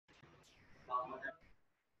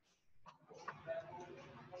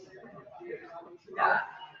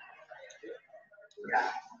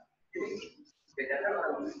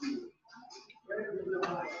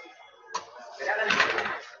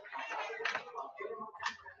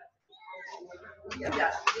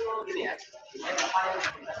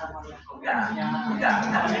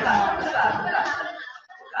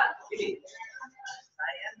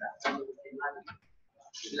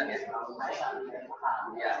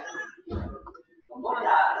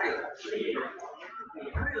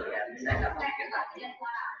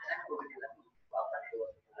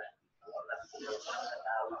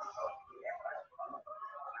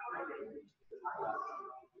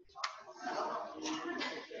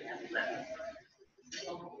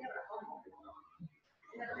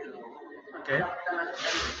Okay.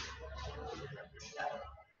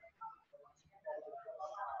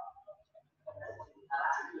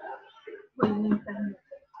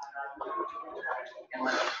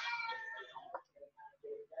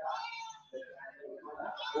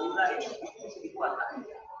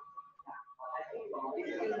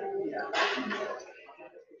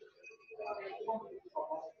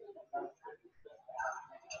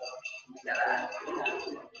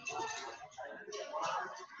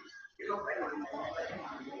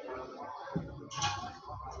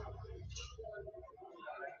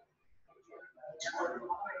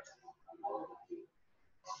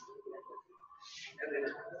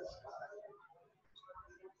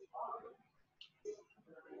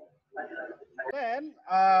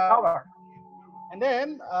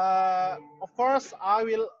 Then, of course, I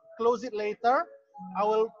will close it later. I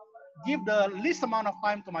will give the least amount of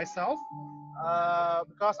time to myself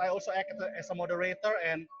because I also act as a moderator,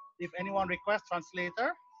 and if anyone requests,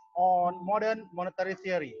 translator on modern monetary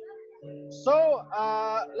theory. So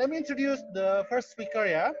let me introduce the first speaker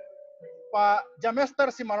ya. Pak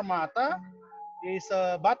Jamester Simarmata is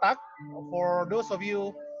a Batak. For those of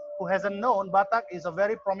you who hasn't known, Batak is a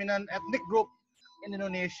very prominent ethnic group in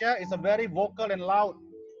Indonesia. It's a very vocal and loud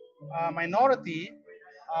minority.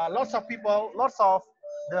 Lots of people, lots of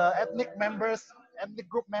the ethnic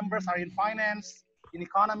group members are in finance, in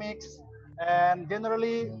economics, and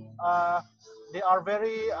generally they are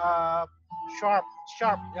very sharp.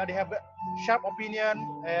 Yeah, they have a sharp opinion,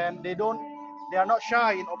 and they are not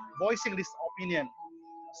shy in voicing this opinion.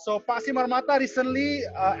 So Pak Simarmata recently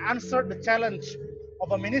answered the challenge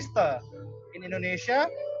of a minister in Indonesia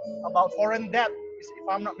about foreign debt, if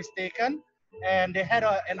I'm not mistaken. And they had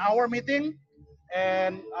an hour meeting,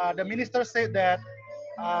 and the minister said that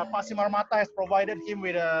Pak Simarmata has provided him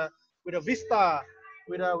with a vista,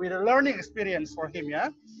 with a learning experience for him, yeah.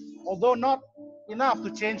 Although not enough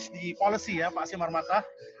to change the policy, yeah, Pak Simarmata,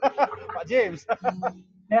 Pak James.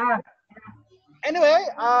 Yeah. Anyway,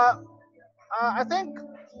 I think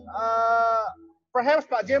perhaps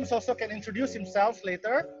Pak James also can introduce himself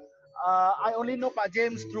later. I only know Pak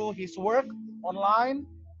James through his work online,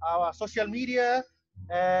 social media,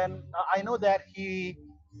 and I know that he's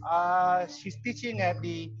teaching at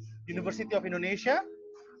the University of Indonesia,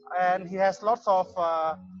 and he has lots of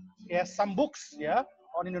he has some books, yeah,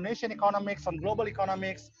 on Indonesian economics, on global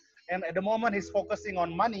economics, and at the moment he's focusing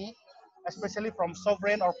on money, especially from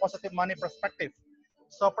sovereign or positive money perspective.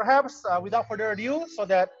 So perhaps without further ado, so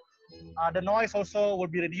that the noise also will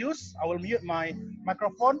be reduced, I will mute my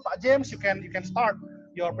microphone. Pak James, you can start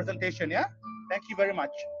your presentation, yeah? Thank you very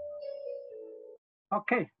much.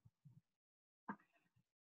 Okay.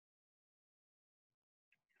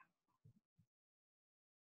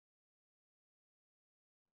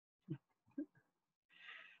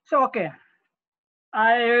 So, okay,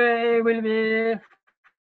 I will be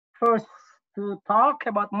first to talk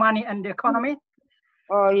about money and the economy.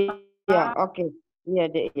 Oh iya, oke.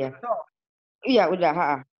 Iya deh, iya. Iya udah,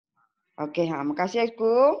 ha. Oke, ha. Makasih ya,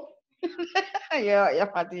 Ku. Ya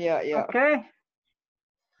mati ya. Okay.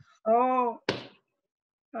 So,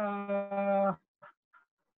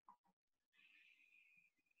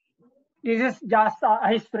 this is just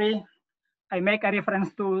a history. I make a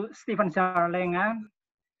reference to Stephen Charlenga.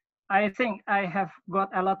 I think I have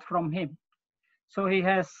got a lot from him. So he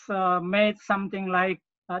has made something like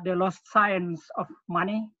the lost science of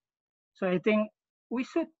money. So I think we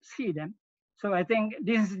should see them. So I think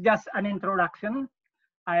this is just an introduction.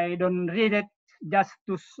 I don't read it just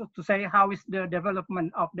to say how is the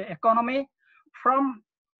development of the economy from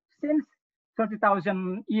since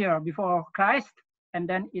 30,000 years before Christ, and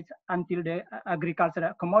then it's until the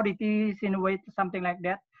agricultural commodities in a way, something like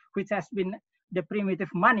that, which has been the primitive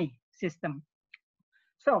money system.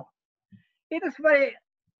 So it is very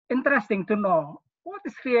interesting to know what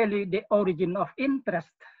is really the origin of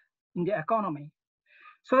interest in the economy.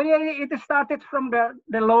 So really it started from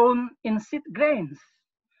the loan in seed grains.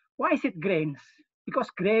 Why seed grains?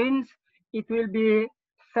 Because grains, it will be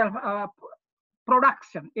self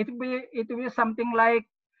production. It will be something like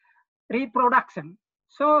reproduction.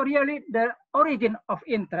 So really the origin of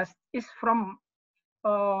interest is from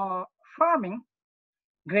farming.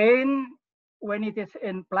 Grain, when it is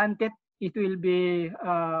implanted, it will be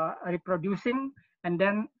reproducing, and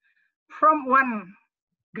then from one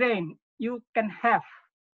grain you can have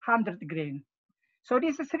 100 grain. So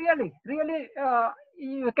this is really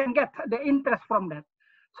you can get the interest from that.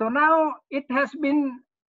 So now it has been,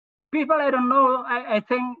 people, I don't know, I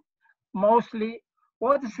think mostly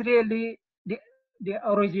what is really the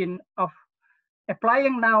origin of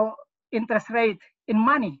applying now interest rate in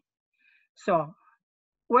money. So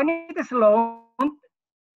when it is loaned,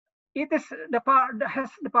 it is the power that has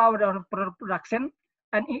the power of production,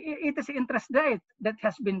 and it is interest rate that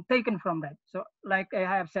has been taken from that. So like I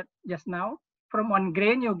have said just now, from one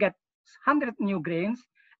grain you get 100 new grains,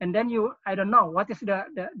 and then you, I don't know what is the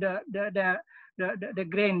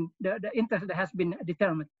grain, the interest that has been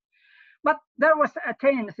determined. But there was a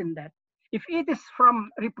change in that. If it is from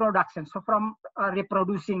reproduction, so from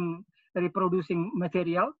reproducing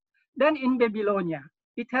material, then in Babylonia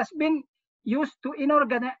it has been used to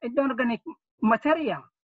inorganic material.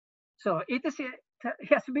 So it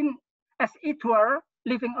has been as it were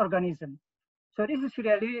living organism. So this is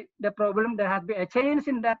really the problem. There has been a change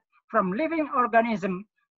in that from living organism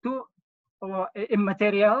to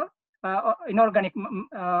immaterial, inorganic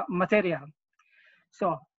material.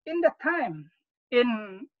 So in the time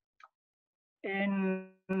in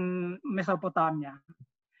Mesopotamia,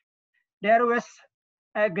 there was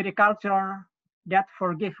agriculture, debt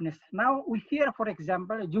forgiveness. Now we hear, for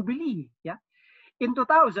example, Jubilee. Yeah, in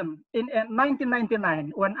 2000, in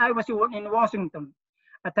 1999, when I was in Washington,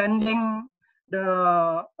 attending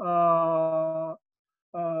the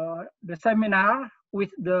seminar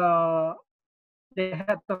with the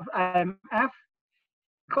head of IMF,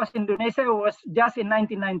 because Indonesia was just in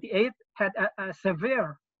 1998 had a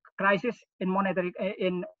severe crisis in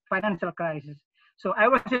financial crisis. So I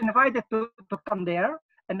was invited to come there,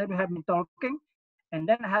 and then we have been talking, and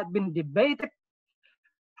then had been debated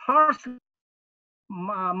harshly.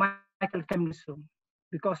 Michael came soon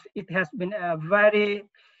because it has been a very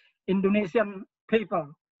Indonesian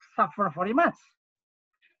people suffer very much.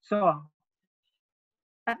 So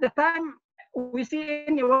at the time we see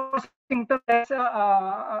in Washington there's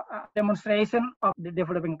a demonstration of the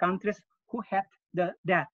developing countries who had the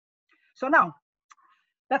debt. So now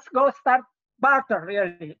let's go start barter.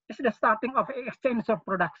 Really, it's the starting of exchange of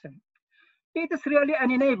production. It is really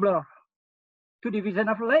an enabler to division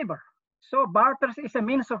of labor. So barter is a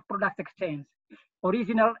means of product exchange,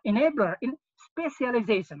 original enabler in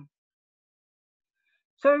specialization.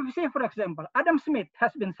 So if you see, for example, Adam Smith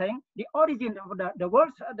has been saying the origin of the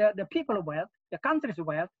world's, the people wealth, the country's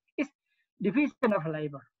wealth is division of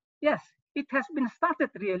labor. Yes, it has been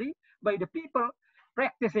started really by the people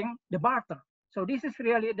practicing the barter. So this is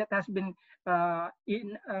really that has been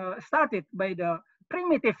started by the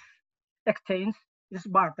primitive exchange, this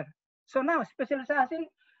barter. So now specialization,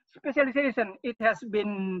 it has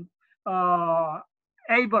been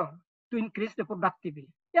able to increase the productivity.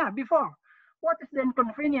 Yeah, before, what is the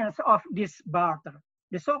inconvenience of this barter?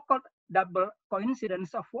 The so-called double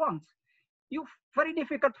coincidence of wants. Very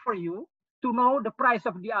difficult for you to know the price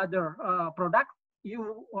of the other product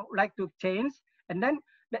you like to change, and then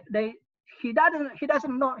he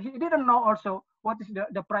didn't know also what is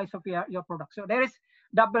the price of your product. So there is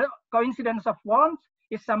double coincidence of wants.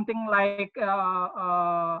 Is something like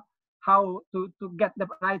how to get the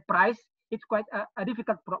right price. It's quite a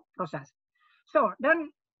difficult process. So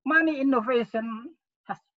then money innovation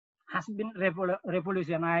has been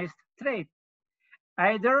revolutionized trade,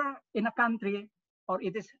 either in a country or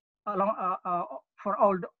it is along for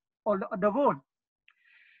all the world.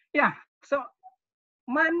 Yeah, so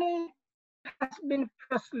money has been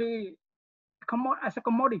firstly as a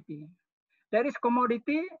commodity. There is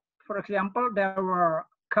commodity, for example, there were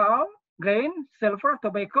cow, grain, silver,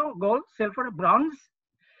 tobacco, gold, silver, bronze.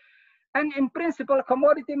 And in principle,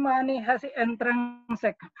 commodity money has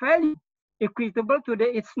intrinsic value equitable to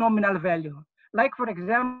its nominal value. Like, for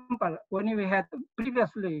example, when we had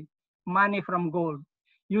previously money from gold,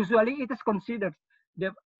 usually it is considered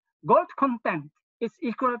the gold content is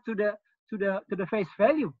equal to the face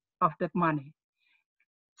value of that money.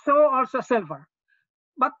 So also silver.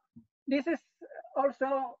 But this is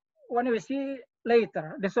also when we see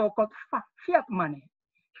later the so-called fiat money.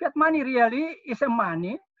 Fiat money really is a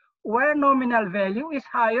money where nominal value is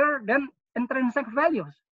higher than intrinsic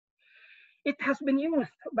values. It has been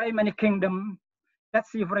used by many kingdoms.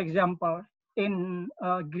 Let's see, for example, in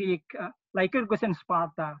Greek, like Lycurgus and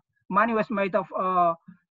Sparta, money was made of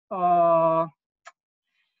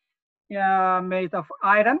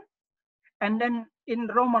iron, and then in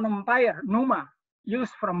Roman Empire, Numa,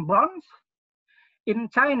 used from bronze. In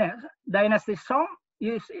China, Dynasty Song,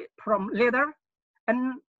 used from leather,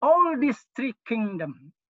 and all these three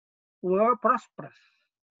kingdoms were prosperous.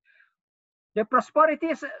 The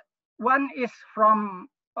prosperities, one is from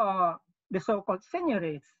the so-called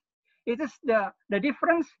seignories. It is the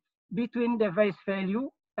difference between the face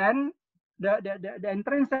value and the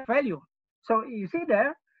intrinsic value. So you see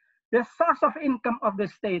there, the source of income of the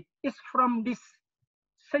state is from this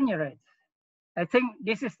seignories. I think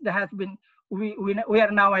this is has been we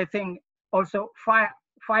are now, I think, also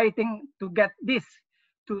fighting to get this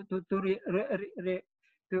to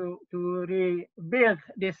rebuild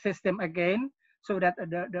this system again, so that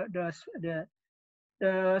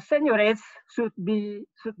the seignories should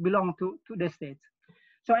belong to the states.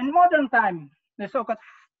 So in modern time, the so-called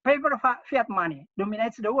paper fiat money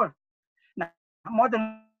dominates the world. Now,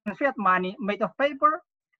 modern fiat money made of paper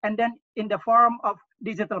and then in the form of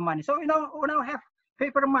digital money. So we now have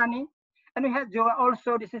paper money, and we have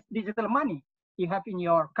also this is digital money. You have in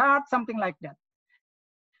your card, something like that.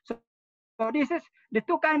 So this is the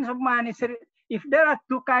two kinds of money. If there are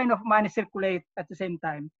two kinds of money circulate at the same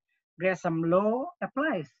time, there's some law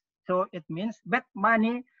applies. So it means bad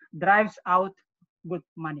money drives out good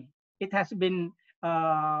money. It has been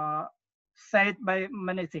said by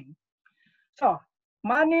many things. So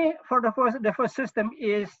money for the first system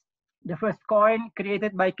is the first coin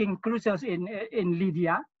created by King Croesus in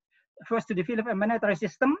Lydia, first to develop a monetary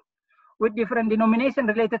system with different denomination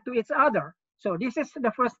related to each other. So this is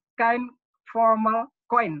the first kind formal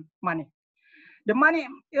coin money. The money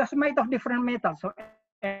is made of different metals. So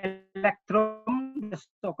electrum, the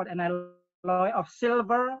so-called an alloy of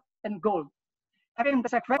silver and gold.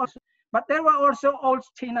 But there were also old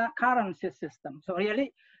China currency system. So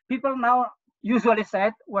really, people now usually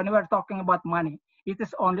said when we are talking about money, it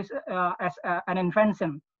is only as an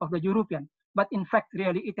invention of the European. But in fact,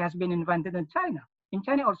 really, it has been invented in China. In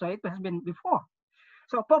China also, it has been before.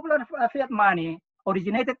 So popular fiat money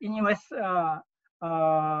originated in US,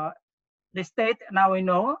 the state, now we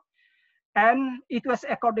know, and it was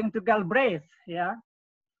according to Galbraith, yeah.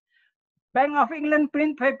 Bank of England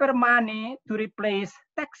print paper money to replace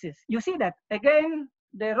taxes. You see that, again,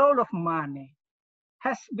 the role of money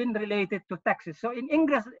has been related to taxes. So in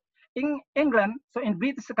England, so in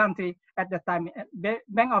British country at the time,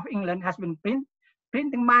 Bank of England has been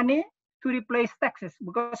printing money to replace taxes,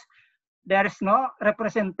 because there is no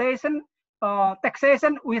representation,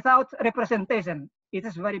 taxation without representation. It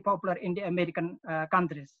is very popular in the American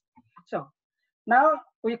countries. So now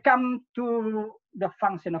we come to the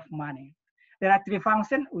function of money. There are three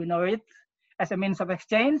functions. We know it as a means of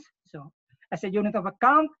exchange. So as a unit of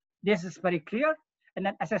account, this is very clear. And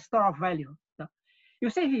then as a store of value. So you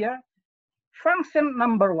see here, function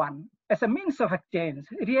number one, as a means of exchange,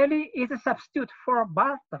 really is a substitute for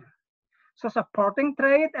barter. So supporting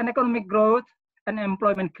trade and economic growth and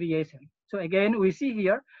employment creation. So again, we see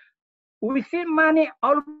here, we see money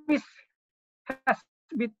always has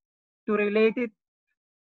been related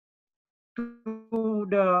to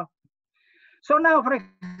the. So now, for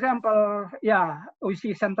example, yeah, we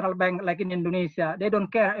see central bank like in Indonesia, they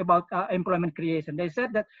don't care about employment creation. They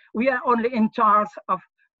said that we are only in charge of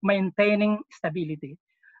maintaining stability.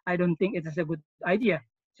 I don't think it is a good idea.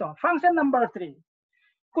 So function number three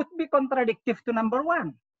could be contradictory to number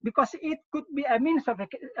one, because it could be a means of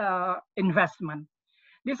investment.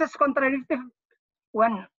 This is contradictory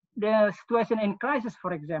when the situation in crisis,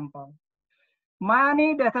 for example.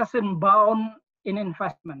 Money that has been bound in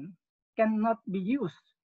investment cannot be used.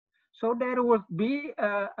 So there will be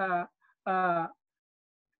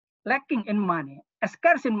lacking in money, a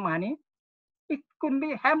scarce in money. It could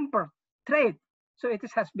be hampered trade. So it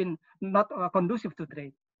has been not conducive to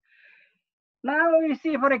trade. Now we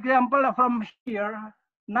see, for example, from here,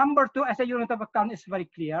 number two as a unit of account is very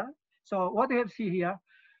clear. So what we have see here,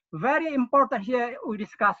 very important here, we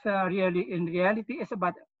discuss really in reality is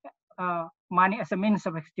about money as a means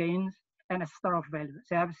of exchange and a store of value.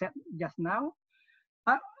 So I have said just now,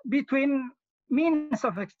 between means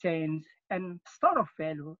of exchange and store of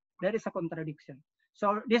value, there is a contradiction.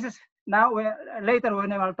 So this is now, later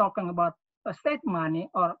when we are talking about state money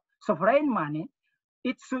or sovereign money,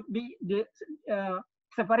 it should be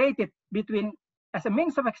separated between as a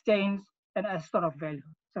means of exchange and a store of value.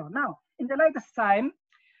 So now, in the latest time,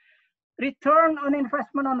 return on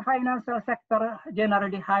investment on financial sector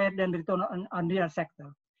generally higher than return on real sector.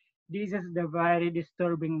 This is the very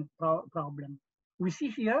disturbing problem. We see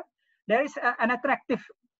here, there is an attractive,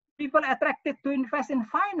 people attracted to invest in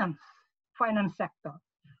finance sector,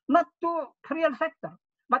 not to real sector,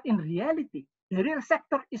 but in reality, the real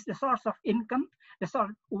sector is the source of income, the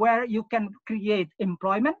source where you can create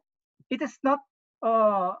employment. It is not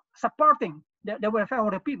supporting the welfare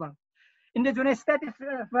of the people. In the United States, it's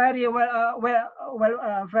very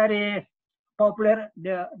very popular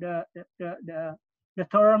the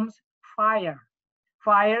terms FIRE.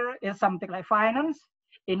 FIRE is something like finance,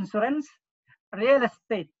 insurance, real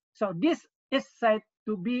estate. So this is said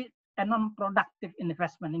to be a non-productive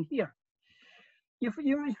investment in here. If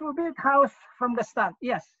you build house from the start,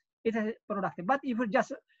 yes, it is productive. But if you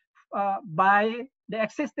just buy the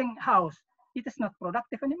existing house, it is not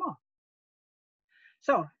productive anymore.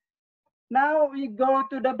 So now we go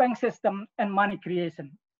to the bank system and money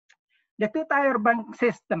creation. The two-tier bank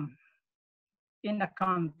system in a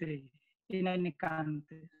country, in any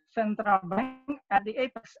country, central bank at the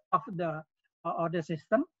apex of the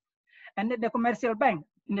system, and the commercial bank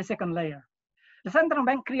in the second layer. The central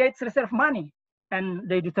bank creates reserve money, and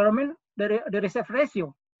they determine the reserve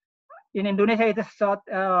ratio. In Indonesia, it is called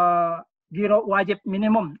Giro Wajib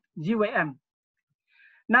Minimum, GWM.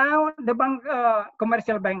 Now the bank,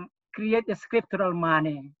 commercial bank create a scriptural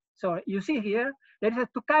money. So you see here, there is a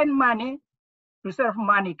two kind money, reserve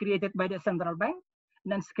money created by the central bank,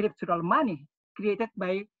 and then scriptural money created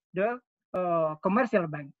by the commercial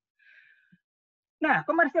bank. Now,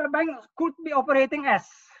 commercial bank could be operating as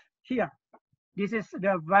here. This is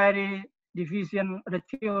the very division, the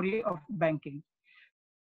theory of banking.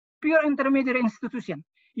 Pure intermediary institution.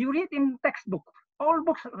 You read in textbook, all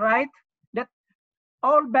books write that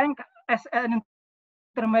all bank as an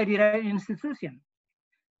intermediary institution.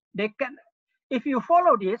 They can, if you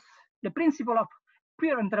follow this, the principle of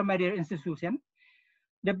pure intermediary institution,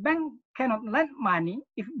 the bank cannot lend money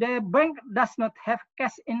if the bank does not have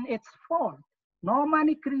cash in its vault. No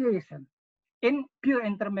money creation in pure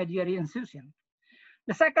intermediary institution.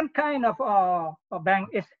 The second kind of a bank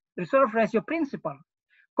is reserve ratio principle.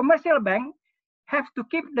 Commercial bank have to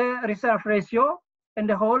keep the reserve ratio and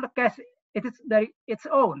the whole cash it is its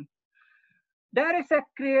own. There is a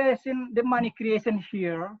creation, the money creation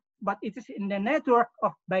here, but it is in the network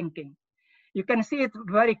of banking. You can see it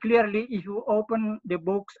very clearly if you open the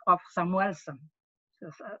books of Samuelson.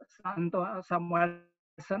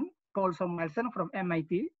 Paul Samuelson from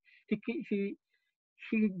MIT.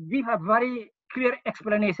 He gave a very clear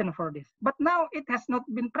explanation for this. But now it has not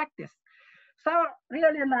been practiced. So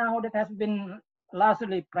really now that has been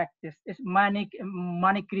largely practiced is money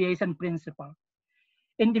creation principle.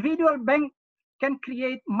 Individual bank can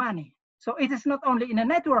create money. So it is not only in a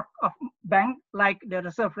network of bank like the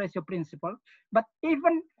reserve ratio principle, but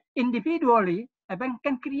even individually, a bank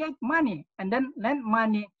can create money and then lend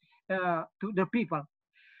money to the people.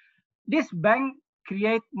 This bank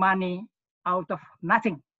create money out of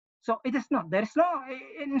nothing. So it is not, there is no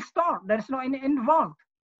in store, there is no involved.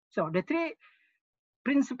 So the three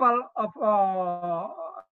principle of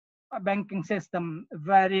a banking system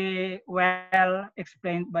very well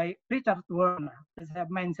explained by Richard Werner, as I have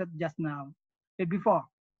mentioned just now, before.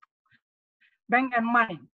 Bank and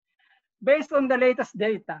money. Based on the latest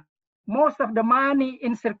data, most of the money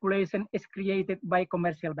in circulation is created by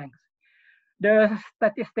commercial banks. The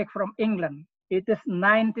statistic from England, it is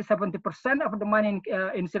 90-70% of the money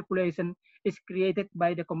in circulation is created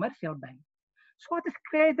by the commercial bank. So it is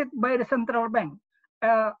created by the central bank,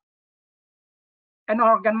 an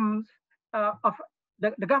organ of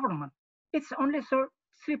the government. It's only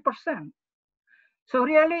 3%. So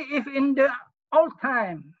really, if in the old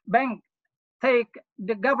time,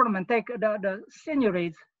 the government take the senior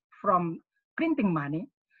rates from printing money,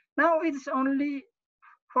 now it's only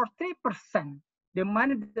for 3%. The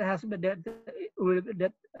money that has been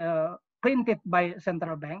printed by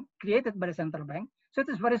central bank, created by the central bank, so it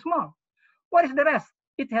is very small. What is the rest?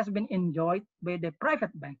 It has been enjoyed by the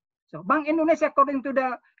private bank. So Bank Indonesia, according to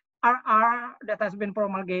the RR that has been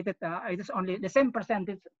promulgated, it is only the same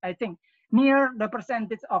percentage, I think, near the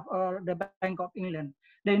percentage of the Bank of England.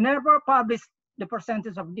 They never published the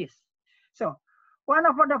percentage of this. So one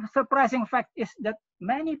of the surprising facts is that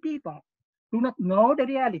many people do not know the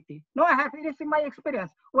reality. No, I have this in my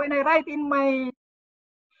experience. When I write in my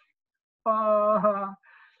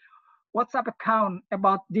WhatsApp account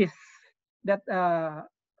about this, that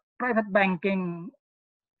private banking,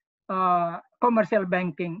 commercial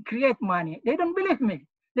banking create money, they don't believe me.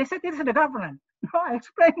 They said it is the government. No, I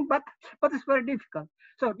explained, but it's very difficult.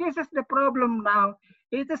 So this is the problem now.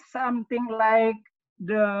 It is something like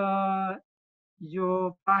the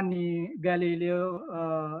Giovanni,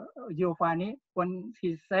 when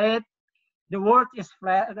he said the world is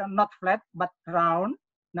flat, not flat, but round.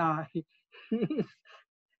 Now he is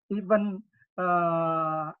even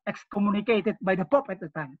excommunicated by the Pope at the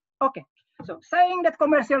time. Okay, so saying that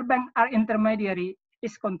commercial banks are intermediary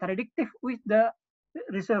is contradictory with the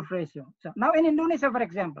reserve ratio. So now in Indonesia, for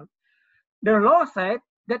example, the law said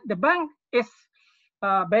that the bank is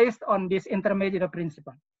based on this intermediary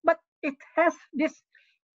principle, but it has this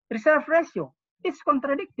reserve ratio. It's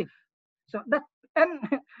contradictory. So that and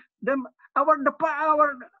our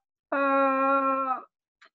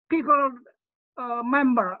people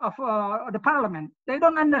member of the parliament, they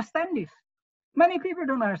don't understand this. Many people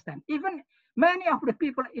don't understand. Even many of the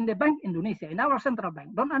people in the Bank Indonesia, in our central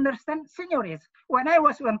bank, don't understand seniorage. When I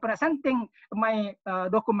was presenting my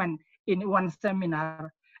document in one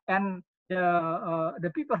seminar, and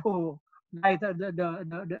the people who guide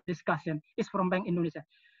the discussion is from Bank Indonesia,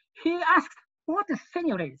 he asked, "What is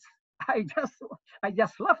seniorage?" I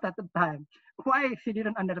just laughed at the time. Why he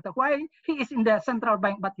didn't understand? Why he is in the central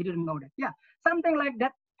bank but he didn't know that? Yeah, something like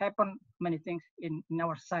that happen many things in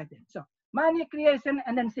our society. So money creation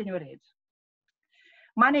and then seniorage.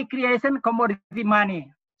 Money creation, commodity money.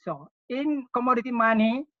 So in commodity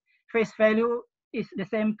money, face value is the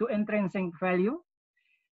same to intrinsic value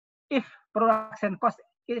if production cost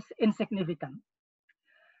is insignificant.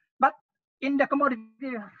 But in the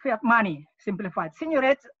commodity fiat money, simplified,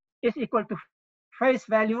 seniorage is equal to face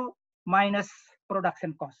value minus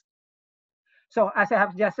production cost. So as I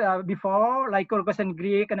have just before, like Kurkus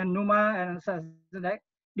Greek and Numa and such like,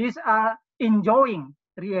 these are enjoying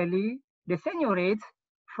really the seniorage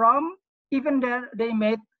from even they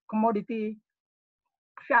made commodity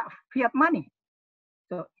fiat money.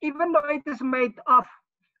 So even though it is made of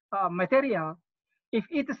material, if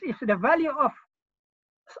the value of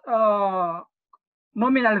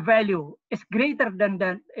nominal value is greater than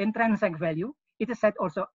the intrinsic value, it is said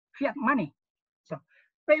also fiat money. So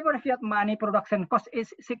paper fiat money production cost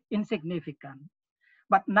is insignificant,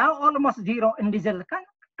 but now almost zero in digital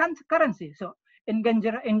currency. So in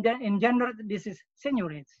general, this is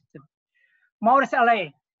seniorage. So Maurice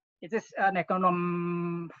Allais, it is an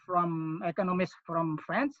economist from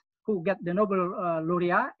France who got the Nobel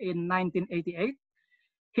laureate in 1988.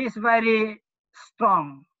 He's very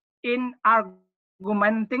strong in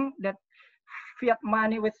argumenting that fiat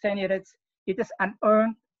money with seniorage, it is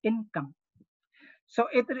unearned income. So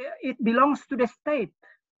it belongs to the state.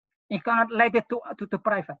 You cannot let it to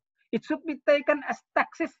private. It should be taken as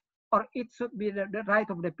taxes, or it should be the right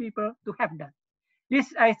of the people to have that.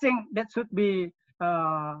 This, I think, that should be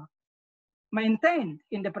maintained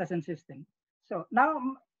in the present system. So now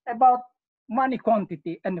about money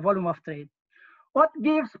quantity and volume of trade. What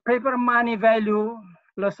gives paper money value?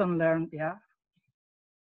 Lesson learned, yeah.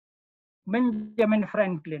 Benjamin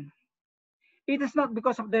Franklin. It is not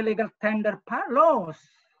because of the legal tender laws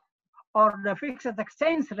or the fixed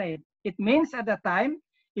exchange rate. It means at the time,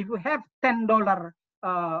 if you have $10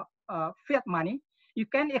 fiat money, you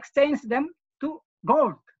can exchange them to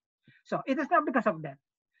gold. So it is not because of that.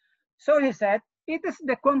 So he said, it is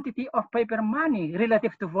the quantity of paper money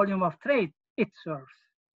relative to volume of trade it serves.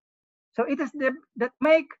 So it is that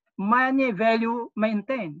make money value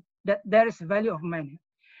maintained, that there is value of money.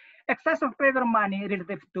 Excess of paper money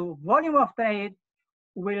relative to volume of trade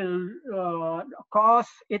will cause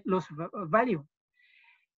it lose value.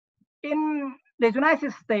 In the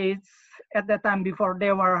United States, at the time before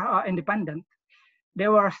they were independent, they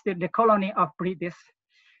were still the colony of British.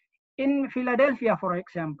 In Philadelphia, for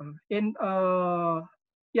example, in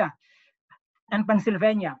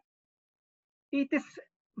Pennsylvania, it is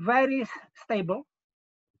very stable,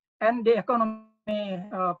 and the economy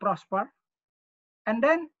prosper. And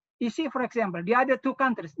then you see, for example, the other two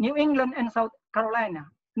countries, New England and South Carolina,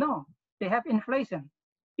 no, they have inflation.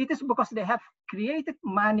 It is because they have created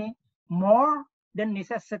money more than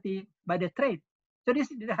necessity by the trade. So this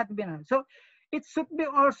has been, so it should be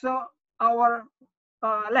also our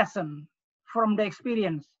lesson from the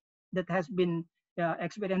experience that has been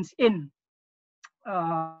experienced in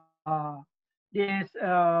these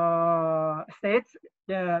states,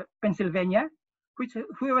 the Pennsylvania,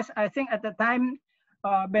 who was, I think, at the time,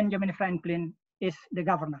 Benjamin Franklin is the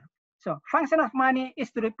governor. So function of money is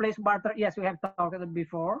to replace barter. Yes, we have talked about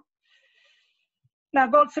before. Now,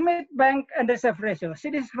 Goldsmith Bank and reserve ratio. See,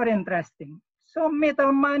 this is very interesting. So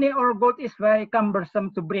metal money or gold is very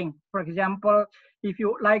cumbersome to bring. For example, if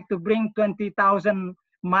you like to bring 20,000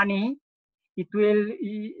 money, it will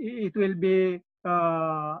be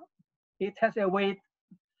it has a weight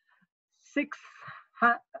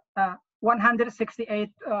 168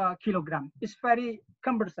 kilogram. It's very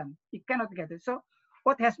cumbersome. You cannot get it. So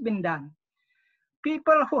what has been done?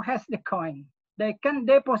 People who has the coin, they can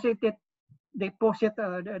deposit it. They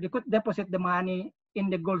could deposit the money in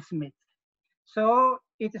the goldsmith. So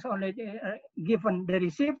it is only given the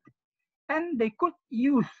receipt, and they could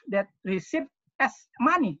use that receipt as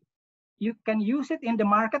money. You can use it in the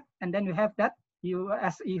market, and then you have that. You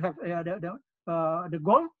have the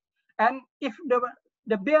gold, and if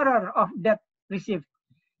the bearer of that receipt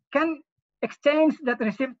can exchange that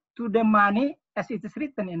receipt to the money as it is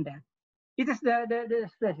written in there, it is the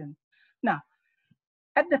expression. Now,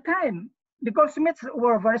 at the time, the goldsmiths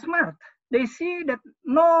were very smart. They see that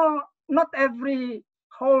not every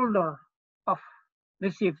holder of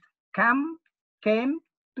receipt came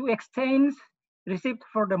to exchange receipt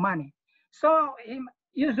for the money. So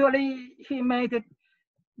usually he made it,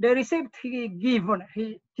 the receipt he gave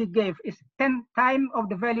is 10 times of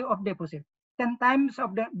the value of deposit, 10 times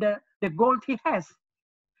of the gold he has.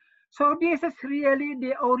 So this is really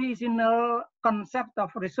the original concept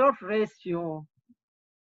of reserve ratio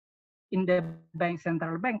in the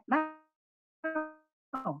central bank. No,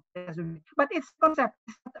 but it's concept,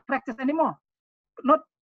 it's not practice anymore. Not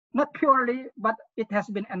purely, but it has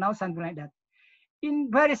been announced, something like that.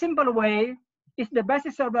 In very simple way, is the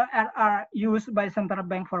basis of the RR used by central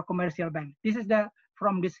bank for commercial bank. This is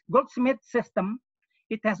from this goldsmith system,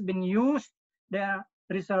 it has been used, the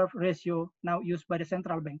reserve ratio now used by the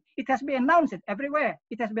central bank. It has been announced everywhere.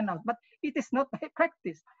 It has been announced, but it is not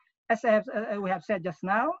practiced. As we have said just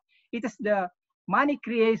now, it is the money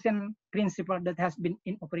creation principle that has been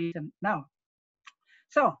in operation now.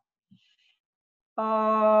 So,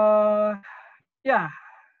 yeah.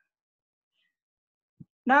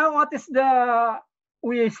 Now, what is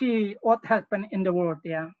we see what happened in the world,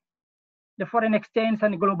 yeah. The foreign exchange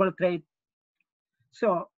and global trade.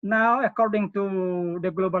 So now, according to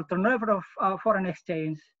the global turnover of foreign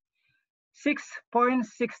exchange, 6.6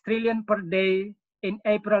 trillion per day in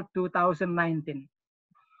April 2019.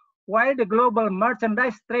 While the global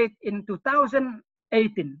merchandise trade in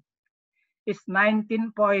 2018 is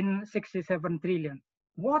 19.67 trillion.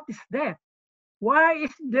 What is that? Why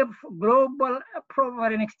is the global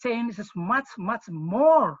foreign exchange is much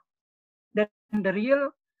more than the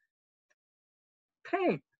real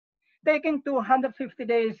trade? Taking 250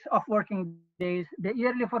 days of working days, the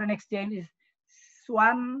yearly foreign exchange is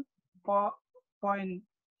 1 trillion,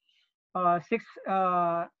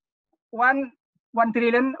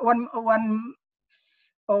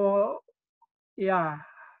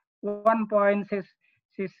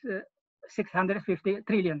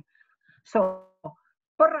 trillion. So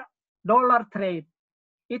per dollar trade,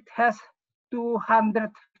 it has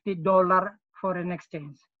 $250 foreign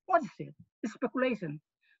exchange. What is it? It's speculation.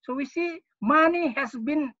 So we see money has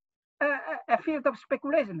been a field of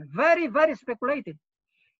speculation, very speculative.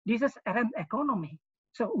 This is a rent economy.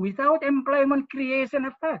 So without employment creation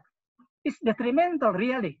effect, it's detrimental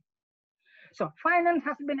really. So finance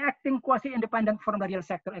has been acting quasi-independent from the real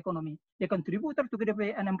sector economy, the contributor to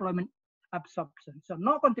GDP and employment absorption. So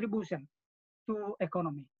no contribution to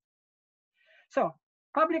economy. So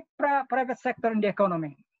public-private sector in the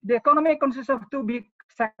economy. The economy consists of two big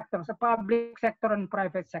sectors, a public sector and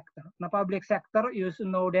private sector. Now, public sector, you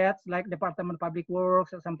know that, like Department of Public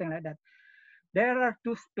Works or something like that. There are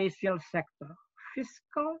two special sectors,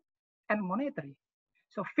 fiscal and monetary.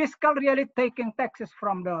 So fiscal really taking taxes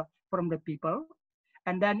from the people,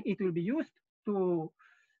 and then it will be used to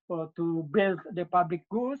build the public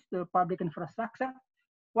goods, the public infrastructure,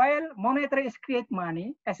 while monetary is create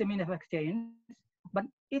money as a means of exchange, but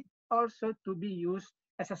it also to be used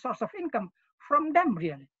as a source of income from them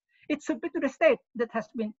really. It should be to the state that has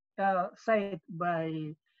been said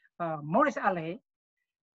by Maurice Allais.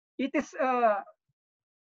 It is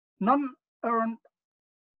non-earned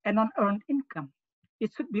income.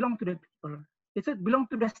 It should belong to the people. It should belong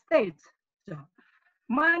to the states. So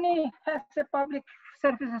money has a public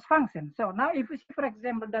services function. So now if we see, for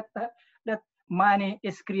example, that money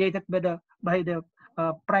is created by the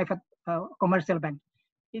private commercial bank,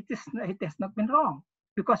 it has not been wrong,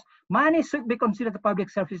 because money should be considered a public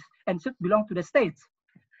service and should belong to the states.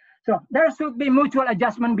 So there should be mutual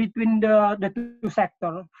adjustment between the two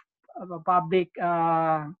sectors, public,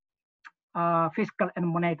 fiscal and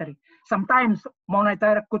monetary. Sometimes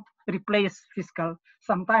monetary could replace fiscal,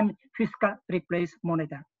 sometimes fiscal replace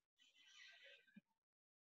monetary.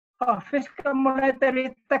 Fiscal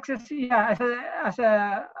monetary taxes, yeah, as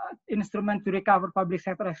a instrument to recover public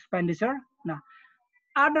sector expenditure. Now,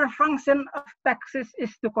 other function of taxes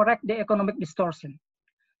is to correct the economic distortion,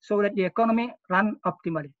 so that the economy run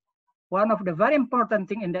optimally. One of the very important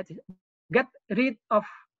thing in that get rid of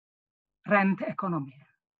rent economy.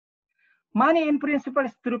 Money in principle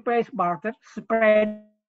is to replace barter,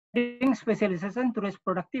 spreading specialization to raise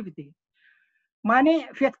productivity. Money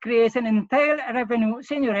fiat creation entail revenue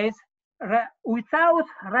generates without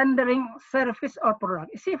rendering service or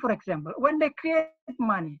product. See, for example, when they create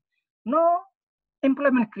money, no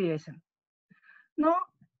employment creation, no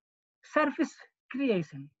service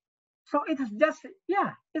creation. So it is just,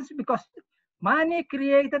 yeah, it's because money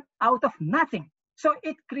created out of nothing. So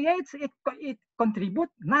it creates, it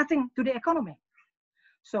contributes nothing to the economy.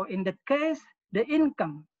 So in that case, the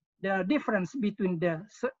income, the difference between the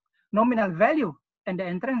nominal value and the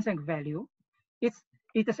intrinsic value, it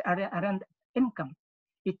is around income.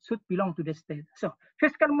 It should belong to the state. So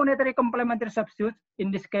fiscal monetary complementary substitutes,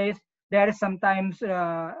 in this case, there is sometimes,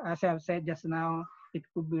 as I've said just now, it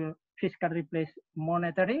could be fiscal replace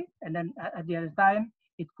monetary, and then at the other time,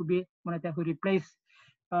 it could be monetary who replace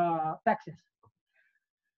taxes.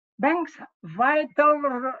 Banks,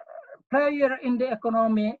 vital player in the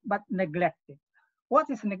economy, but neglected. What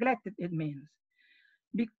is neglected? It means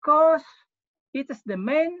because it is the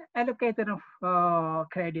main allocator of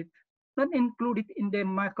credit, not included in the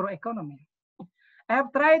macroeconomy. I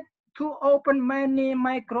have tried to open many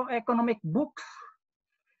microeconomic books.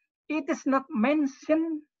 It is not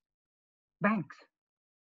mentioned banks.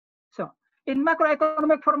 So in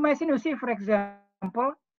macroeconomic formation, you see, for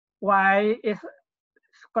example, Y is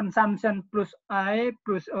consumption plus I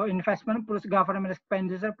plus investment plus government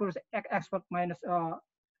expenditure plus export minus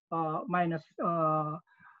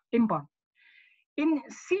import. In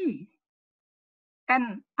C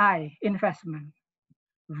and I, investment,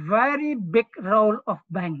 very big role of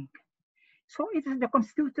bank. So it is the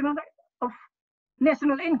constitutional of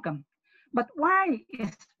national income. But why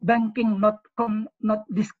is banking not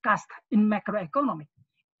discussed in macroeconomic?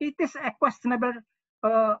 It is a questionable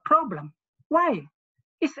problem. Why?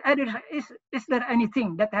 Is there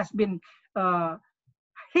anything that has been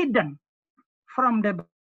hidden from the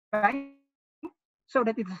bank so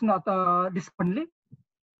that it is not disponible?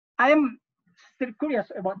 I am still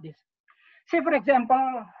curious about this. Say, for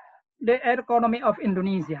example, the economy of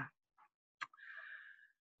Indonesia.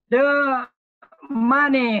 The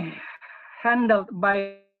money handled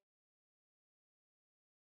by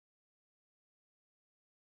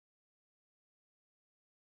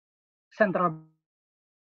central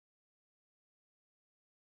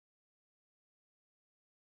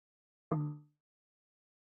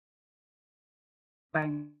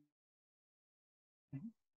bank.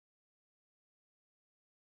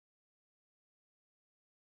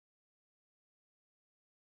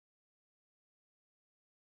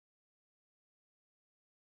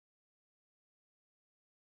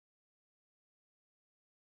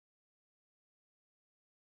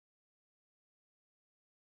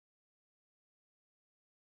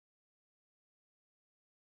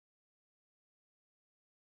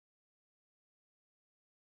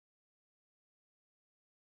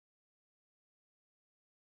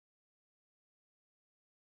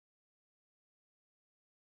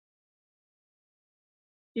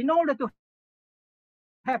 In order to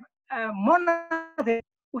have a monetary,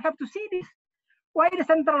 we have to see this. Why the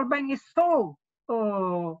central bank is so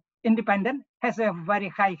independent, has a very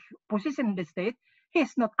high position in the state.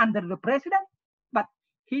 He's not under the president, but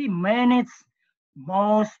he manages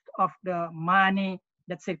most of the money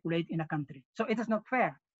that circulates in a country. So it is not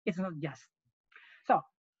fair. It's not just. So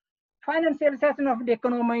financialization of the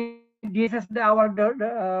economy. This is the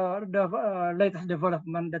latest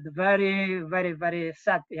development that very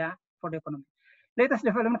sad, yeah, for the economy. Latest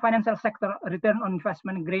development, financial sector return on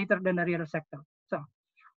investment greater than the real sector. So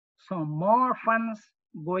more funds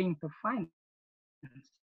going to finance.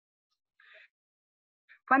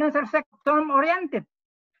 Financial sector term oriented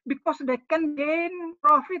because they can gain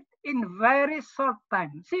profit in very short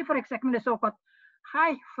time. See, for example, the so-called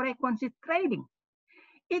high frequency trading.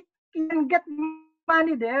 It can get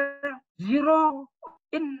money there, zero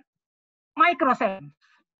in microseconds.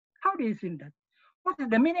 How do you see that? What is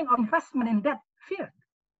the meaning of investment in that field?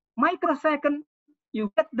 Microsecond, you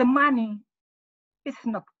get the money. It's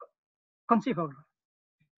not conceivable.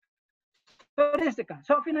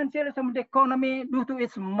 So financialism of the economy, due to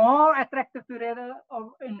its more attractive period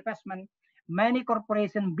of investment, many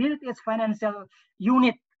corporations build its financial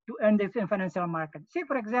unit to earn this in financial market. See,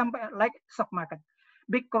 for example, like stock market,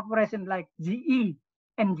 big corporations like GE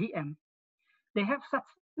and GM, they have such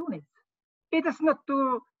units. It is not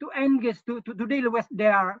to engage to deal with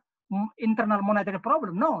their internal monetary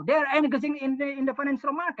problem. No, they are engaging in the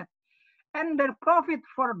financial market, and their profit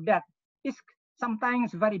for that is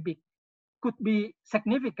sometimes very big, could be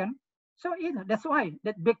significant. So that's why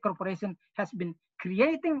that big corporation has been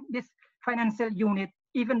creating this financial unit,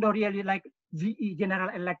 even though really like GE, General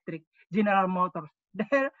Electric, General Motors,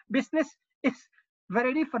 their business is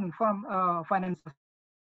very different from financial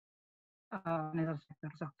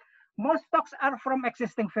sector. So most stocks are from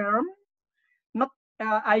existing firm, not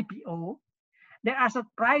IPO. Their asset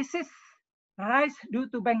prices rise due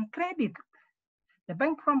to bank credit. The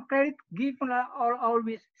bank from credit give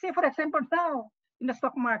always, say for example now in the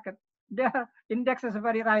stock market, the index is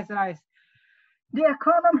very rise. The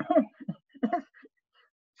economy is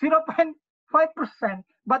 0.5%,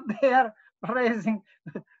 but they are raising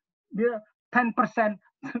the 10%,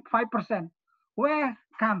 5%. Where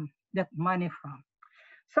come that money from?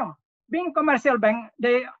 So being commercial bank,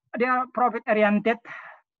 they are profit oriented,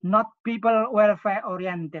 not people welfare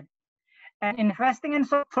oriented, and investing in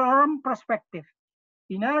short-term perspective.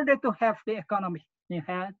 In order to have the economy, you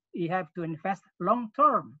have to invest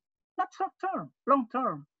long-term, not short-term,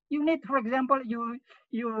 long-term. You need, for example, you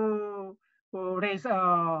raise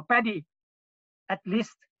paddy at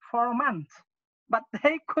least 4 months, but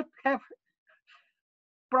they could have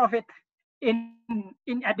profit in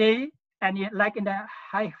a day, and like in the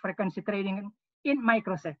high frequency trading in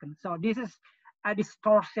microseconds. So this is a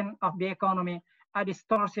distortion of the economy, a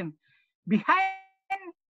distortion.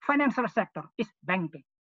 Behind financial sector is banking.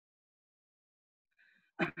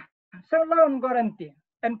 So loan guarantee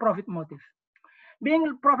and profit motive.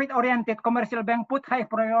 Being profit-oriented, commercial bank put high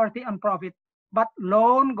priority on profit, but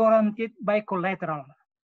loan guaranteed by collateral.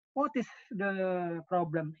 What is the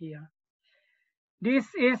problem here?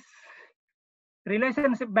 This is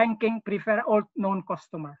relationship banking prefer old known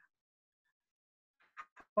customer.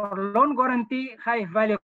 For loan guarantee, high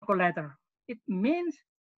value collateral. It means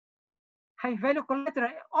high value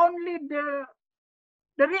collateral. Only the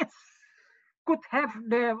rich could have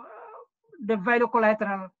the value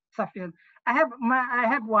collateral sufficient. I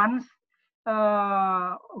have once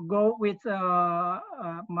go with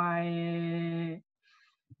my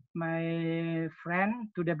friend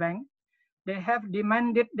to the bank. They have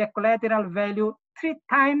demanded the collateral value 3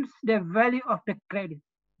 times the value of the credit.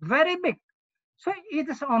 Very big. So it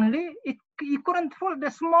is only, it couldn't fool the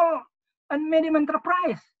small and medium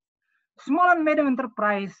enterprise. Small and medium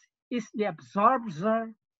enterprise is the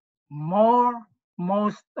absorber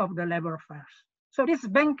most of the labor force. So this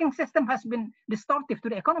banking system has been distortive to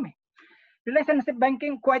the economy. Relationship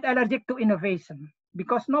banking quite allergic to innovation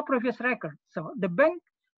because no previous record. So the bank,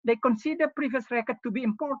 they consider previous record to be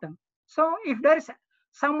important. So if there is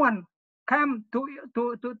someone come to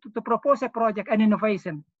propose a project and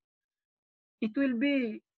innovation, it will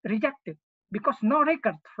be rejected because no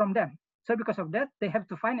record from them. So because of that, they have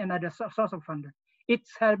to find another source of funding.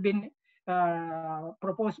 It's have been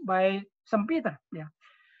proposed by some Peter. Yeah.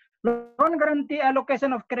 Loan guarantee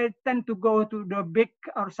allocation of credit tend to go to the big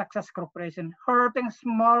or success corporation, hurting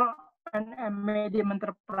small and medium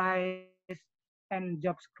enterprise and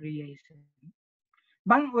jobs creation.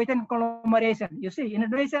 Bank within conglomeration. You see, in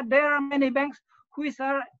Indonesia, there are many banks which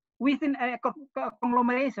are within a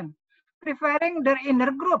conglomeration, preferring their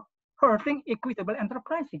inner group, hurting equitable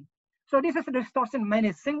enterprising. So this is the distortion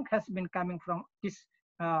many think has been coming from this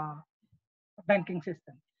banking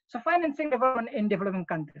system. So financing development in developing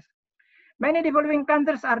countries. Many developing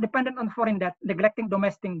countries are dependent on foreign debt, neglecting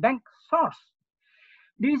domestic bank source.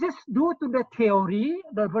 This is due to the theory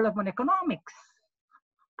development economics,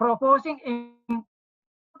 proposing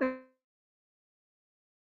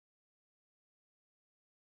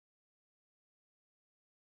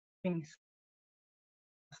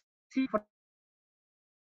see for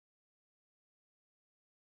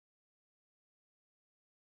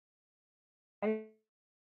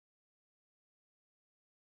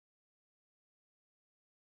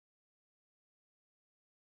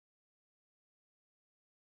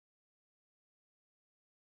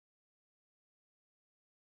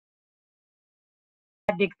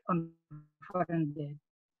addict on foreign debt.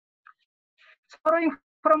 Borrowing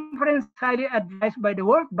from friends highly advised by the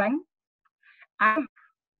World Bank and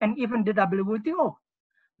even the WTO,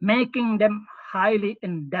 making them highly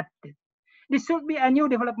indebted. This should be a new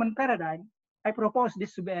development paradigm. I propose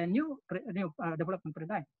this to be a new development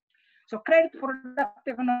paradigm. So credit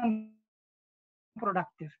productive and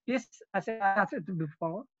non-productive. This, as I said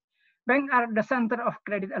before, banks are the center of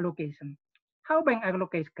credit allocation. How bank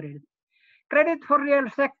allocates credit? Credit for real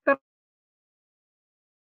sector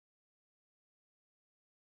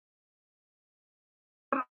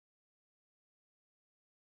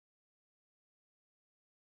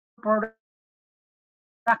productive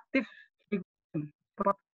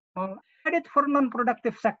credit for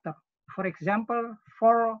non-productive sector. For example,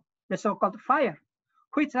 for the so-called fire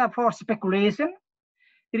which are for speculation,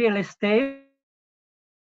 real estate,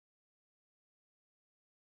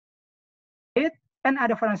 and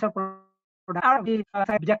other financial products are the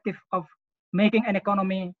objective of making an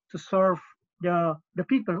economy to serve the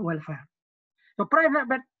people welfare. So private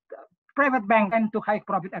banks tend to high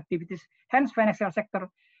profit activities, hence financial sector,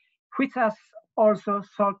 which has also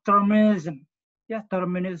short-termism. Yes,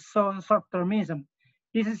 short-termism.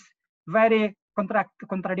 This is very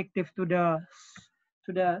contradictory to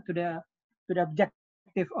the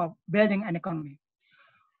objective of building an economy.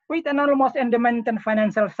 With an almost independent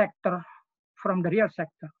financial sector from the real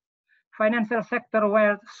sector, financial sector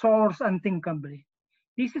wealth soars unthinkably.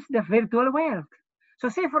 This is the virtual wealth. So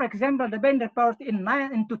say, for example, the Bank report in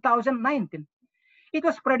 2019, it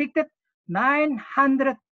was predicted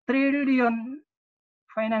 900 trillion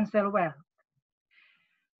financial wealth.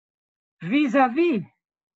 Vis-a-vis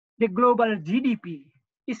the global GDP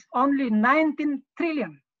is only 19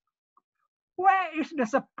 trillion. Where is the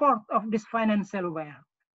support of this financial wealth?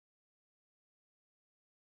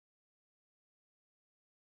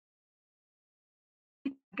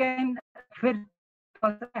 It can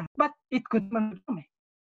but it could be.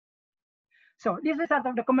 So this is out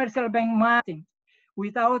of the commercial bank marketing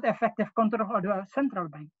without effective control of the central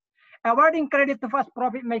bank. Awarding credit to fast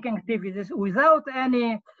profit-making activities without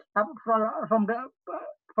any from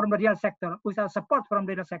the real sector, without support from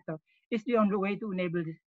the real sector, is the only way to enable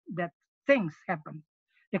that things happen.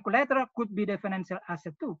 The collateral could be the financial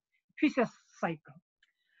asset too, vicious cycle.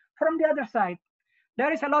 From the other side,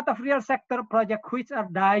 there is a lot of real sector projects which are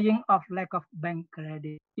dying of lack of bank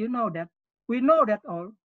credit. You know that. We know that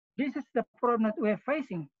all. This is the problem that we're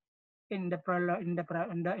facing in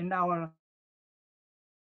our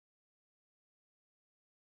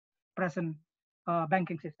present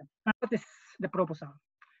banking system. Now, what is the proposal?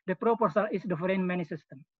 The proposal is the foreign money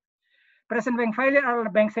system. Present bank failure or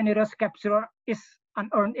bank scenarios capture is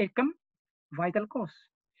unearned income, vital cost.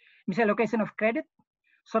 Misallocation of credit,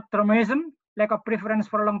 short-termism, lack of preference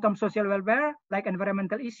for long-term social welfare, like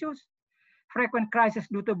environmental issues, frequent crisis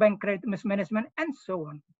due to bank credit mismanagement, and so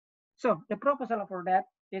on. So the proposal for that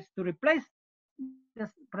is to replace the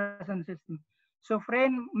present system. So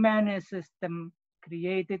foreign money system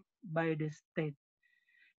created by the state.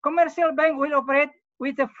 Commercial bank will operate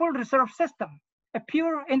with a full reserve system, a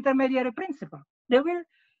pure intermediary principle. They will,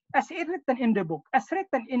 as written in the book, as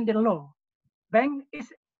written in the law, bank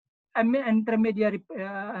is an intermediary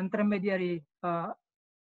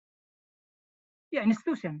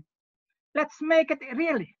institution. Let's make it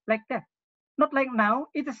really like that. Not like now,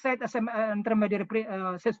 it is said as an intermediary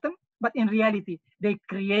system, but in reality, they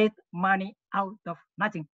create money out of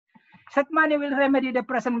nothing. Such money will remedy the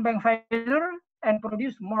present bank failure and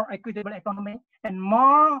produce more equitable economy and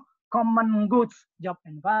more common goods, jobs,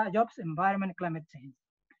 environment, climate change.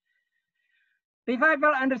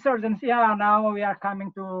 Revival and resurgence. Yeah, now we are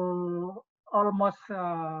coming to almost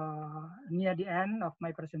near the end of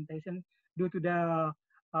my presentation due to the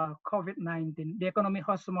COVID-19. The economy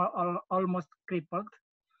has almost crippled,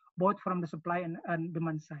 both from the supply and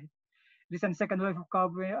demand side. Recent second wave of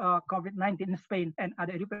COVID-19 in Spain and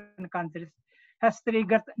other European countries has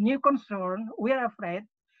triggered new concern. We are afraid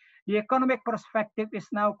the economic perspective is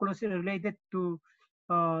now closely related to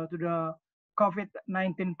the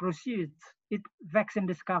COVID-19 proceeds, its vaccine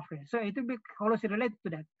discovery. So it will be closely related to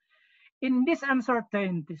that. In these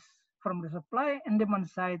uncertainties from the supply and demand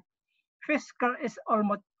side, fiscal is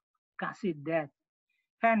almost dead.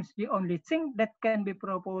 Hence, the only thing that can be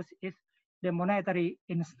proposed is the monetary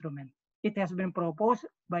instrument. It has been proposed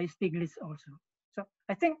by Stiglitz also. So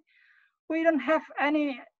I think we don't have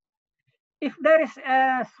any, if there is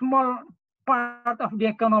a small part of the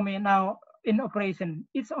economy now in operation,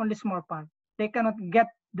 it's only small part. They cannot get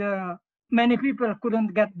many people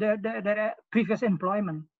couldn't get their previous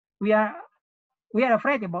employment. We are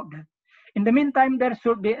afraid about that. In the meantime, there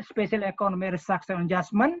should be a special economy restructuring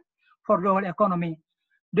adjustment for the whole economy.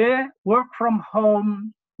 The work from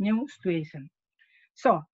home new situation.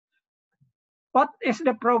 So what is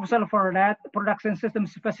the proposal for that? Production system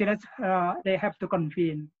specialists, they have to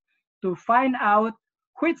convene to find out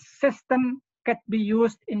which system can be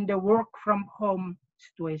used in the work from home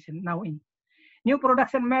situation now in. New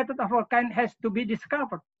production method of all kind has to be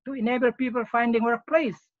discovered to enable people finding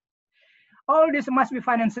workplace. All this must be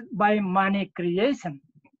financed by money creation.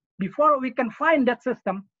 Before we can find that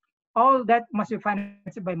system, all that must be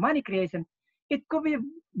financed by money creation. It could be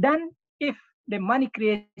done if the money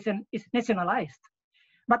creation is nationalized.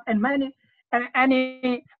 But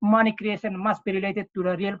any money creation must be related to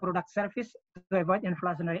the real product service to avoid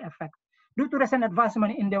inflationary effect. Due to recent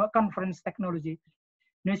advancement in the conference technology,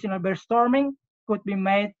 national brainstorming could be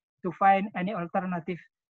made to find any alternative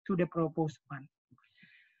to the proposed one.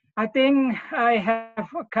 I think I have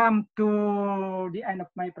come to the end of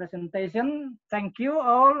my presentation. Thank you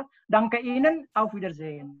all. Danke Ihnen. Auf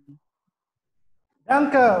Wiedersehen.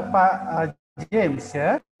 Danke, Pak James.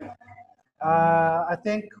 Ya. I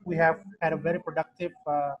think we have had a very productive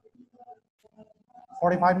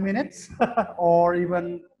 45 minutes, or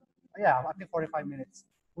even, yeah, I think 45 minutes.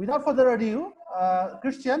 Without further ado,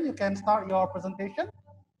 Christian, you can start your presentation.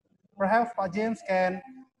 Perhaps Pak James can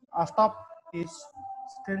stop his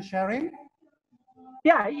screen sharing.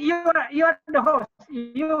 Yeah, you are the host.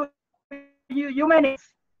 You manage.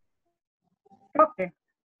 Okay.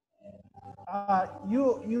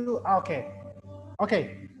 Okay.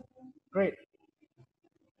 Okay, great.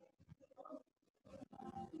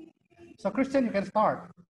 So Christian, you can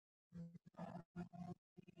start.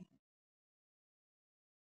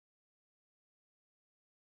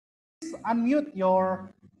 Please unmute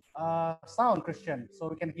your sound, Christian, so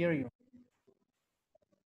we can hear you.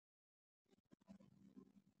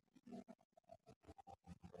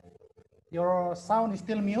 Your sound is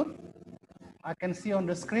still mute. I can see on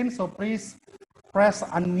the screen, so please press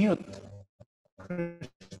unmute,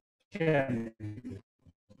 Christian.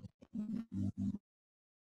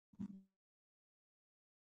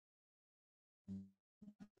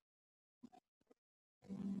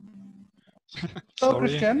 So, Sorry.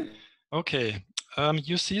 Christian. Okay.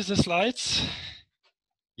 You see the slides?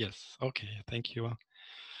 Yes. Okay. Thank you.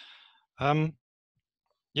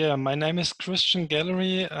 Yeah, my name is Christian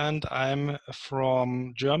Gallery, and I'm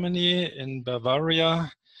from Germany in Bavaria,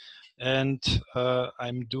 and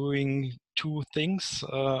I'm doing two things.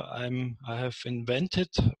 I have invented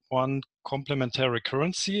one complementary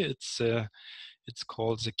currency. It's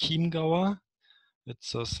called the Chiemgauer.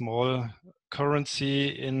 It's a small currency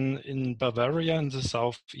in Bavaria, in the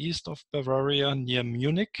southeast of Bavaria, near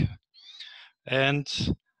Munich.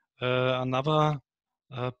 And another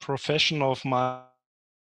profession of mine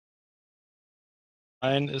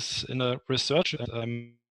is in a research.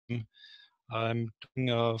 I'm doing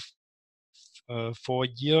a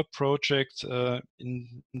 4-year project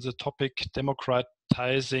in the topic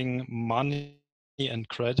democratizing money and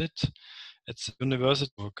credit. It's a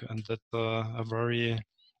university book, and that's a very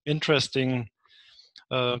interesting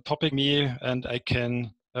topic to me, and I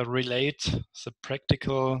can relate the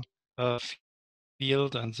practical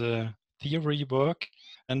field and the theory work.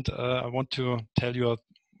 And I want to tell you a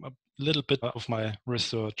little bit of my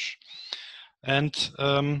research. And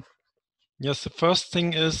yes, the first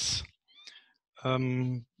thing is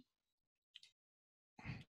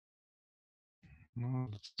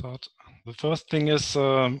let's start. The first thing is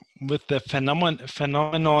with the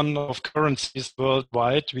phenomenon of currencies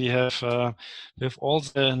worldwide. We have all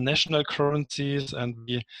the national currencies, and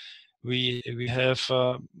we have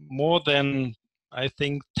more than, I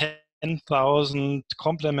think, 10,000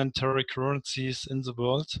 complementary currencies in the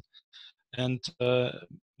world, and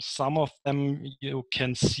some of them you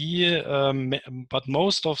can see, but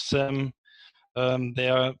most of them they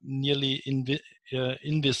are nearly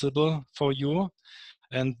invisible for you,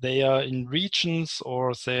 and they are in regions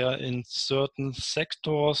or they are in certain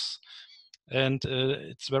sectors, and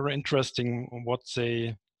it's very interesting what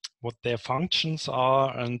their functions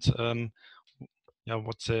are, and yeah,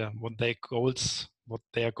 what their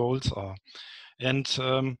goals are. And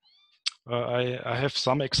I have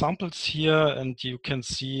some examples here, and you can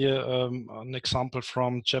see an example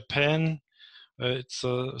from Japan. It's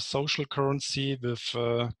a social currency with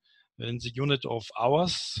in the unit of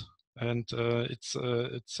hours, and it's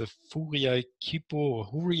a Hurya-Kipo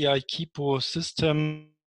system,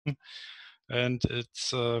 and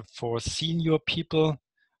it's for senior people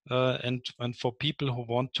and for people who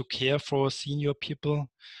want to care for senior people.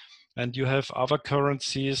 And you have other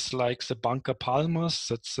currencies like the Banca Palmas,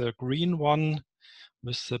 that's a green one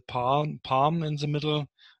with the palm in the middle.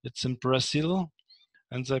 It's in Brazil,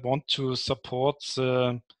 and they want to support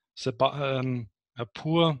a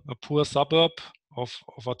poor suburb of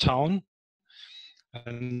a town,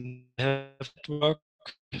 and they have network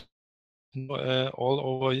all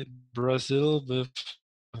over Brazil with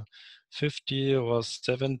 50 or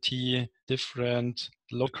 70 different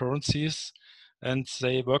local currencies, and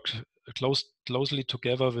they work closely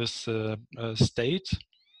together with the state.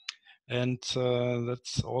 And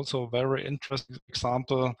that's also a very interesting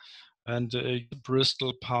example. And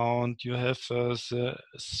Bristol pound, you have the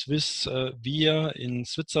Swiss Via in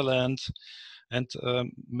Switzerland, and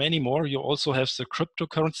many more. You also have the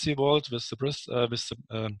cryptocurrency world with the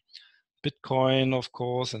Bitcoin, of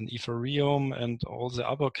course, and Ethereum and all the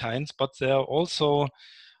other kinds. But there are also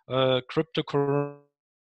cryptocurrencies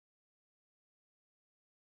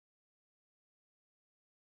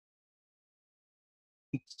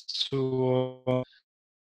to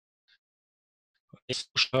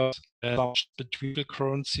between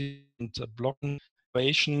currency and blocking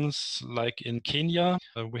situations like in Kenya.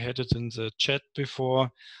 We had it in the chat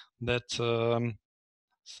before that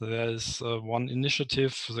so there is one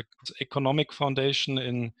initiative, the Economic Foundation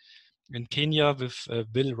in Kenya with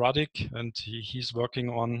Bill Ruddick, and he's working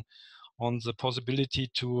on the possibility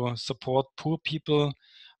to support poor people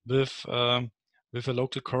with a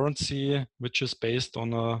local currency which is based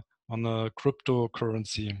on a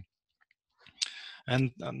cryptocurrency.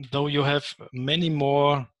 And though you have many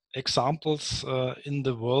more examples in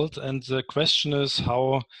the world, and the question is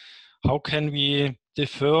how can we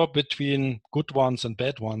differ between good ones and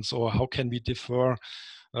bad ones, or how can we differ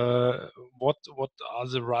what are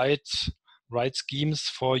the right schemes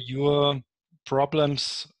for your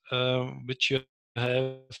problems which you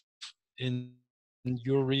have in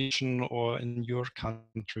your region or in your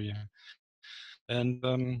country.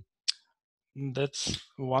 And that's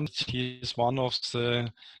one. He's one of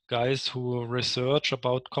the guys who research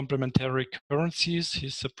about complementary currencies.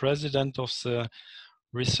 He's the president of the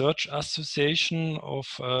Research Association of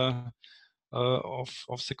the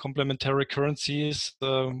complementary currencies,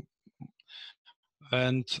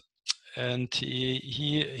 and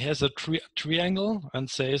he has a triangle and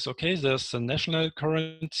says, okay, there's the national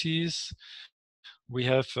currencies. We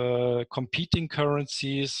have competing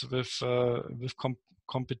currencies with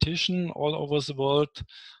competition all over the world,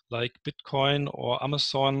 like Bitcoin or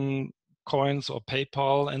Amazon coins or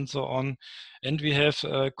PayPal and so on. And we have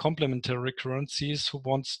complementary currencies who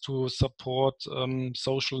wants to support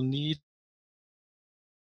social needs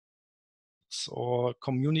or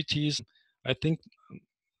communities. I think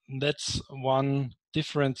that's one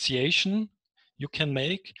differentiation you can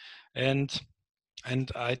make, and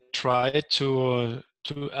I try to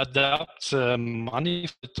adapt money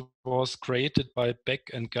that was created by Beck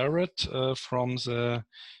and Garrett from the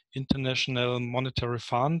International Monetary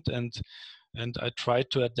Fund, and I try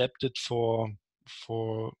to adapt it for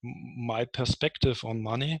my perspective on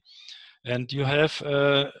money. And you have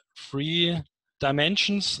 3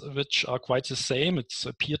 dimensions which are quite the same. It's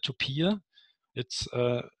peer-to-peer. It's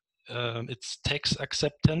tax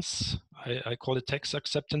acceptance. I call it tax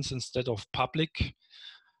acceptance instead of public.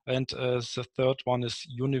 And the third one is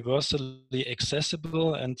universally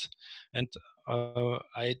accessible. And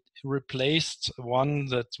I replaced one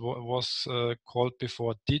that was called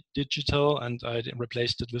before digital, and I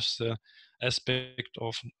replaced it with the aspect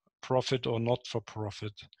of profit or not for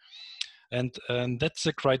profit. And that's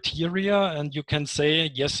the criteria, and you can say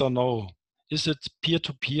yes or no. Is it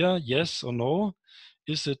peer-to-peer? Yes or no?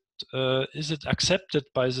 Is it accepted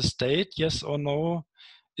by the state? Yes or no?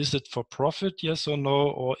 Is it for profit? Yes or no?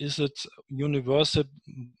 Or is it universal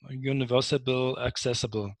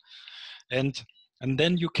accessible? And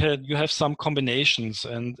then you have some combinations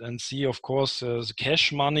and see, of course, the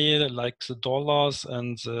cash money like the dollars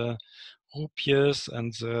and the rupees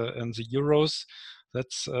and the euros.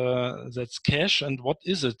 That's cash. And what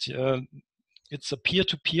is it? It's a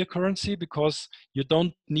peer-to-peer currency because you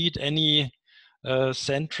don't need any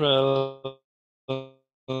central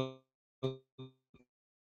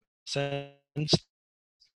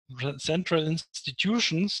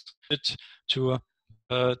institutions to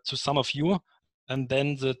some of you, and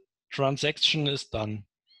then the transaction is done.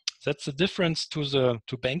 That's the difference to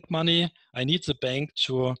bank money. I need the bank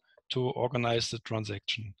to organize the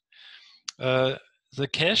transaction. The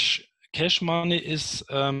cash money is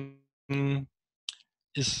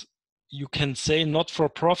you can say not for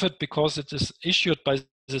profit because it is issued by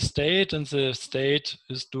the state, and the state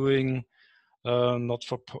is doing not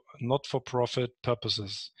for profit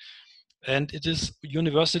purposes, and it is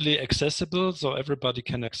universally accessible, so everybody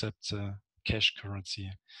can accept cash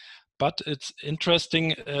currency. But it's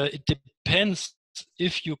interesting. It depends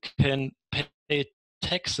if you can pay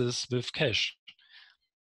taxes with cash.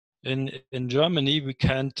 In Germany, we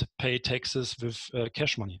can't pay taxes with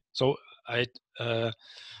cash money. So I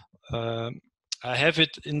have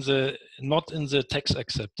it not in the tax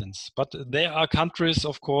acceptance, but there are countries,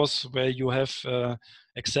 of course, where you have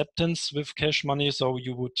acceptance with cash money, so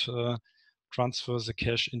you would transfer the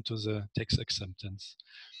cash into the tax acceptance.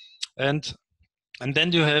 And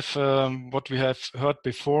then you have what we have heard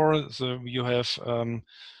before. So you have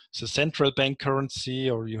the central bank currency,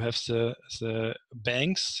 or you have the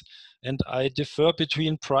banks. And I differ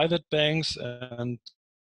between private banks and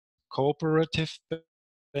cooperative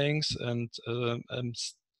banks and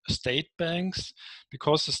state banks,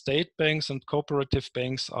 because the state banks and cooperative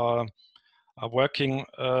banks are working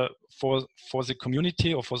for the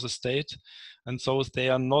community or for the state, and so they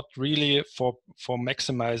are not really for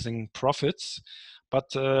maximizing profits, but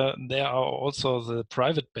there are also the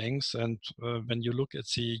private banks, and when you look at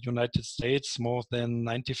the United States, more than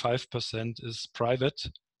 95% is private,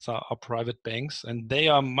 so are private banks, and they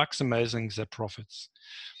are maximizing their profits.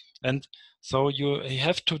 And so you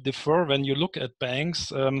have to differ when you look at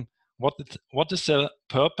banks, what is their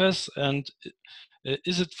purpose, and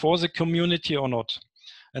is it for the community or not?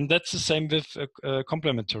 And that's the same with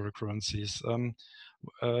complementary currencies.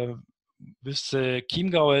 With the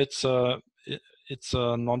Chiemgau, it's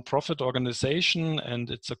a non-profit organization and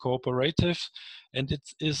it's a cooperative, and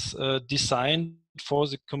it is designed for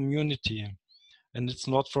the community, and it's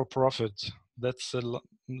not for profit. That's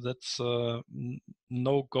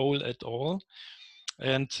no goal at all.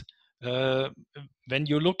 And when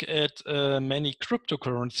you look at many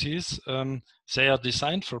cryptocurrencies, they are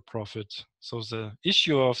designed for profit. So the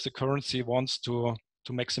issuer of the currency wants to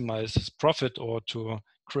maximize profit or to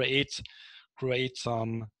create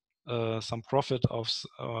some profit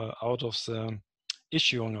out of the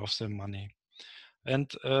issuing of the money. And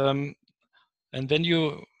when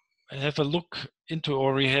you have a look into,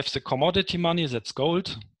 or we have the commodity money, that's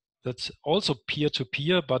gold. That's also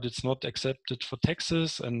peer-to-peer, but it's not accepted for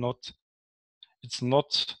taxes, and it's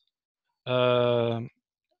not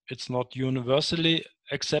universally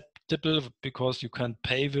acceptable because you can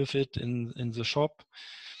pay with it in the shop.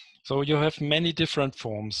 So you have many different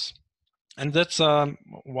forms, and that's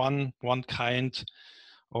one kind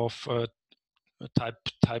of type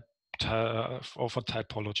of a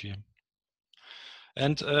typology.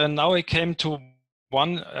 And now I come to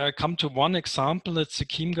one example. It's the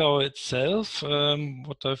Chiemgau itself.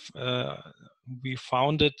 We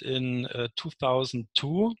founded in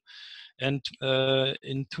 2002, and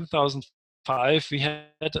in 2005 we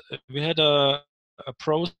had a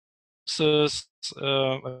process,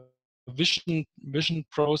 a vision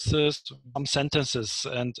process, some sentences,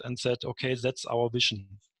 and said, okay, that's our vision.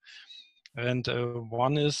 And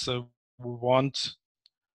one is we want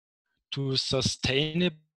to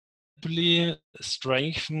sustainably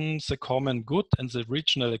strengthen the common good and the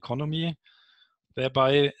regional economy,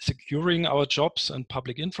 thereby securing our jobs and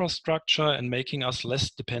public infrastructure and making us less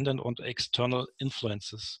dependent on external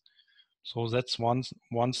influences. So that's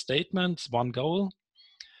one statement, one goal.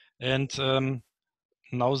 And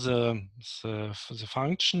now the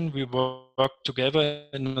function, we work together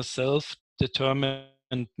in a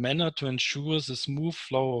self-determined manner to ensure the smooth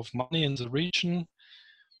flow of money in the region.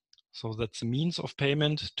 So that's the means of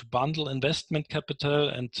payment, to bundle investment capital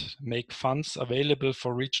and make funds available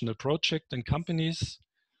for regional projects and companies.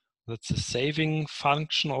 That's the saving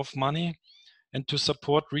function of money, and to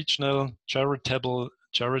support regional charitable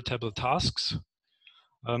tasks.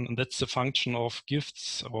 And that's the function of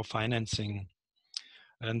gifts or financing.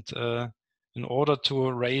 And in order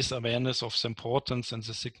to raise awareness of the importance and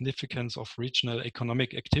the significance of regional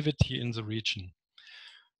economic activity in the region.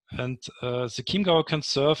 And the Chiemgau can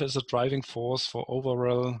serve as a driving force for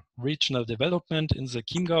overall regional development in the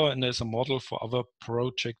Chiemgau and as a model for other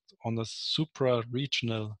projects on a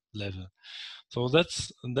supra-regional level. So that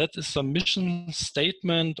is a mission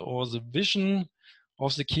statement or the vision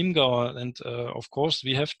of the Chiemgau. And of course,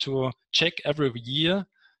 we have to check every year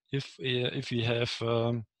if we have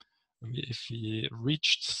if we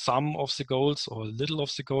reached some of the goals or little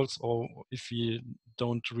of the goals, or if we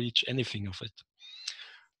don't reach anything of it.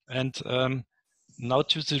 And now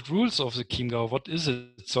to the rules of the Chiemgau, what is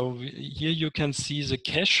it? So here you can see the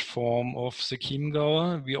cash form of the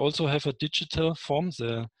Chiemgau. We also have a digital form,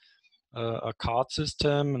 a card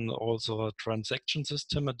system, and also a transaction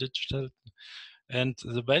system, a digital. And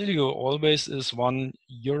the value always is €1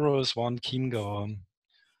 is 1 Chiemgau.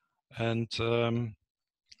 And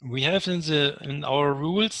we have in our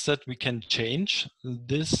rules that we can change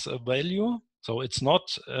this value. So it's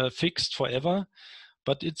not fixed forever,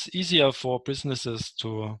 but it's easier for businesses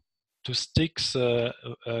to stick a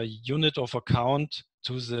unit of account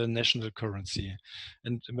to the national currency.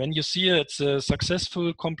 And when you see it's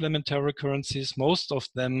successful complementary currencies, most of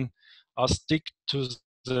them are stick to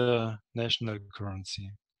the national currency.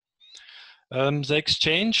 The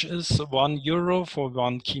exchange is €1 for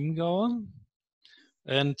 1 Chiemgau,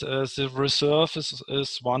 and the reserve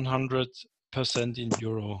is 100% in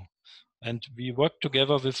euro. And we work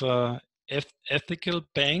together with a ethical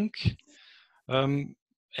bank, and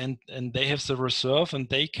they have the reserve, and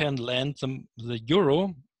they can lend them the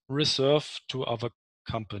euro reserve to other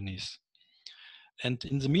companies. And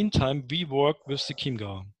in the meantime, we work with the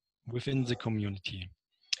Chiemgau within the community.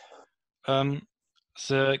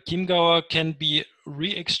 The Chiemgau can be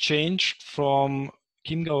re-exchanged from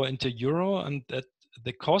Chiemgau into euro, and that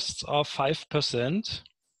the costs are 5%,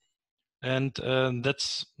 and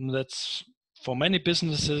that's for many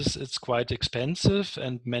businesses, it's quite expensive,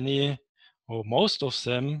 and many or most of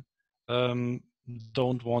them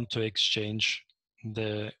don't want to exchange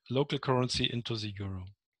the local currency into the euro.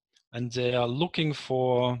 And they are looking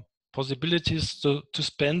for possibilities to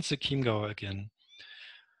spend the Chiemgauer again.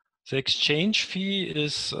 The exchange fee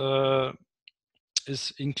is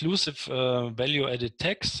inclusive value-added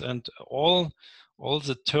tax, and all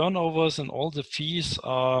the turnovers and all the fees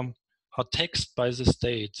are taxed by the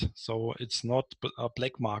state. So it's not a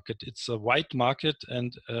black market, it's a white market,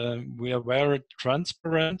 and we are very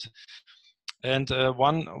transparent. And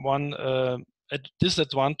one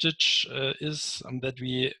disadvantage is that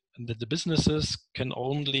the businesses can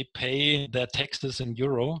only pay their taxes in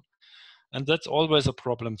euro, and that's always a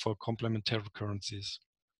problem for complementary currencies.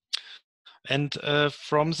 And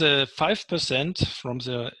from the 5% from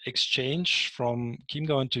the exchange from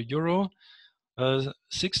Chiemgau into euro,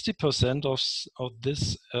 60% of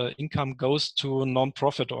this income goes to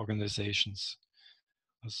non-profit organizations.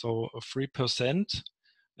 So 3%,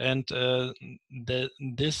 and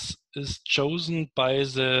this is chosen by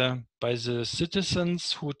the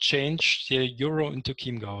citizens who change the euro into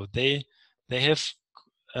Chiemgau. They have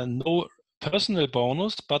no personal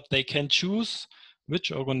bonus, but they can choose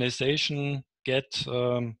which organization gets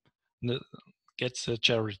a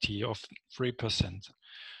charity of 3%.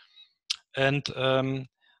 And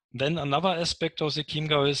then another aspect of the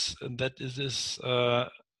Chiemgau is that it is a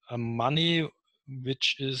money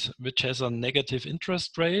which has a negative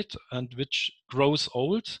interest rate and which grows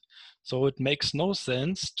old. So it makes no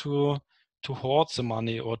sense to hoard the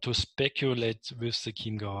money or to speculate with the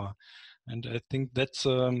Chiemgau. And I think that's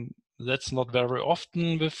not very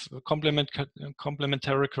often with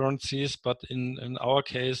complementary currencies, but in our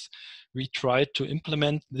case, we try to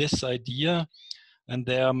implement this idea. And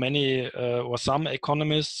there are many or some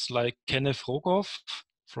economists like Kenneth Rogoff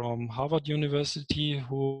from Harvard University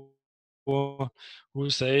who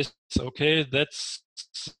says, okay, that's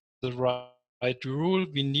the right rule.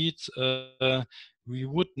 We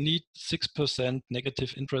would need 6%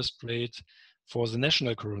 negative interest rate for the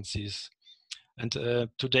national currencies. And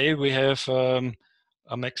today we have a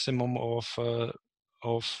maximum of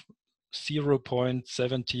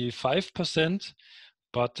 0.75%,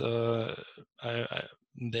 but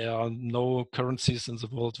there are no currencies in the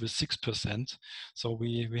world with 6%. So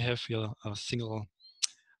we have here a single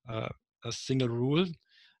rule,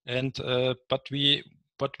 and but we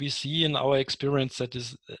see in our experience that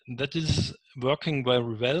is working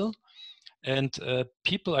very well, and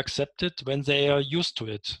people accept it when they are used to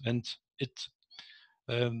it, and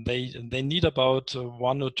they need about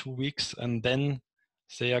 1 or 2 weeks, and then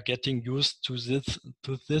they are getting used to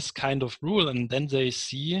this kind of rule, and then they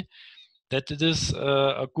see that it is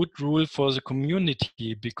a good rule for the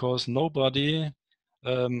community, because nobody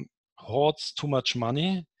hoards too much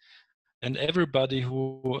money, and everybody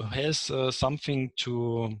who has something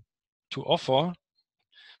to offer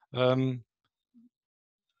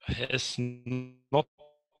has not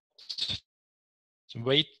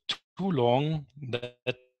wait too long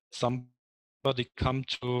that somebody come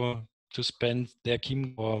to spend their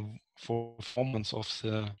Chiemgau for performance of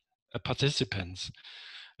the participants.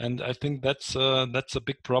 And I think that's a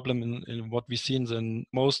big problem in what we see in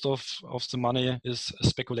most of the money is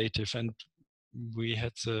speculative. And we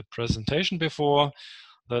had the presentation before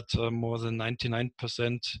that more than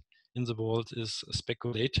 99% in the world is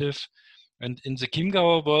speculative. And in the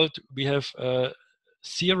Chiemgauer world, we have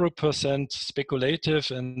 0%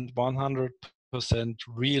 speculative and 100%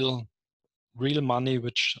 real money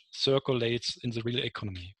which circulates in the real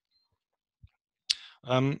economy.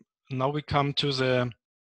 Now we come to the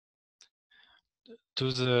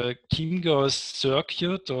Chiemgauer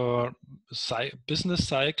circuit or business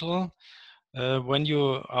cycle. When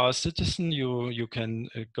you are a citizen, you can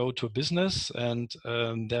go to a business, and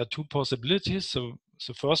there are two possibilities. So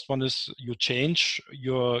the first one is you change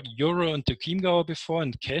your euro into Chiemgauer before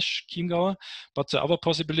and cash Chiemgauer. But the other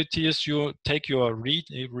possibility is you take your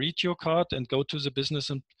read your card and go to the business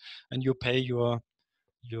and you pay your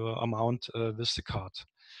amount with the card.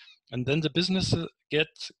 And then the business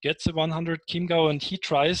gets the 100 Chiemgauer, and he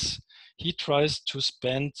tries to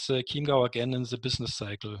spend the Chiemgauer again in the business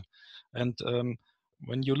cycle. And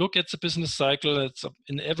when you look at the business cycle, it's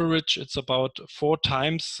in average it's about 4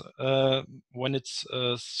 times when it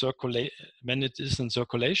is in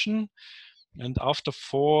circulation, and after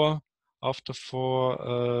four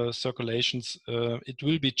circulations, it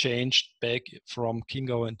will be changed back from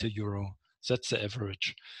Chiemgauer into euro. That's the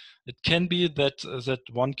average. It can be that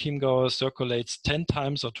one Chiemgauer circulates 10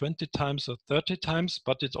 times or 20 times or 30 times,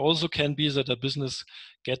 but it also can be that a business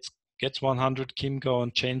gets get 100 Chiemgau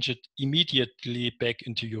and change it immediately back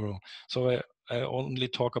into euro. So I only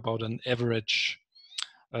talk about an average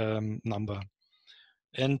number.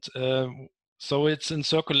 And so it's in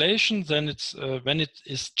circulation, then it's when it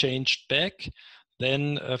is changed back,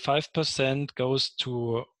 then 5% goes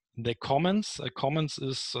to the commons. A commons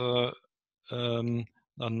is a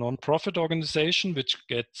non-profit organization which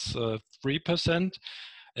gets 3%.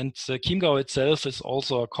 And the Chiemgau itself is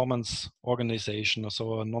also a commons organization,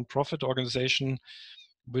 so a non-profit organization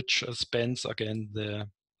which spends again the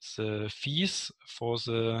fees for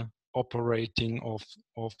the operating of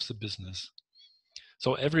the business.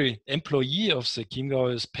 So every employee of the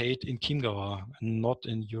Chiemgau is paid in Chiemgau and not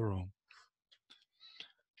in euro.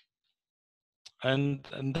 And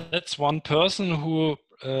that's one person who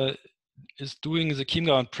is doing the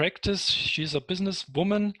Chiemgau in practice. She's a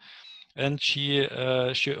businesswoman, and she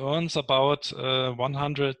earns about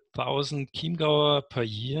 100,000 Chiemgau per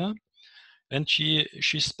year, and she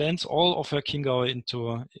spends all of her Chiemgau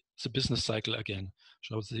into the business cycle again.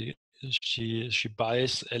 So she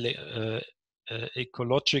buys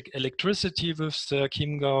ecologic electricity with the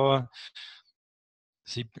Chiemgau.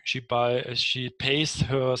 She pays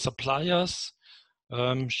her suppliers.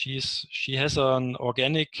 She has an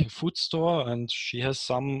organic food store, and she has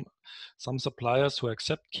some suppliers who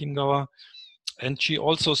accept Chiemgau. And she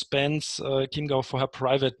also spends Chiemgau for her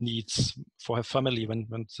private needs, for her family, when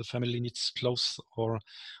the family needs clothes or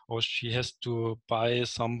she has to buy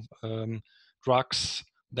some drugs,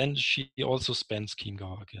 then she also spends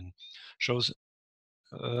Chiemgau again.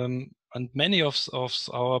 And many of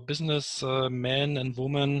our business men and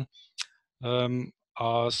women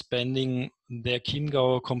are spending their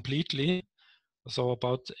Chiemgau completely. So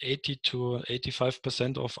about 80 to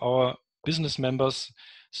 85% of our business members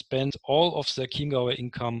spend all of their Chiemgau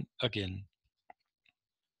income again.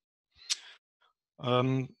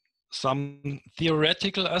 Some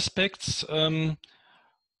theoretical aspects.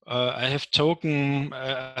 I have taken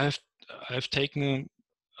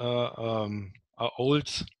an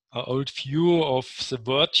old view of the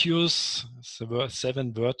virtues, the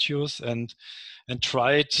 7 virtues, and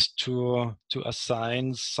tried to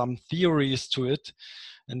assign some theories to it.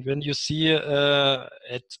 And when you see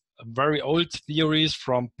at very old theories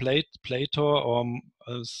from Plato or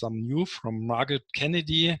some new from Margaret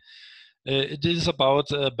Kennedy, it is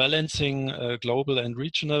about balancing global and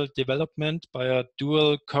regional development by a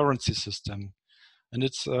dual currency system. And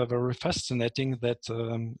it's very fascinating that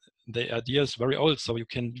the idea is very old. So you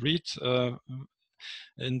can read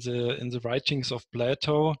in the writings of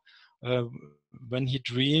Plato when he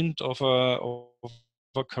dreamed of a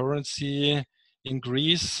currency in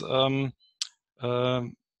Greece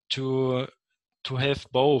to have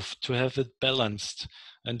both, to have it balanced.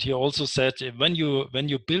 And he also said when you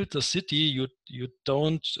build a city, you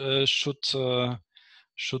don't should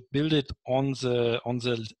build it on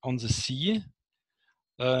the sea.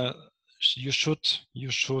 You should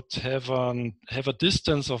have a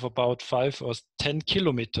distance of about 5 or 10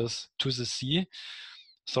 kilometers to the sea,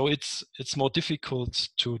 so it's more difficult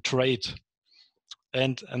to trade.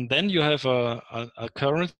 And then you have a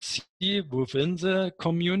currency within the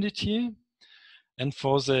community. And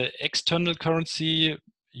for the external currency,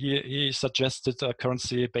 he suggested a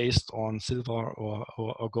currency based on silver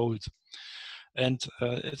or gold. And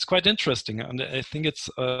it's quite interesting. And I think it's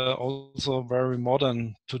also very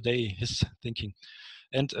modern today, his thinking.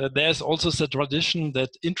 And there's also the tradition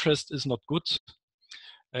that interest is not good.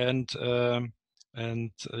 And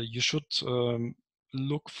you should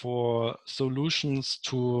look for solutions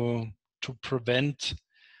to prevent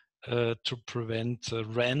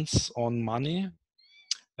rents on money.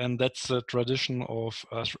 And that's the tradition of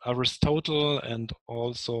Aristotle and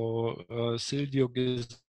also Silvio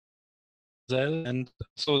Gesell, and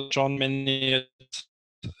so John Maynard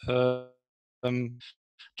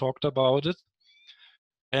talked about it.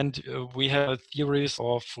 And we have theories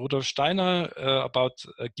of Rudolf Steiner about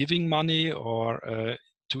giving money or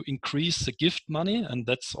to increase the gift money, and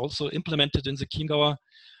that's also implemented in the Chiemgauer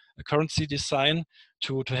currency design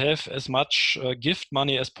to have as much gift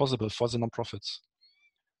money as possible for the nonprofits.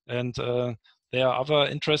 And there are other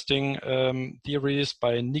interesting theories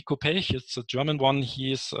by Nico Pech. It's a German one.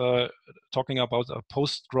 He is talking about a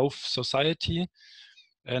post-growth society.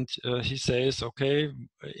 And he says, okay,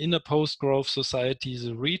 in a post-growth society,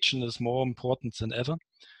 the region is more important than ever.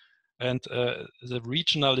 And the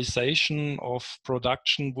regionalization of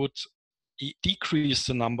production would decrease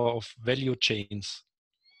the number of value chains.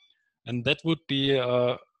 And that would be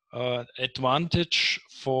an advantage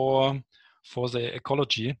for the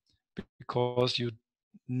ecology, because you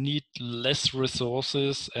need less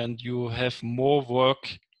resources and you have more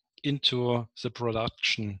work into the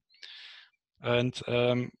production. And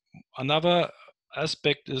another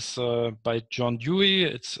aspect is by John Dewey.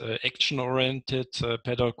 It's action-oriented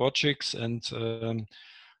pedagogics, and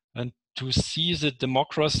to see the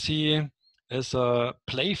democracy as a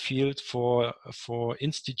play field for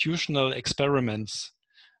institutional experiments,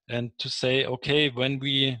 and to say, okay, when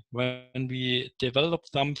we develop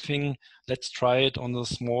something, let's try it on a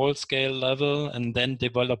small scale level and then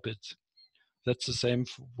develop it. That's the same,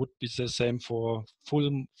 would be the same for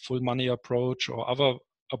full money approach or other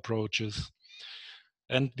approaches.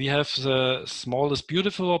 And we have the Small is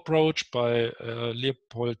Beautiful approach by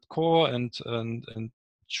Leopold Kohr and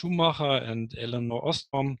Schumacher and Eleanor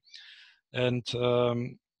Ostrom. And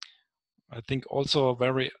I think also a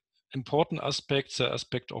very important aspect, the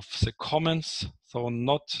aspect of the commons. So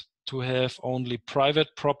not to have only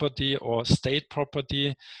private property or state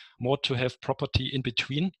property, more to have property in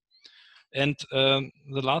between. And the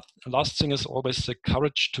last thing is always the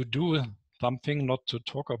courage to do something, not to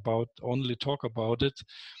only talk about it.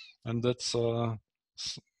 And that's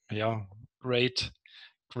yeah, great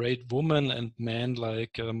women and men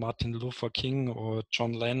like Martin Luther King or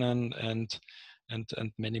John Lennon and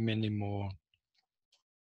many more.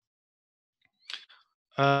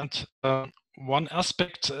 And one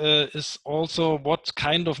aspect is also, what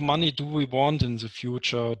kind of money do we want in the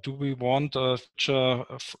future? Do we want a future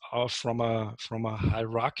from a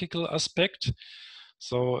hierarchical aspect?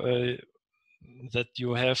 So that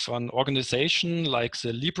you have an organization like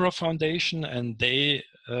the Libra Foundation, and they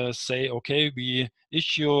say, okay, we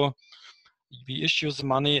issue the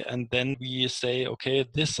money, and then we say, okay,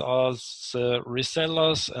 these are the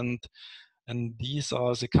resellers and these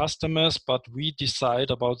are the customers, but we decide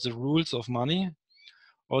about the rules of money?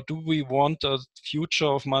 Or do we want a future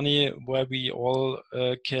of money where we all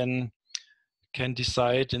can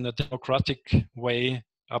decide in a democratic way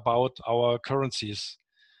about our currencies?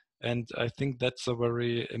 And I think that's a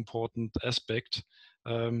very important aspect,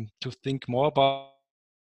 to think more about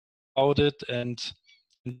it, and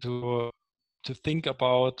to think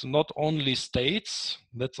about not only states.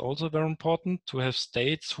 That's also very important, to have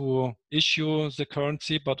states who issue the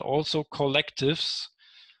currency, but also collectives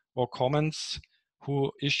or commons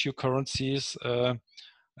who issue currencies.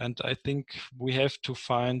 And I think we have to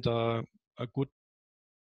find a good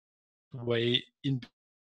way in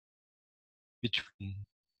between.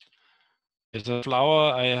 As a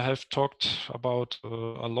flower, I have talked about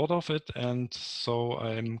a lot of it, and so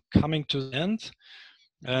I'm coming to the end.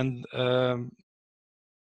 And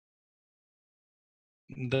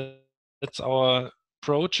that's our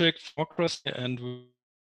project, Democracy, and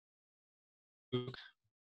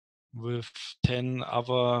with 10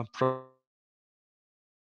 other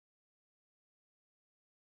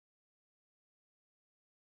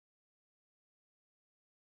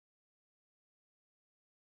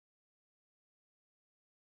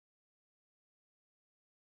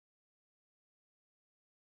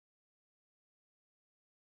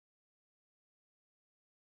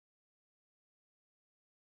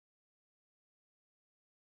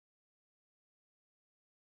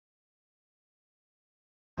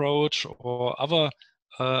approach or other.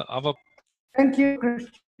 Thank you,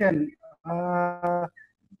 Christian.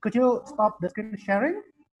 Could you stop the screen sharing?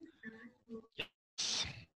 Yes.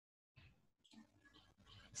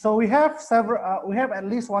 So we have several. We have at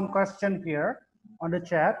least one question here on the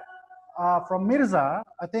chat from Mirza.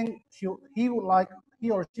 I think he or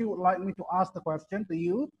she would like me to ask the question to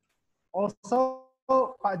you. Also,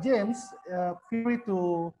 Pak James, feel free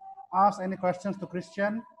to ask any questions to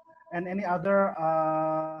Christian and any other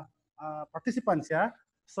participants. Yeah.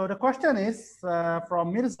 So the question is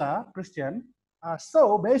from Mirza, Christian.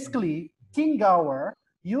 So basically, King Gower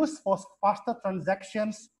used for faster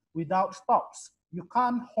transactions without stops. You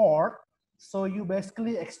can't hoard, so you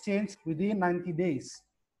basically exchange within 90 days.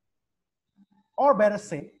 Or better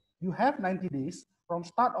say, you have 90 days from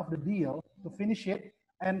start of the deal to finish it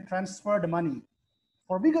and transfer the money.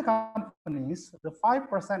 For bigger companies, the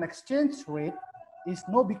 5% exchange rate is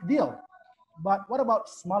no big deal. But what about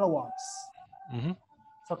smaller ones? Mm-hmm.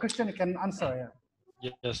 So Christian, you can answer.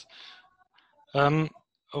 Yeah. Yes.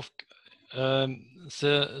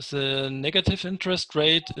 The negative interest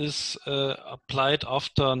rate is applied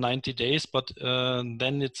after 90 days, but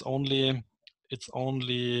then it's only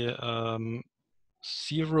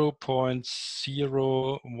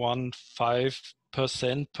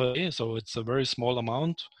 0.015% per day, so it's a very small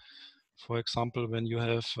amount. For example, when you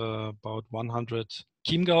have about 100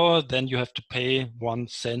 Chiemgauer, then you have to pay 1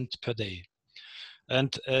 cent per day.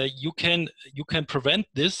 And you can prevent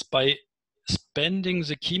this by spending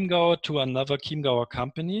the Chiemgauer to another Chiemgauer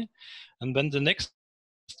company, and then the next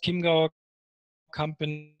Chiemgauer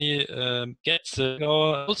company gets the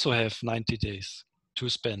Chiemgauer also have 90 days to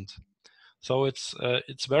spend. So it's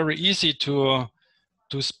very easy to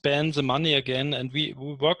spend the money again, and we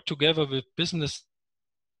work together with business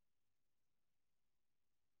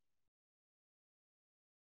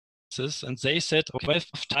and they said, okay,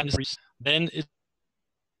 12 times, then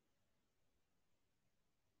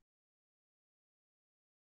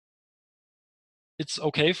it's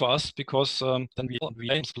okay for us, because then we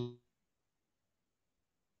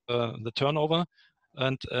the turnover,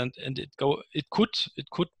 and it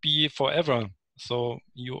could be forever. So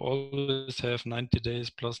you always have 90 days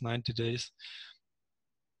plus 90 days.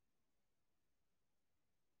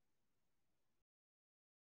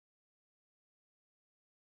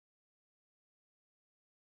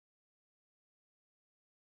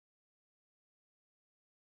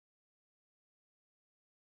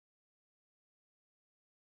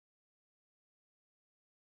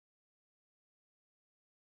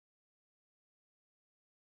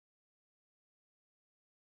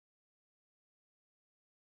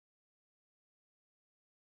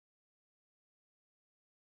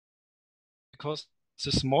 Because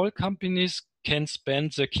the small companies can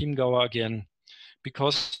spend the Chiemgauer again,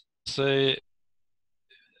 because they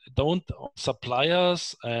don't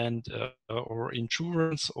suppliers and or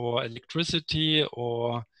insurance or electricity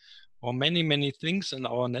or many things in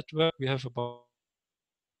our network. We have about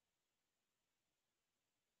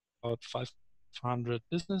 500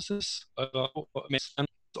 businesses. And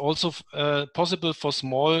it's also possible for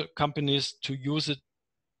small companies to use it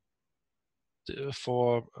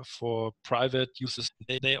for private uses.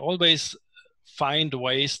 They always find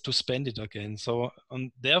ways to spend it again. So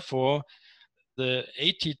therefore, the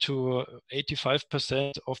 80 to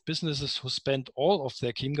 85% of businesses who spend all of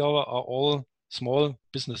their Chiemgauer are all small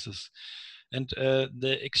businesses, and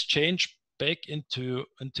the exchange back into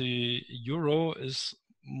euro is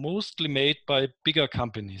mostly made by bigger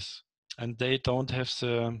companies, and they don't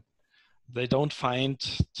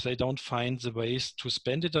find the ways to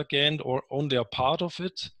spend it again, or only a part of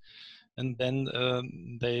it, and then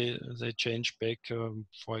they change back,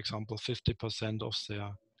 for example, 50% of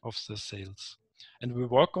their sales. And we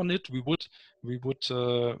work on it. We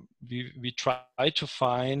try to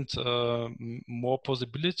find more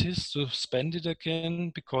possibilities to spend it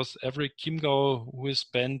again, because every Chiemgauer who is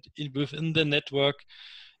spent within the network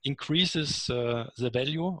increases the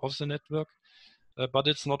value of the network, but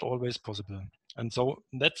it's not always possible. And so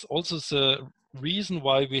that's also the reason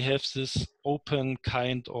why we have this open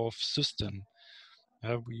kind of system.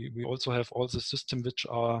 We also have all the systems which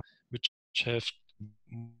have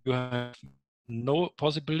you have no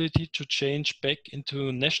possibility to change back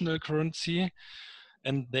into national currency,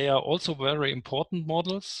 and they are also very important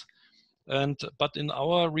models. But in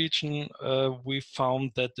our region, we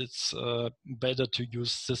found that it's better to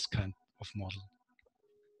use this kind of model.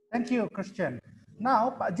 Thank you, Christian.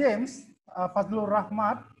 Now, Pak James Fazlur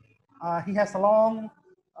Rahmat, he has a long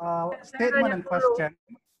statement and question.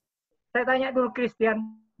 Saya tanya dulu,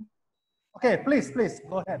 Christian. Okay, please,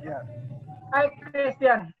 go ahead. Yeah. Hi,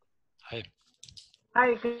 Christian. Hi.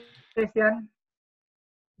 Hi, Christian.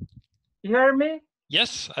 You hear me?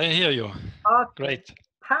 Yes, I hear you. Okay. Great.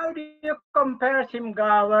 How do you compare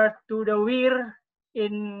Chiemgauer to the WIR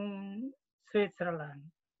in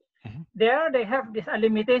Switzerland? Mm-hmm. There they have this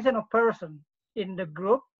limitation of person in the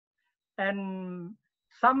group, and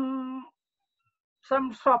some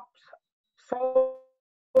shops so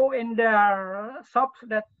in their shops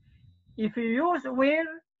that if you use WIR,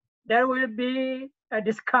 there will be a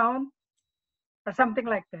discount or something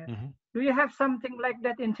like that. Mm-hmm. Do you have something like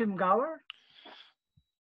that in Chiemgauer?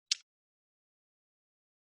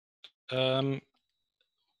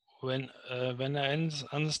 When I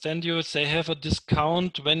understand you, they have a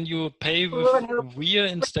discount when you pay with WIR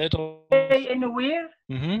instead of pay in WIR.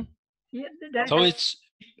 Mm-hmm. Yeah,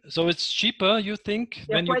 so it's cheaper, you think,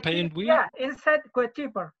 when you pay in WIR? Yeah, instead quite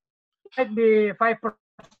cheaper. It might be 5%,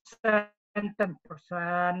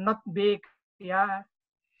 10%, not big. Yeah,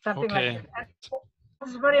 something like that. And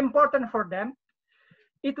it's very important for them.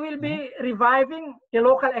 It will be reviving the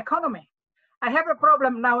local economy. I have a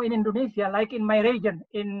problem now in Indonesia, like in my region,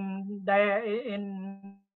 in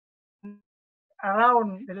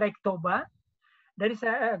around Lake Toba. There is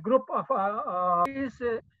a group of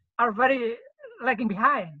are very lagging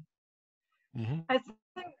behind. Mm-hmm. I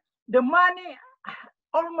think the money,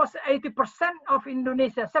 almost 80% of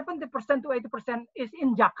Indonesia, 70% to 80% is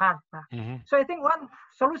in Jakarta. Mm-hmm. So I think one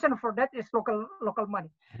solution for that is local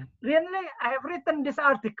money. Mm-hmm. Really, I have written this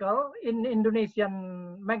article in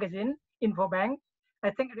Indonesian magazine, Infobank,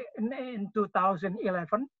 I think in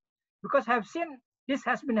 2011, because I have seen this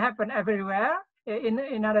has been happen everywhere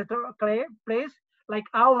in other place like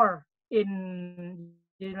our in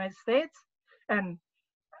the United States, and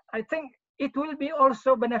I think it will be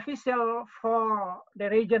also beneficial for the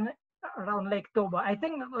region around Lake Toba. I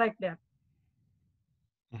think like that.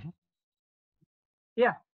 Mm-hmm.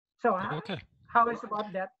 Yeah. So Okay. how is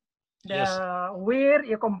about that? The Yes. where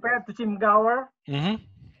you compare to Chiemgauer? Mm-hmm.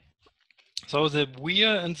 So the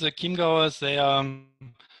Weir and the Chiemgauers,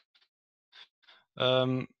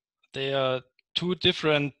 they are two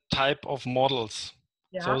different type of models.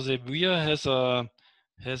 Yeah. So the Weir has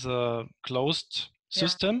a closed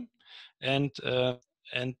system, and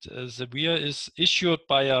the Weir is issued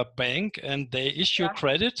by a bank, and they issue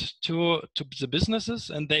credit to the businesses,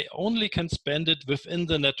 and they only can spend it within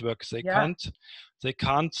the network. They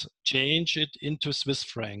can't change it into Swiss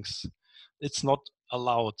francs. It's not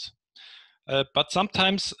allowed. But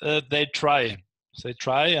sometimes they try. They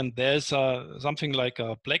try, and there's something like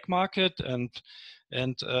a black market,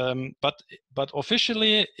 but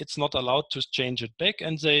officially it's not allowed to change it back,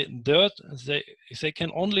 and they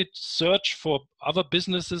can only search for other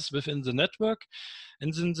businesses within the network.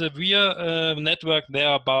 And in the Weir network, there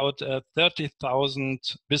are about 30,000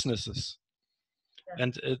 businesses.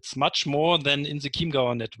 And it's much more than in the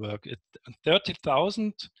Chiemgauer network.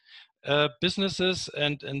 30,000 businesses,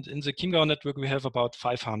 and in the Chiemgauer network we have about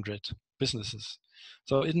 500 businesses.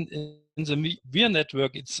 So in the Weir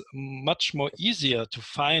network, it's much more easier to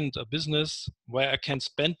find a business where I can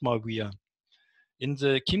spend my Weir. In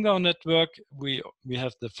the Chiemgauer network, we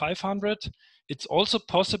have the 500. It's also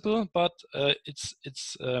possible, but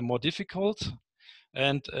it's more difficult.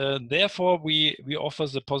 And therefore, we offer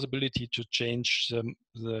the possibility to change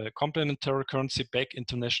the complementary currency back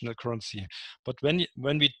into national currency. But when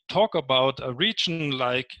we talk about a region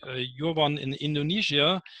like your one in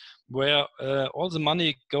Indonesia, where all the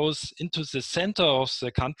money goes into the center of the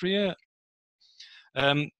country,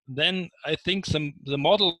 then I think the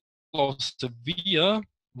model of the Weir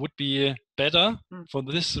would be better for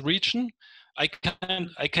this region. I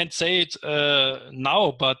can't say it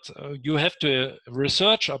now, but you have to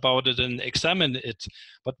research about it and examine it.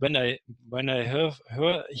 But when I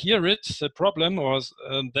hear it, the problem, or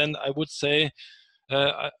then I would say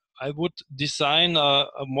I would design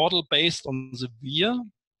a model based on the Weir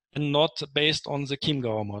and not based on the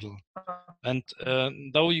Chiemgauer model. And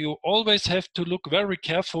though you always have to look very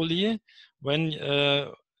carefully when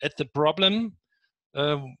at the problem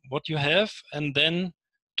what you have, and then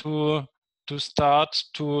to start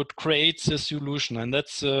to create the solution. And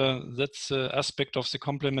that's the aspect of the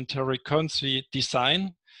complementary currency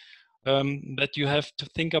design that you have to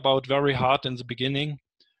think about very hard in the beginning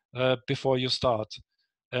before you start.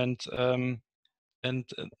 And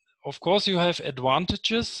of course you have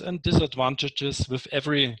advantages and disadvantages with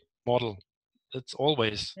every model. It's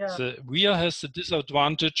always. The Weir has the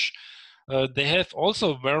disadvantage. They have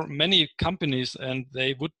also very many companies, and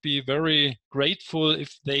they would be very grateful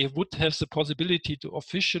if they would have the possibility to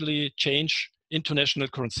officially change international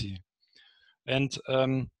currency. And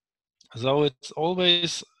so it's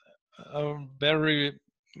always a very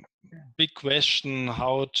big question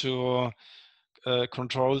how to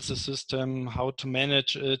control the system, how to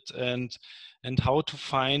manage it, and how to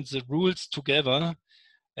find the rules together.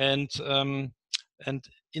 And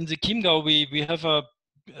in the Chiemgau, we have a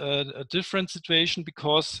different situation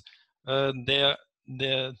because their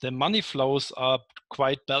money flows are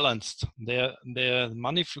quite balanced. Their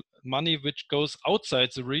money which goes outside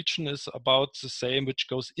the region is about the same which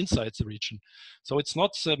goes inside the region. So it's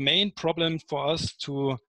not the main problem for us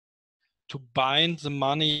to bind the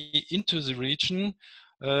money into the region.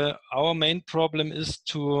 Our main problem is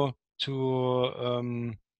to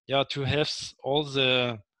have all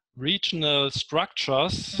the regional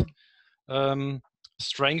structures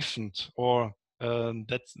strengthened, or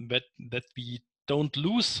that we don't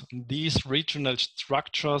lose these regional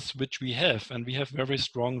structures which we have, and we have very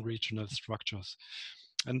strong regional structures.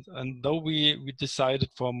 And though we decided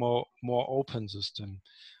for a more open system,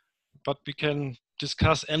 but we can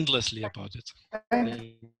discuss endlessly about it.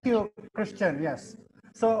 Thank you, Christian. Yes.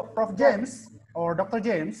 So, Prof. James or Dr.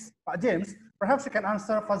 James, Pak James, perhaps you can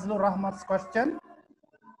answer Fazlur Rahmat's question.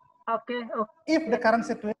 Okay. If the current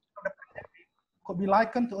situation of the pandemic could be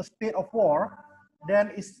likened to a state of war,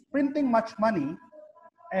 then is printing much money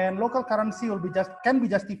and local currency can be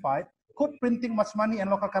justified? Could printing much money and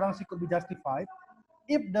local currency could be justified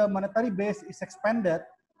if the monetary base is expanded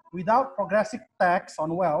without progressive tax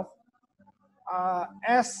on wealth,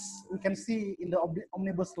 as we can see in the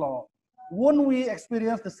Omnibus Law? Won't we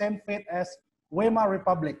experience the same fate as Weimar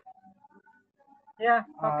Republic? Yeah,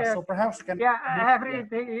 okay. So perhaps you can... Yeah, I have read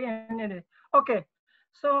it. Okay,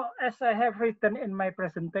 So as I have written in my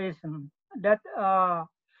presentation, that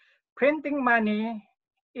printing money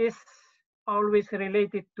is always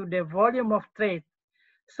related to the volume of trade.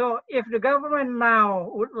 So if the government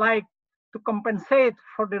now would like to compensate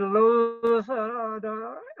for the loss,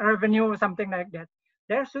 the revenue or something like that,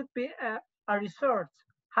 there should be a research.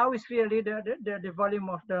 How is really the volume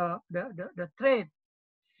of the trade?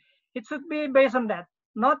 It should be based on that,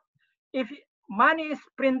 not if money is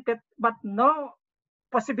printed but no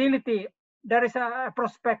possibility, there is a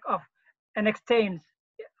prospect of an exchange,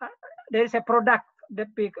 uh, there is a product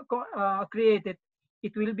that be created,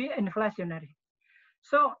 it will be inflationary.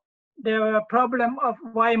 So the problem of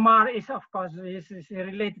Weimar is, of course, is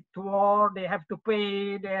related to war. They have to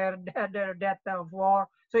pay their debt of war.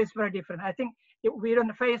 So it's very different. I think we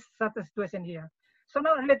don't face such a situation here. So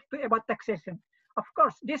now related to about taxation. Of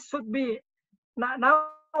course, this should be now.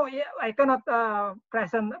 I cannot have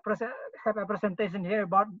a presentation here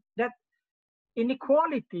about that.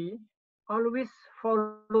 Inequality always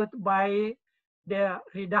followed by the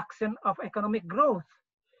reduction of economic growth.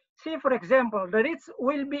 See, for example, the rich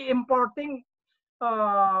will be importing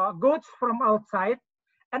goods from outside,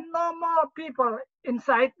 and no more people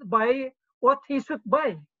inside buy what he should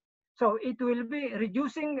buy. So it will be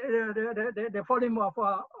reducing the volume of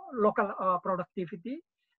local productivity,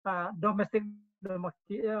 domestic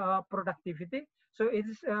productivity. So it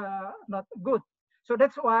is not good. So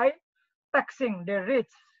that's why taxing the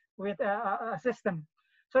rich with a system.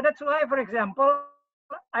 So that's why, for example,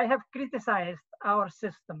 I have criticized our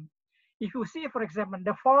system. If you see, for example,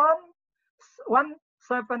 the form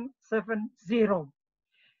 1770,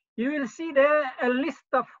 you will see there a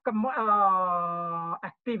list of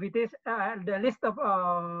activities, the list of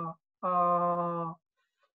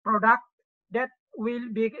product that will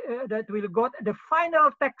go. The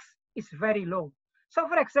final tax is very low. So,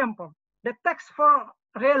 for example, the tax for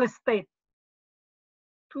real estate,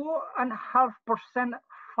 2.5%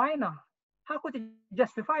 final. How could you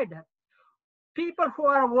justify that? People who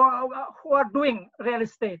are doing real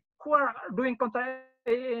estate, who are doing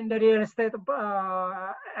in the real estate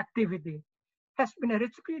activity, has been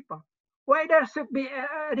rich people. Why there should be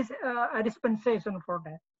a dispensation for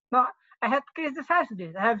that? Now, I had criticized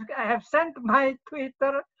this. I have sent my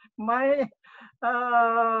Twitter, my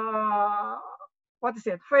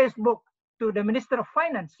Facebook to the Minister of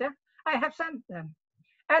Finance. Yeah, I have sent them,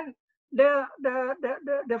 and the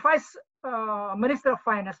Vice Minister of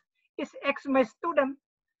Finance is ex my student,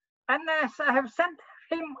 and as I have sent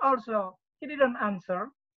him also, he didn't answer.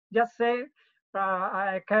 Just say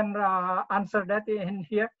I can answer that in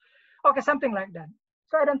here. Okay, something like that.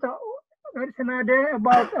 So I don't know. There's another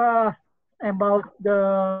about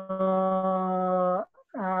the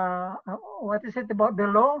what is it about the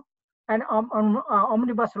law and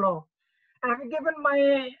omnibus law. I've given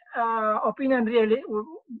my opinion really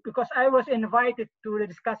because I was invited to the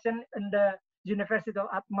discussion in the University of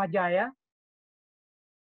Atmajaya.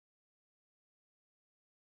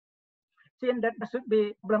 Seeing that there should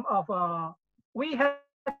be problem of we have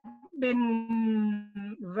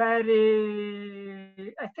been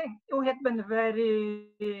very, I think we have been very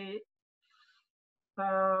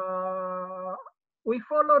we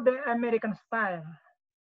follow the American style.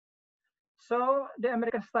 So the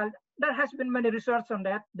American style, there has been many research on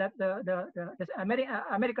that the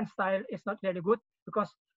American style is not really good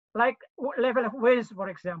because like level of waste, for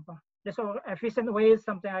example, the so efficient waste,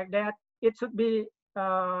 something like that, it should be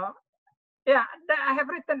yeah, I have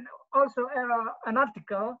written also an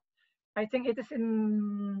article. I think it is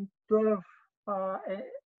in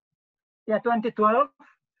 2012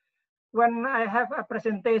 when I have a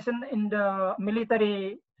presentation in the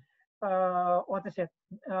military. What is it?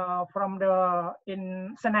 From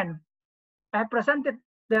in Senen. I presented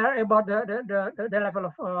there about the level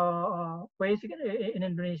of waste in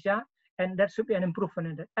Indonesia, and that should be an improvement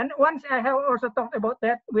in that. And once I have also talked about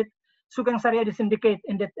that with Sugeng Saryadi Syndicate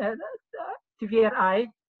in the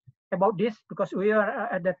TVRI about this because we are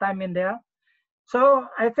at the time in there. So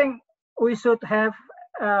I think we should have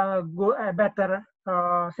a better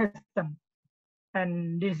system,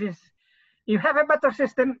 and this is. You have a better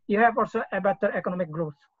system, you have also a better economic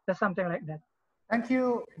growth. That's something like that. Thank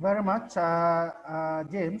you very much,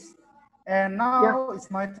 James. And now it's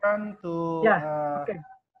my turn to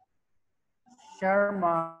share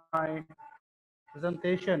my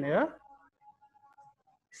presentation. Yeah.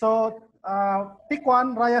 So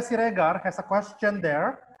Tikwan Raya Siregar has a question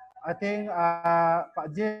there. I think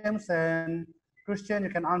Pak James and Christian, you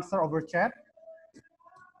can answer over chat.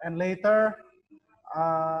 And later,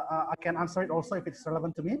 I can answer it also if it's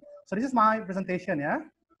relevant to me. So this is my presentation, yeah?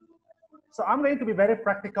 So I'm going to be very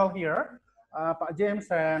practical here. Pak James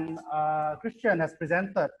and Christian has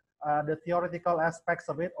presented the theoretical aspects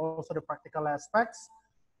of it, also the practical aspects.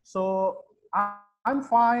 So I'm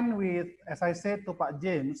fine with, as I said to Pak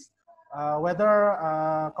James, whether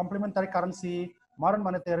complementary currency, modern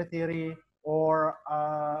monetary theory, or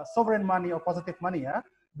sovereign money or positive money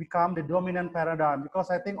become the dominant paradigm, because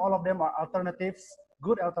I think all of them are alternatives,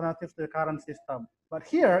 good alternatives to the current system. But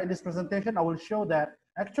here in this presentation, I will show that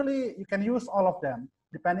actually you can use all of them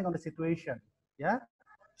depending on the situation. Yeah.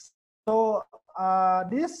 So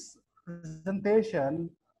this presentation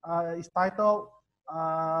is titled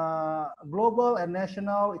Global and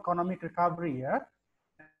National Economic Recovery. Yeah.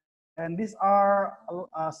 And these are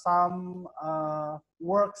some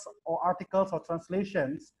works or articles or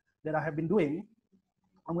translations that I have been doing.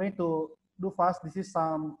 I'm going to do fast. This is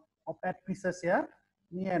some op-ed pieces here.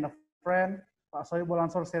 Me and a friend, Pak Sohibul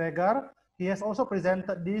Ansor Siregar. He has also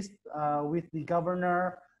presented this with the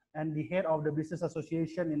governor and the head of the business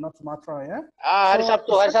association in North Sumatra. Yeah. Hari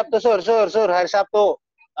Sabtu, Sur, hari Sabtu.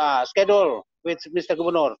 Schedule with Mr.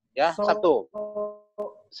 Gubernur. Yeah, Sabtu.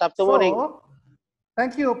 Sabtu morning.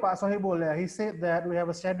 Thank you, Pak Sohibul. He said that we have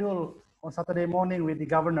a schedule on Saturday morning with the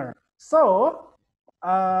governor. So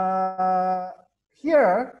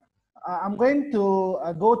here, I'm going to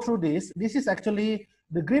go through this. This is actually,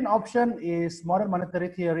 the green option is modern monetary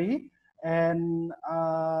theory, and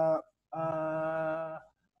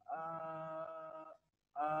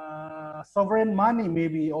sovereign money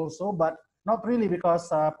maybe also, but not really, because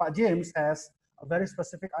Pak James has a very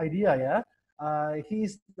specific idea. Yeah,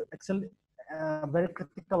 he's actually very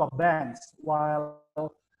critical of banks, while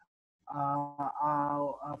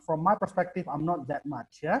from my perspective, I'm not that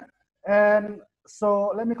much. Yeah, and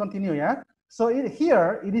so let me continue. Yeah, so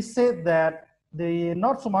here it is said that the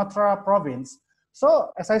North Sumatra province.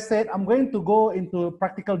 So as I said, I'm going to go into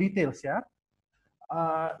practical details. Yeah,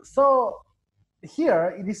 so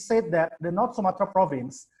here it is said that the North Sumatra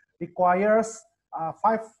province requires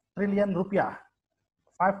 5 trillion rupiah.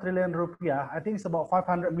 5 trillion rupiah, I think it's about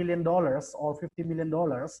 $500 million or $50 million.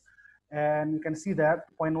 And you can see that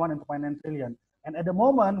 0.1 and 0.9 trillion. And at the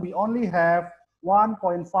moment, we only have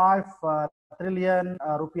 1.5 trillion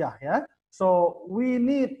rupiah. Yeah. So we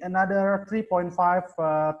need another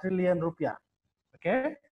 3.5 trillion rupiah.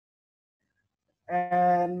 Okay.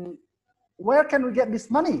 And where can we get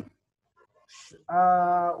this money?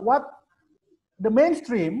 What the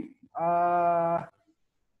mainstream,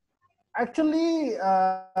 actually,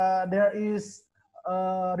 there is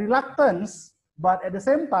reluctance, but at the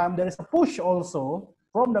same time, there is a push also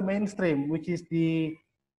from the mainstream, which is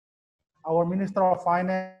our Minister of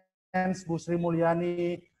Finance, Bu Sri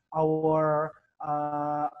Mulyani, or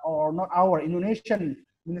not our, Indonesian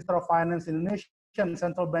Minister of Finance, Indonesian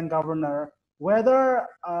Central Bank Governor, whether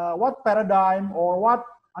what paradigm or what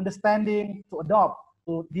understanding to adopt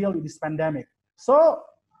to deal with this pandemic. So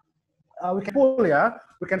we can pull, yeah,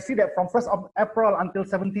 we can see that from 1st of April until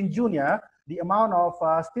 17 June, yeah, the amount of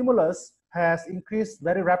stimulus has increased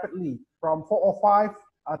very rapidly from 405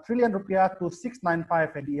 trillion rupiah to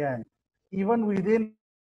 695 at the end, even within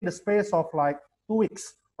the space of like 2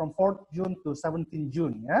 weeks, from 4th June to 17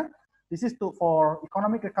 June. Yeah, this is for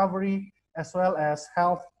economic recovery as well as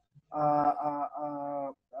health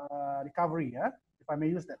recovery. Yeah, if I may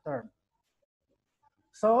use that term.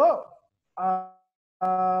 So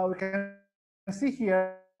we can see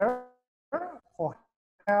here for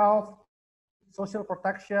health, social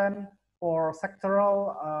protection, for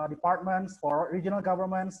sectoral departments, for regional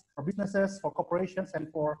governments, for businesses, for corporations, and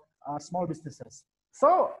for small businesses.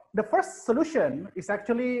 So the first solution is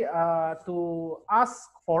actually to ask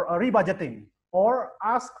for a rebudgeting, or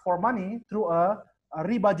ask for money through a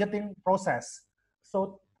rebudgeting process.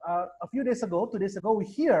 So a few days ago, 2 days ago, we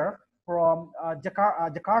hear from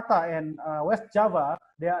Jakarta and West Java,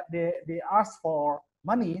 they asked for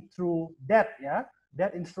money through debt, yeah,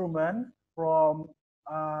 debt instrument from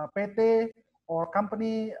PT or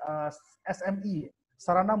company SME,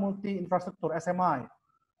 Sarana Multi Infrastructure, SMI.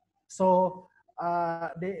 So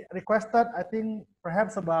they requested, I think,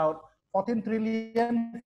 perhaps about 14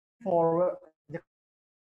 trillion for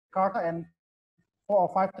Jakarta and 4 or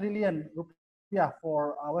 5 trillion rupiah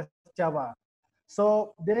for West Java.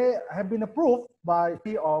 So they have been approved by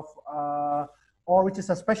or which is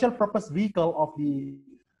a special purpose vehicle of the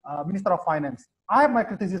Minister of Finance. I have my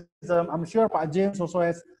criticism. I'm sure Pak James also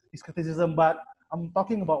has his criticism, but I'm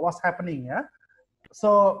talking about what's happening. Yeah.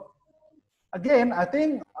 So again, I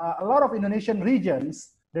think a lot of Indonesian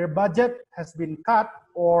regions, their budget has been cut,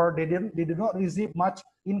 or they did not receive much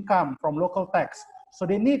income from local tax. So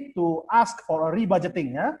they need to ask for a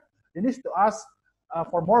rebudgeting. Yeah, they need to ask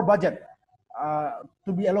for more budget.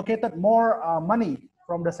 to be allocated more money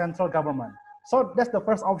from the central government. So that's the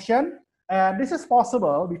first option, and this is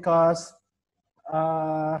possible because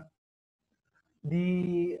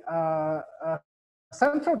the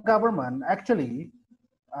central government actually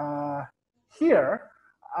here,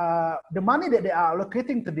 the money that they are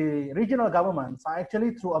allocating to the regional governments are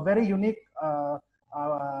actually through a very unique,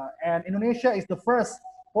 and Indonesia is the first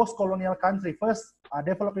post-colonial country, first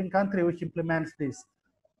developing country which implements this.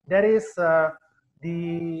 There is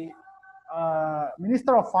the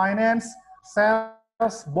Minister of Finance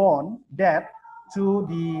sells bond debt to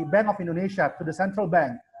the Bank of Indonesia, to the central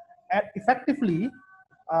bank, at effectively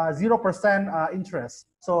 0% interest.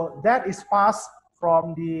 So that is passed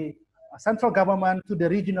from the central government to the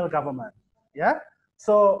regional government. Yeah.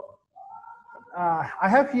 So I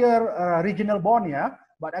have here a regional bond, yeah,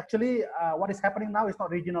 but actually what is happening now is not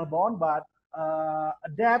regional bond, but a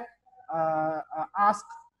debt asked,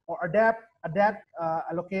 or a debt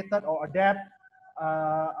allocated, or a debt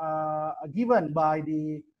given by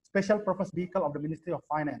the special purpose vehicle of the Ministry of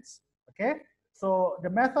Finance. Okay. So the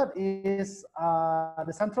method is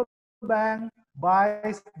the central bank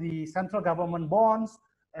buys the central government bonds,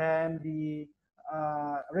 and the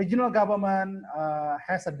regional government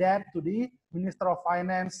has a debt to the Minister of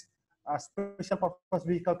Finance special purpose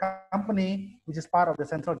vehicle company, which is part of the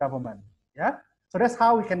central government. Yeah. So that's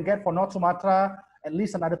how we can get for North Sumatra at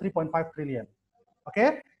least another 3.5 trillion.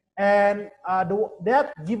 Okay. And the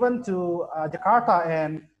debt given to Jakarta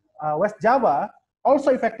and West Java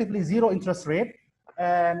also effectively zero interest rate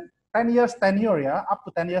and 10 years tenure, yeah, up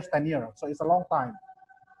to 10 years tenure. So it's a long time.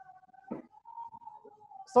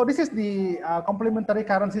 So this is the complementary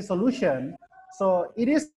currency solution. So it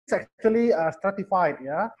is actually stratified,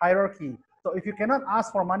 yeah, hierarchy. So if you cannot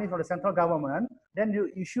ask for money from the central government, then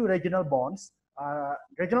you issue regional bonds.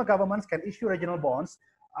 Regional governments can issue regional bonds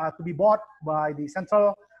to be bought by the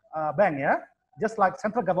central bank, yeah. Just like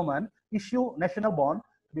central government issue national bond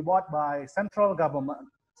to be bought by central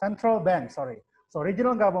bank, sorry. So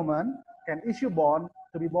regional government can issue bond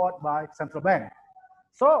to be bought by central bank.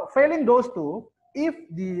 So failing those two, if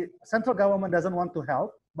the central government doesn't want to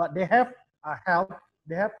help, but they have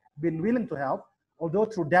they have been willing to help, although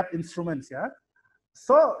through debt instruments, yeah.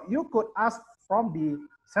 So you could ask from the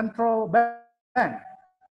central bank.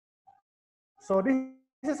 So this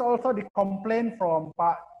is also the complaint from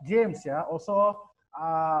Pak James, yeah, also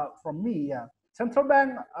from me, yeah. Central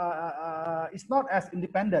bank is not as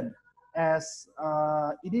independent as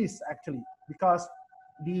it is actually, because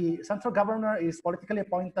the central governor is politically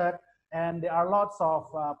appointed, and there are lots of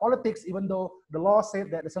politics, even though the law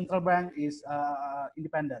said that the central bank is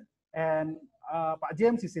independent. And Pak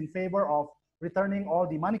James is in favor of returning all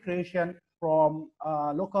the money creation from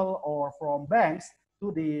local or from banks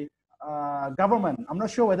to the government. I'm not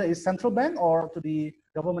sure whether it's central bank or to the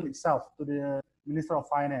government itself, to the Minister of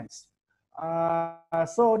Finance.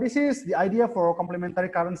 So this is the idea for complementary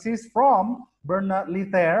currencies from Bernard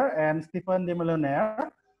Litter and Stephen de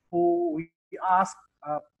Millionaire, who we asked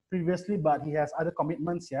previously, but he has other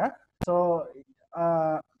commitments. Yeah. So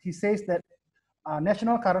he says that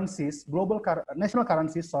national currencies, national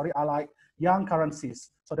currencies, sorry, are like young currencies.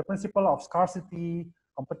 So the principle of scarcity,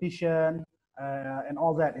 competition, and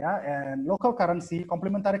all that, yeah. And local currency,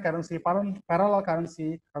 complementary currency, parallel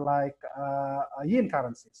currency are like yin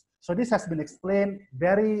currencies. So this has been explained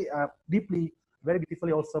very deeply, very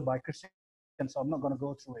beautifully also by Christian. So I'm not going to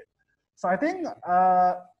go through it. So I think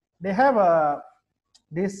they have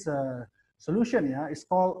this solution. Yeah, it's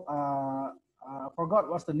called forgot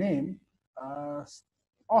what's the name.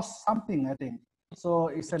 Or something, I think. So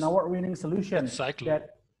it's an award-winning solution that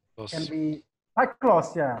can be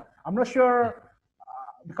Cyclos, yeah. I'm not sure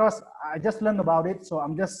because I just learned about it. So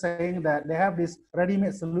I'm just saying that they have this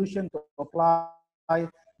ready-made solution to apply.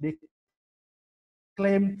 They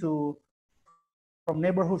claim to from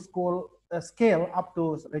neighborhood school scale up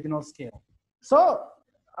to regional scale. So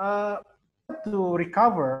to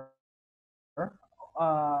recover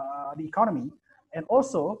the economy, and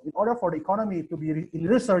also in order for the economy to be in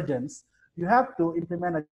resurgence, you have to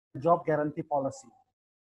implement a job guarantee policy.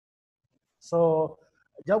 So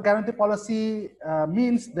job guarantee policy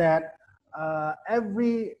means that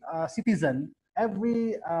every citizen,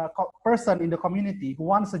 every person in the community who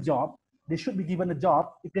wants a job, they should be given a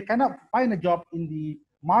job. If they cannot find a job in the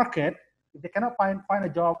market, if they cannot find a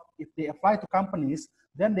job, if they apply to companies,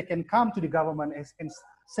 then they can come to the government and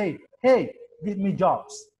say, hey, give me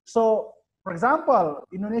jobs. So, for example,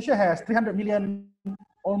 Indonesia has 300 million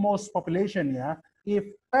almost population, yeah. If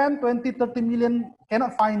 10, 20, 30 million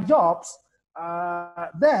cannot find jobs,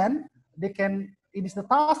 then they can, it is the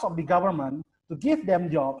task of the government to give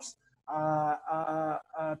them jobs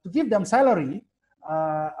to give them salary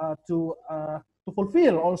to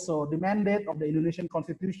fulfill also the mandate of the Indonesian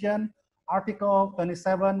Constitution, Article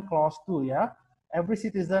 27, Clause 2. Yeah, every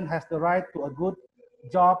citizen has the right to a good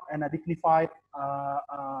job and a dignified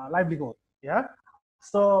livelihood. Yeah,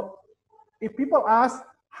 so if people ask,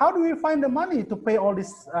 how do we find the money to pay all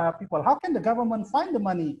these people? How can the government find the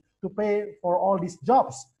money to pay for all these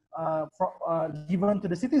jobs given to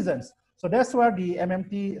the citizens? So that's where the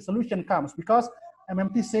MMT solution comes, because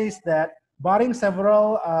MMT says that barring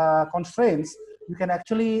several constraints, you can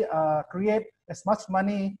actually create as much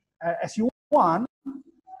money as you want,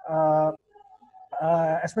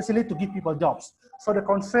 especially to give people jobs. So the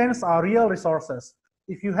constraints are real resources.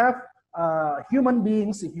 If you have human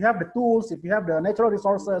beings, if you have the tools, if you have the natural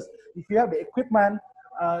resources, if you have the equipment,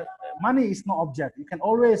 money is no object. You can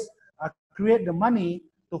always create the money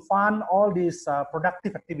to fund all these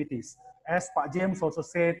productive activities. As Pak James also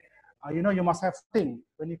said, you know, you must have something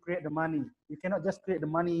when you create the money. You cannot just create the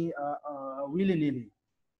money willy-nilly.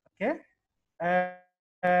 Okay,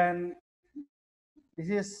 and this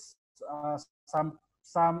is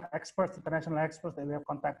some experts, international experts that we have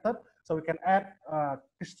contacted. So we can add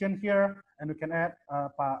Christian here, and we can add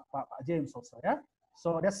Pak James also. Yeah.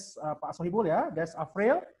 So that's Pak Sohibul. Yeah. That's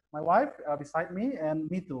Afril, my wife, beside me, and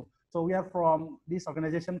me too. So we are from this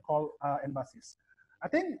organization called Embassies. I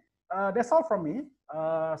think that's all from me.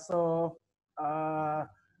 So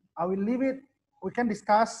I will leave it. We can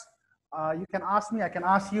discuss. You can ask me, I can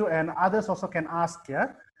ask you, and others also can ask.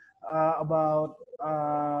 Yeah, about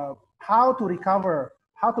how to recover,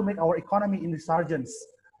 how to make our economy in resurgence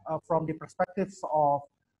from the perspectives of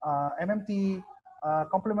MMT,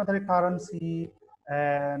 complementary currency,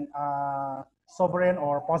 and sovereign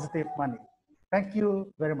or positive money. Thank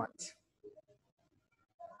you very much.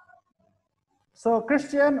 So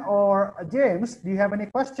Christian or James, do you have any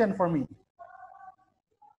question for me?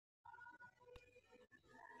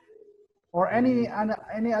 Or any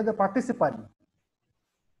other participant?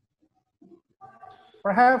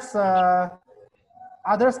 Perhaps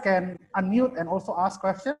others can unmute and also ask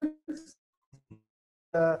questions.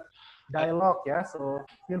 Dialogue, yeah. So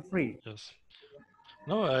feel free. Yes.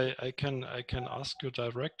 No, I can ask you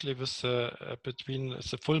directly with between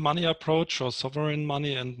the full money approach or sovereign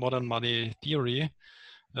money and modern money theory,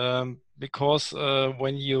 because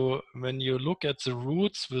when you look at the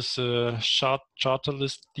roots with the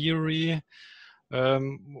charterless theory,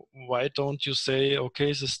 why don't you say,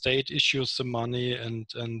 okay, the state issues the money and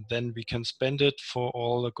then we can spend it for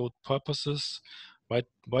all the good purposes?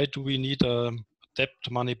 Why do we need debt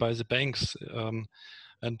money by the banks?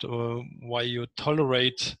 And why you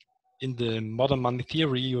tolerate, in the modern money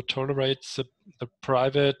theory, you tolerate the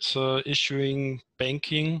private issuing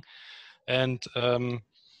banking, and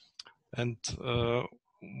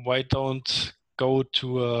why don't go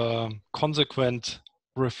to a consequent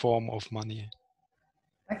reform of money?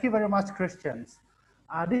 Thank you very much, Christians.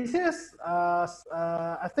 This is,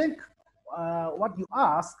 I think, what you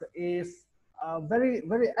ask is very,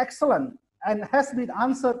 very excellent and has been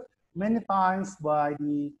answered many times by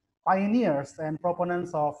the pioneers and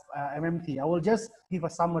proponents of MMT. I will just give a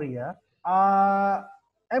summary here.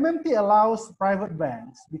 MMT allows private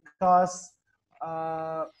banks because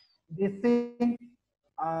they think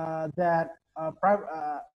that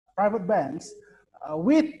private banks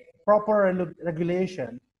with proper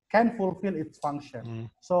regulation can fulfill its function.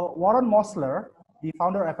 So Warren Mosler, the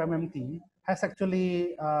founder of MMT, has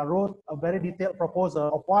actually wrote a very detailed proposal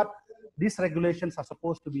of what these regulations are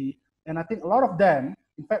supposed to be. And I think a lot of them,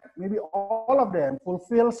 in fact, maybe all of them,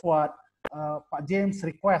 fulfills what Pak James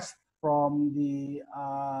requests from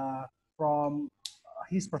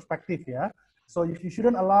his perspective. Yeah. So you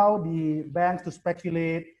shouldn't allow the banks to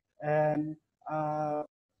speculate, and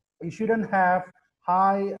you shouldn't have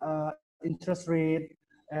high interest rate,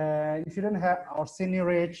 and you shouldn't have our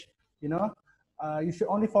seniorage. You know, you should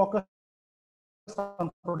only focus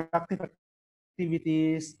on productive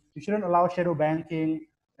activities. You shouldn't allow shadow banking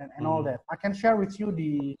and all that. I can share with you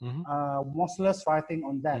the Mosler's writing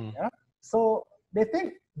on that. Yeah. So they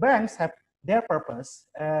think banks have their purpose,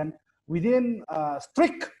 and within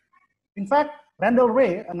strict. In fact, Randall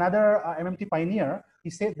Ray, another MMT pioneer, he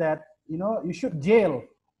said that, you know, you should jail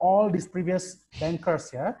all these previous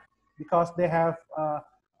bankers, yeah, because they have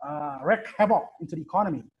wreaked havoc into the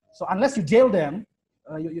economy. So unless you jail them,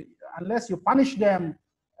 unless you punish them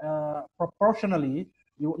proportionally,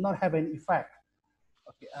 you would not have any effect.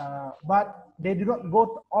 Okay, but they do not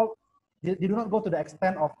go they do not go to the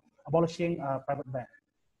extent of abolishing private bank.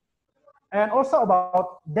 And also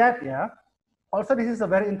about that, yeah. Also, this is a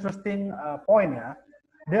very interesting point, yeah.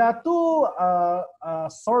 there are two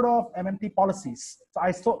sort of MMT policies. So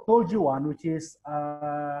I told you one, which is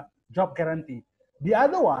job guarantee. The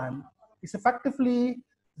other one is effectively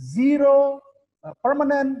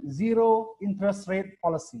permanent zero interest rate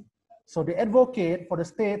policy. So they advocate for the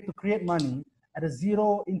state to create money at a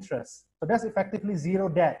zero interest. So that's effectively zero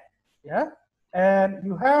debt. Yeah, and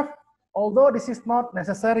you have, although this is not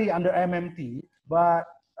necessary under MMT, but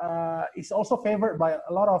it's also favored by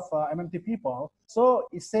a lot of MMT people. So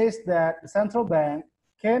it says that the central bank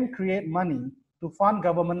can create money to fund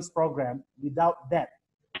government's program without debt.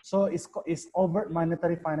 So it's overt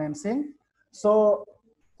monetary financing. So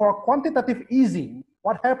for quantitative easing,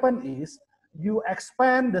 what happened is you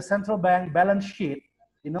expand the central bank balance sheet,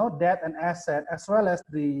 debt and asset, as well as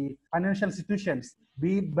the financial institutions,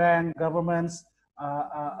 be it bank, governments,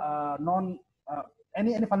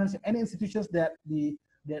 any institutions that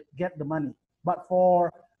get the money. But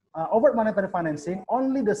for overt monetary financing,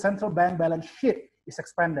 only the central bank balance sheet is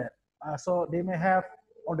expanded. So they may have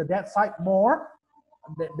on the debt side more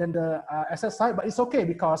than the asset side, but it's okay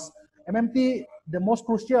because MMT, the most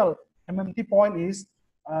crucial MMT point is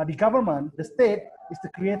the government, the state, is the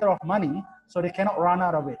creator of money, so they cannot run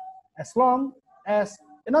out of it. As long as,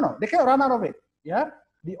 they cannot run out of it, yeah?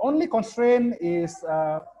 The only constraint is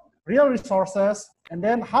real resources, and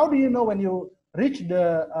then how do you know when you reach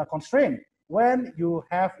the constraint? When you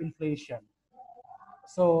have inflation.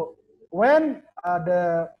 So when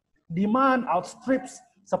the demand outstrips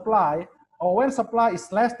supply, or when supply is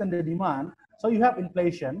less than the demand, so you have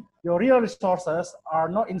inflation, your real resources are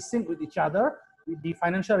not in sync with each other, with the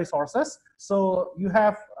financial resources, so you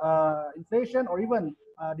have inflation or even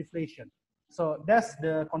deflation. So that's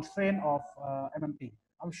the constraint of MMT.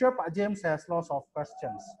 I'm sure Pak James has lots of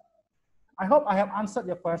questions. I hope I have answered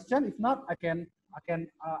your question. If not, I can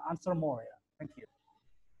answer more. Yeah. Thank you.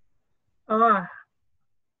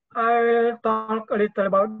 I will talk a little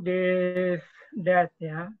about this debt.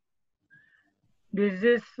 Yeah, this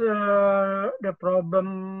is the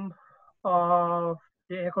problem of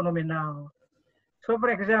the economy now. So, for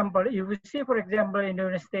example, if you see, for example, in the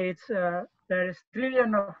United States, there is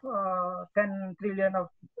 10 trillion of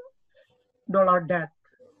dollar debt.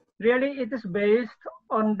 Really, it is based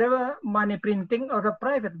on the money printing of the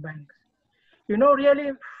private banks.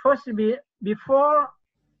 Really, first before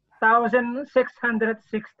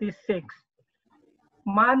 1666,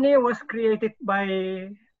 money was created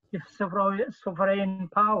by the sovereign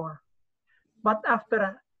power. But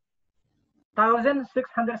after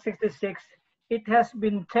 1666, it has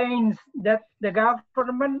been changed that the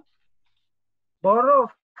government borrow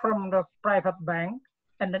from the private bank,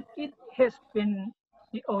 and then it has been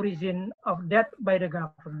the origin of debt by the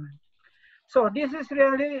government. So this is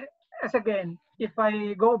really, as again, if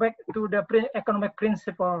I go back to the economic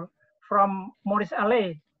principle from Maurice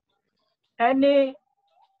Allais, any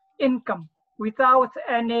income without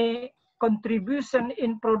any contribution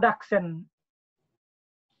in production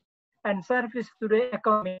and service to the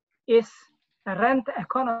economy is a rent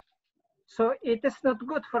economy. So it is not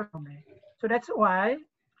good for me. So that's why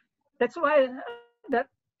that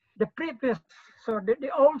the previous, so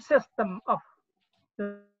the old system of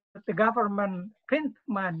the government print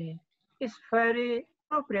money is very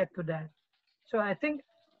appropriate to that. So I think,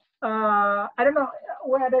 I don't know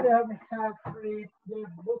whether you have read the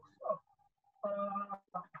books of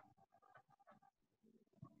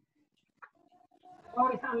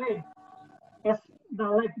Maurice Allais. Yes,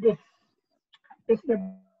 like this. It's the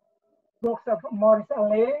books of Maurice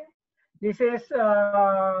Allais. This is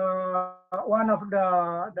one of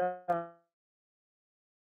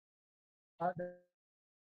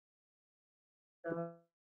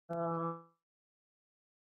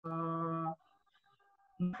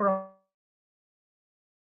from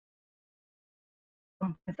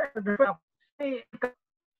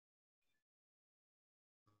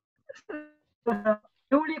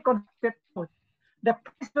newly constructed food. The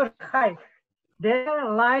price was high. There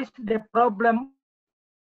lies the problem.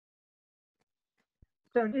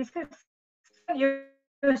 So this is, you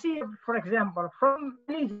see, for example, from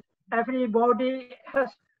everybody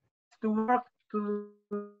has to work to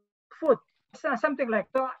food, something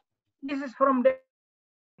like that. This is from the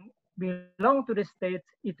belong to the state.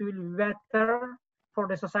 It will be better for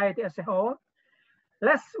the society as a whole.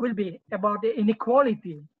 Less will be about the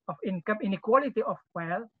inequality of income, inequality of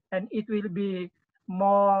wealth, and it will be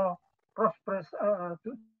more prosperous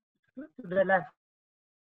to the left.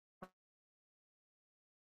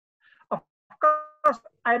 Of course,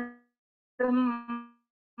 I don't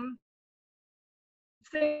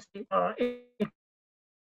think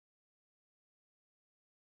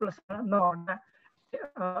no,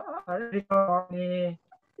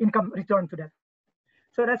 income return to that.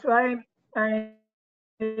 So that's why I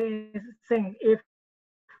think if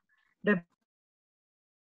the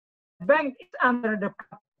bank is under the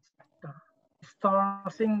sector,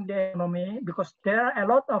 distorting the economy, because there are a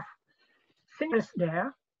lot of things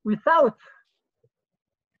there without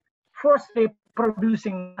forcefully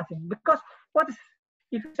producing nothing. Because what is,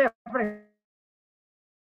 if you say, for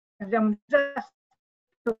example, just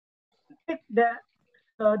to take the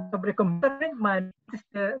computering money, is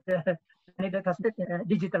the money that has been in a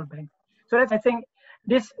digital bank. So that's, I think,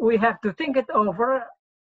 this we have to think it over.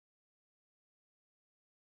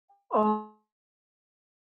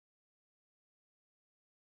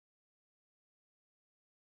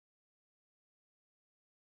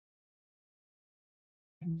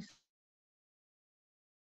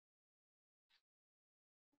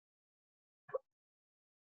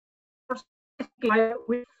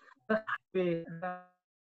 With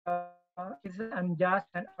is unjust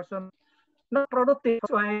and also not productive.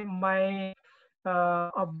 That's why my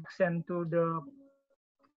objection to the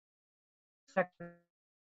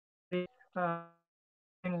secretary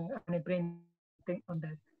printing on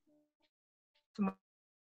that.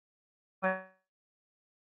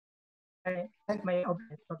 My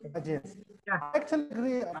object. Okay. Yeah. I actually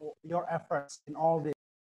agree with your efforts in all this.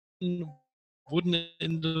 Wooden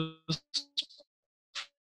industry,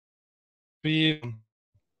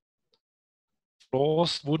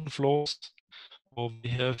 wooden floors, or we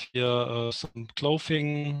have here some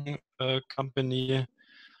clothing company.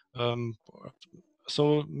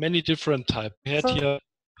 So many different types. We had here,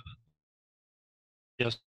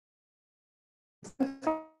 yes.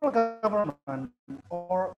 Central government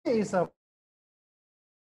or is a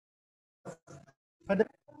federal,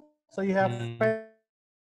 so you have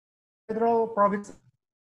federal, province.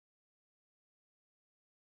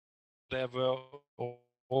 There were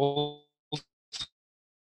all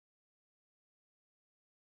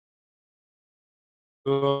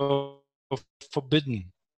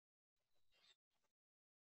forbidden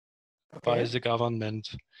by the government,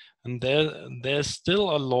 and there's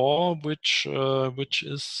still a law which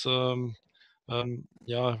is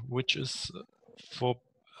which is for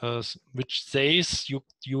which says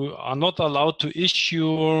you are not allowed to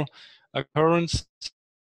issue a currency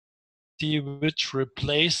which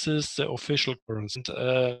replaces the official currency. And,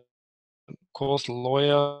 of course,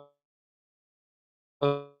 lawyers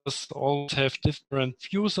always have different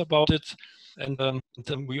views about it, and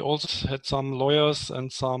then we also had some lawyers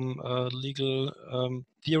and some legal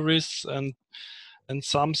theorists, and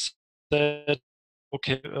some said,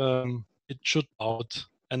 okay, it should out,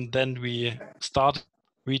 and then we started.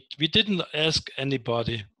 We didn't ask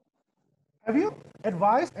anybody. Have you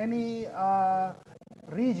advised any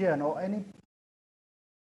region or any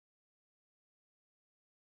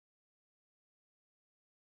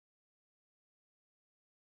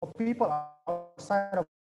people outside of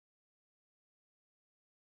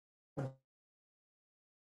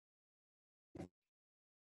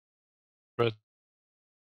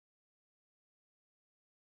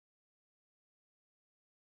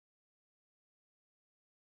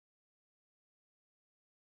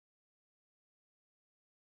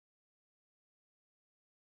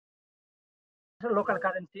local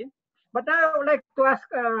currency? But I would like to ask,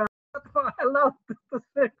 allowed to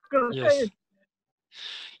circulate. Yes.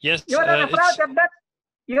 Yes. You're not afraid of that?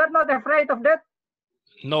 You're not afraid of that?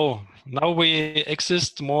 No. Now we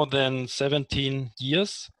exist more than 17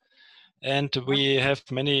 years, and we have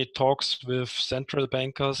many talks with central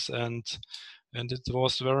bankers, and it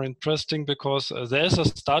was very interesting because there's a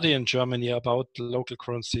study in Germany about local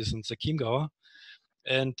currencies in the Chiemgau,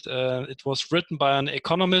 and it was written by an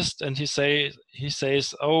economist, and he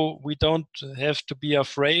says, oh, we don't have to be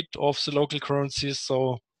afraid of the local currencies,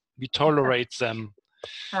 so we tolerate them.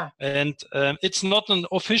 And it's not an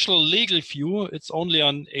official legal view, it's only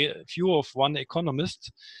a view of one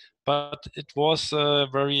economist, but it was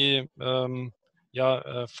very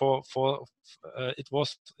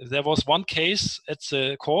there was one case at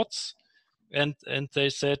the courts, and they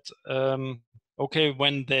said, okay,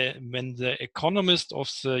 when the economist of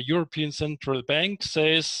the European Central Bank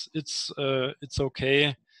says it's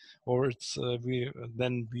okay, or it's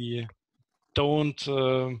then we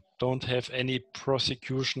don't have any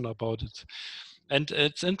prosecution about it. And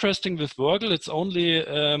it's interesting with Wörgl, it's only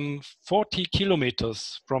 40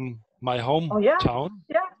 kilometers from my hometown,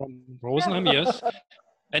 from Rosenheim, yes.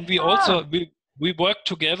 And we also we work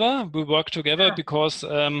together. We work together because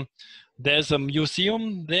there's a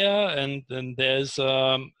museum there, and there's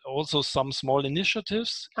also some small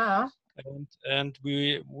initiatives, and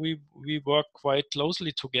we work quite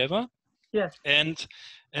closely together. Yes.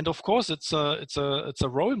 And of course it's a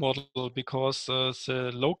role model, because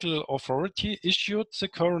the local authority issued the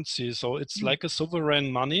currency, so it's like a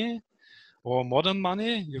sovereign money or modern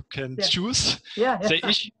money. You can choose. Yeah. They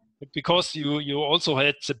issue, because you also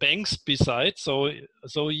had the banks beside, so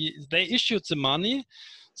they issued the money.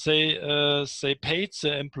 They paid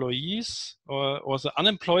the employees or the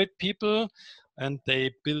unemployed people, and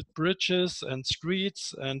they built bridges and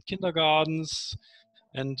streets and kindergartens,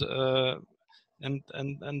 and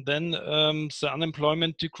then the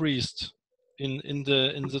unemployment decreased in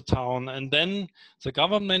the town. And then the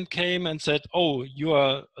government came and said, "Oh, you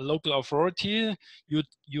are a local authority.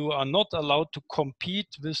 You are not allowed to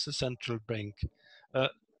compete with the central bank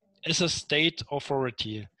as a state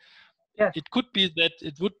authority." Yes. It could be that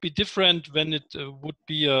it would be different when it would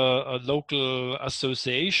be a local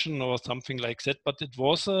association or something like that, but it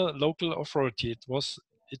was a local authority. It was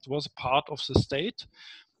a part of the state,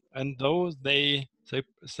 and though they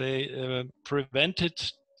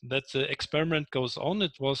prevented that the experiment goes on,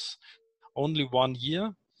 it was only 1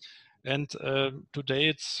 year, and today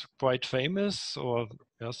it's quite famous, or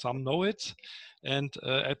some know it, and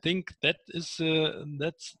I think that is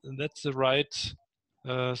that's the right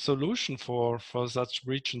solution for such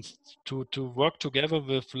regions, to work together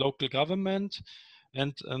with local government,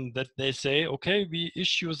 and that they say, okay, we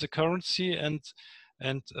issue the currency,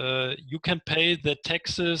 and you can pay the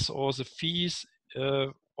taxes or the fees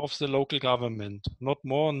of the local government, not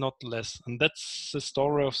more, not less. And that's the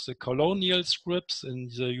story of the colonial scripts in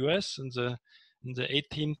the US in the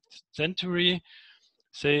 18th century.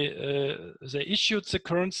 They issued the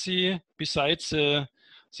currency. Besides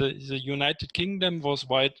the United Kingdom was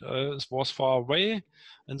far away,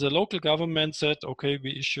 and the local government said, okay,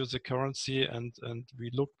 we issue the currency, and we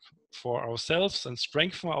look for ourselves and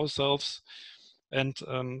strengthen ourselves, and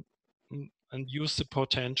use the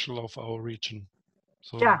potential of our region.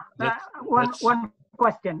 So yeah, one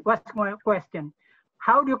question. What's my question?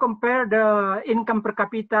 How do you compare the income per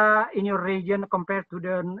capita in your region compared to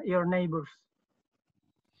your neighbors?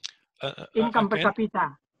 Income per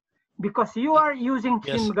capita, because you are using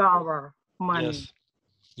Simgawar money.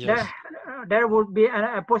 Yes. There would be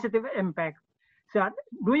a positive impact. So,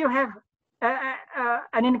 do you have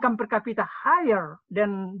an income per capita higher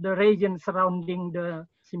than the region surrounding the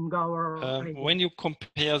Simgawar region? When you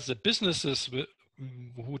compare the businesses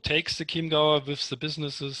who takes the Chiemgauer with the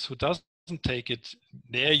businesses who doesn't take it,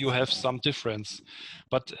 there you have some difference.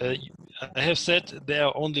 But I have said there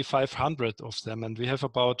are only 500 of them, and we have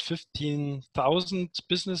about 15,000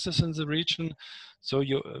 businesses in the region. So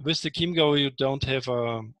with the Chiemgauer, you don't have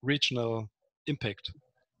a regional impact,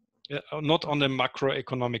 not on a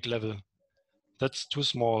macroeconomic level. That's too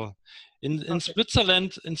small. In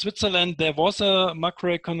Switzerland, there was a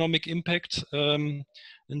macroeconomic impact in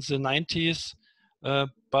the 90s,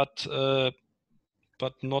 but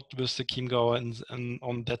not with the Chiemgauer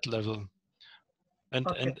on that level.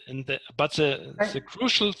 But the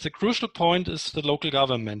crucial point is the local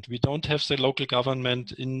government. We don't have the local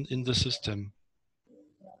government in the system.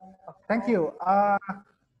 Thank you.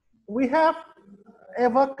 We have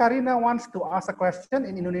Eva Karina wants to ask a question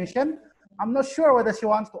in Indonesian. I'm not sure whether she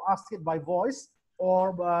wants to ask it by voice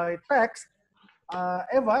or by text.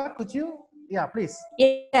 Eva, could you? Yeah, please.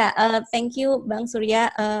 Yeah, thank you, Bang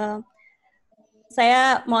Surya.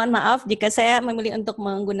 Saya mohon maaf jika saya memilih untuk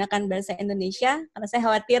menggunakan bahasa Indonesia karena saya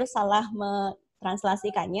khawatir salah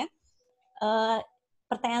mentranslasikannya.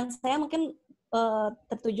 Pertanyaan saya mungkin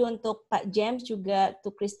tertuju untuk Pak James juga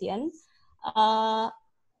to Christian.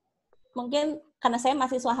 Mungkin karena saya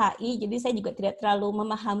mahasiswa HI, jadi saya juga tidak terlalu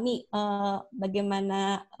memahami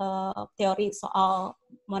bagaimana teori soal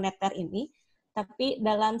moneter ini. Tapi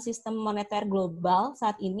dalam sistem moneter global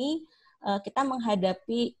saat ini kita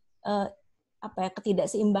menghadapi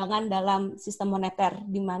ketidakseimbangan dalam sistem moneter,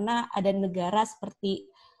 di mana ada negara seperti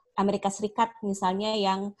Amerika Serikat misalnya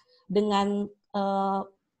yang dengan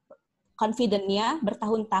confident-nya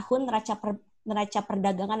bertahun-tahun neraca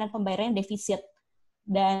perdagangan dan pembayarannya defisit,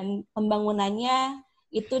 dan pembangunannya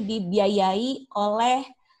itu dibiayai oleh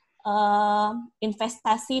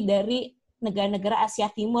investasi dari negara-negara Asia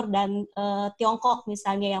Timur dan Tiongkok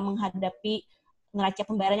misalnya yang menghadapi neraca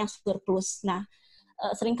pembayaran yang surplus. Nah,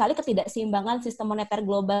 seringkali ketidakseimbangan sistem moneter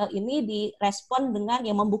global ini direspon dengan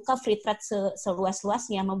yang membuka free trade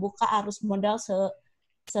seluas-luasnya, membuka arus modal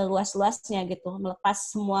seluas-luasnya gitu, melepas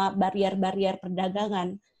semua barrier-barrier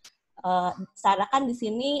perdagangan. Seakan di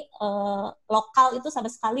sini lokal itu sama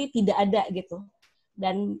sekali tidak ada gitu.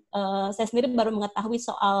 Dan saya sendiri baru mengetahui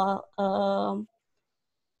soal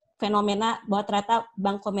fenomena bahwa ternyata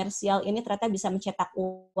bank komersial ini ternyata bisa mencetak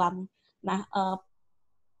uang. Nah,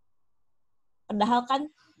 Padahal kan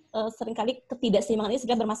seringkali ketidakseimbangan ini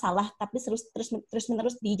sudah bermasalah, tapi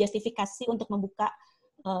terus-menerus dijustifikasi untuk membuka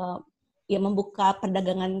membuka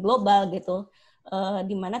perdagangan global gitu,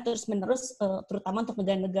 di mana terus-menerus terutama untuk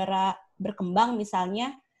negara-negara berkembang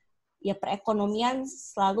misalnya, ya perekonomian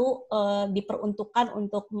selalu diperuntukkan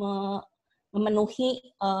untuk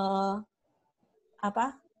memenuhi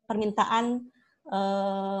permintaan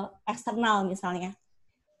eksternal misalnya.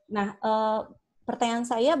 Nah, pertanyaan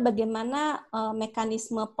saya bagaimana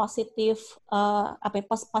mekanisme positif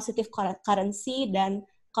currency dan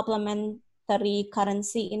complementary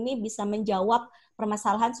currency ini bisa menjawab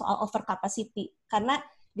permasalahan soal overcapacity, karena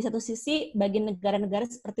di satu sisi bagi negara-negara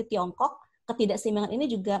seperti Tiongkok ketidakseimbangan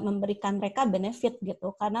ini juga memberikan mereka benefit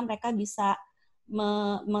gitu, karena mereka bisa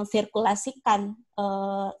mensirkulasikan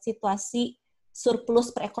situasi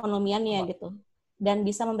surplus perekonomiannya gitu, dan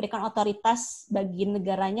bisa memberikan otoritas bagi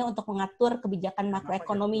negaranya untuk mengatur kebijakan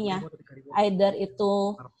makroekonominya, either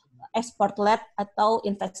itu export-led atau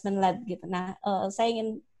investment-led gitu. Nah, saya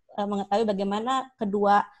ingin mengetahui bagaimana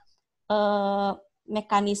kedua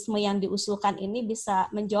mekanisme yang diusulkan ini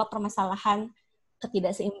bisa menjawab permasalahan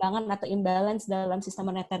ketidakseimbangan atau imbalance dalam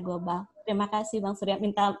sistem moneter global. Terima kasih Bang Surya.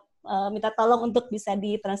 Minta tolong untuk bisa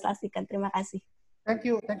ditranslasikan. Terima kasih. Thank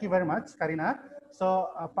you very much, Karina.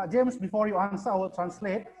 So, Pak James, before you answer, I will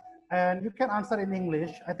translate, and you can answer in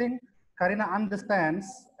English. I think Karina understands,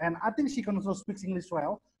 and I think she can also speak English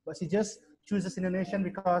well, but she just chooses Indonesian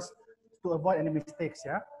because to avoid any mistakes.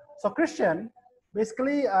 Yeah. So, Christian,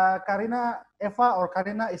 basically, Karina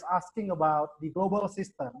is asking about the global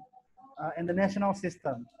system and the national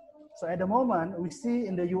system. So, at the moment, we see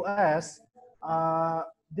in the US,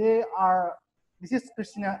 this is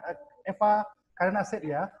Christina, Karina said,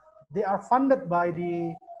 yeah, they are funded by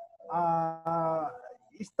the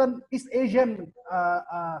East Asian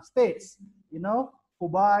states, who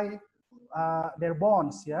buy their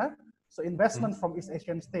bonds, yeah. So investments from East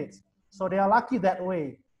Asian states. So they are lucky that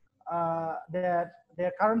way, that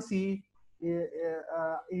their currency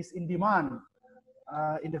is in demand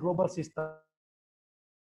in the global system.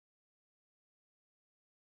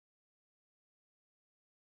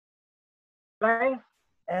 Right.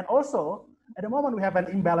 And also, at the moment we have an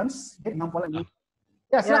imbalance.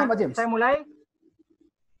 Yeah, silakan Pak James. Saya mulai.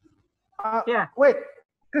 Wait,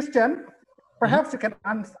 Christian, perhaps you can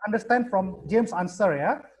understand from James' answer,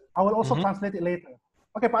 yeah? I will also translate it later.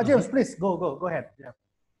 Okay, Pak James, please, go ahead. Yeah.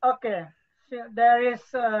 Okay, so there is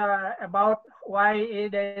about why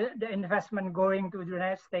the investment going to the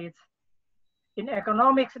United States. In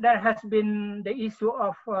economics, there has been the issue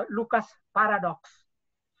of Lucas paradox.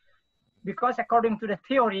 Because according to the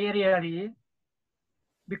theory, really,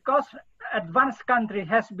 because advanced country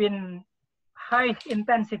has been high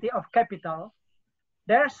intensity of capital,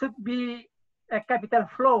 there should be a capital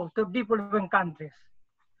flow to developing countries.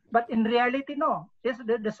 But in reality, no. This is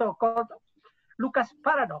the so-called Lucas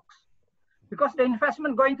paradox. Because the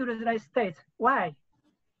investment going to the United States, why?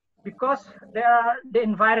 Because the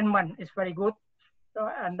environment is very good,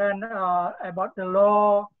 and then about the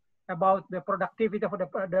law, about the productivity of the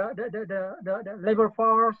labor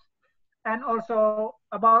force, and also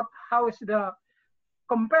about how is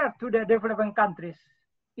compared to the developing countries,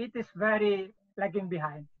 it is very lagging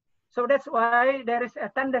behind. So that's why there is a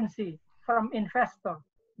tendency from investor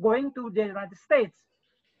going to the United States.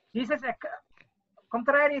 This is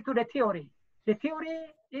contrary to the theory. The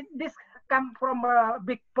theory, this comes from a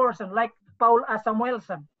big person like Paul A.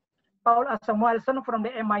 Samuelson. Paul A. Samuelson from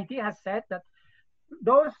the MIT has said that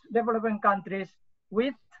those developing countries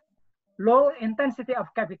with low intensity of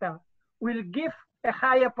capital will give a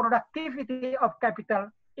higher productivity of capital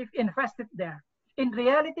if invested there. In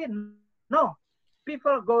reality, no.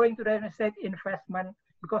 People going to the United States investment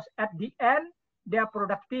because at the end, their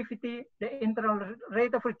productivity, the internal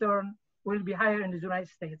rate of return will be higher in the United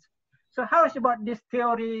States. So how is about this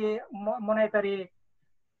theory, monetary,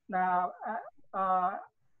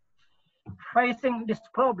 facing this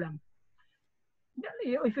problem?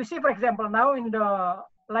 If you see, for example, now in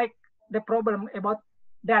the problem about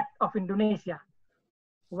debt of Indonesia,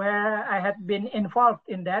 where I had been involved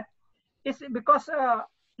in that, is because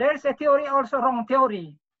there is a theory, also wrong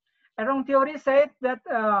theory. A wrong theory said that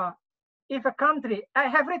if a country,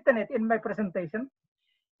 I have written it in my presentation,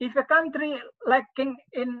 if a country lacking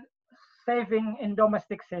in saving, in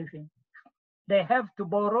domestic saving, they have to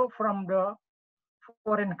borrow from the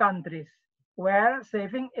foreign countries where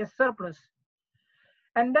saving is surplus.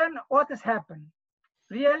 And then what has happened?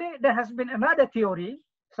 Really, there has been another theory.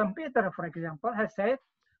 St. Peter, for example, has said,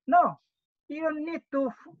 no, you don't need to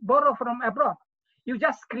borrow from abroad. You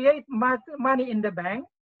just create money in the bank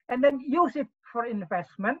and then use it for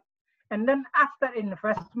investment. And then after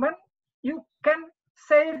investment, you can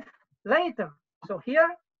save later. So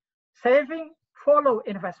here, saving follow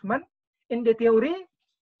investment. In the theory,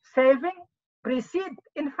 saving precedes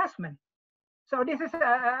investment. So this is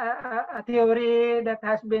a theory that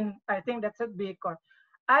has been, I think that should be called.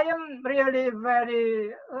 I am really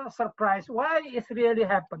very surprised why it's really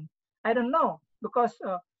happened. I don't know, because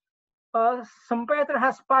Schumpeter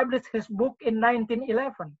has published his book in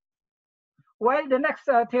 1911, while the next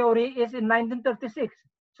theory is in 1936.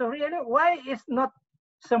 So really, why is not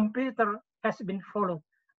Schumpeter has been followed?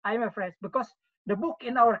 I'm afraid, because the book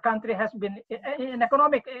in our country has been, in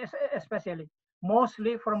economic especially,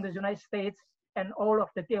 mostly from the United States, and all of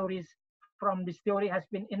the theories from this theory has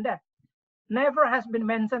been in that. Never has been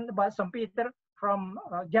mentioned about Schumpeter from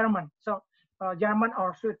German, so German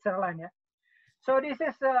or Switzerland. Yeah. So this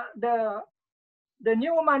is the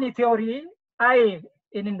new money theory. I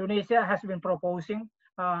in Indonesia has been proposing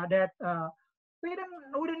that we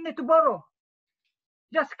don't need to borrow.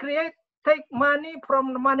 Just take money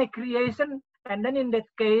from the money creation, and then in that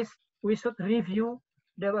case we should review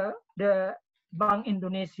the Bank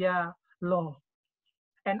Indonesia law,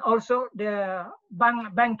 and also the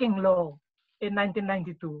banking law in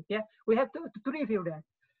 1992. Yeah, we have to review that,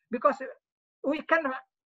 because we can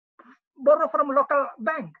borrow from local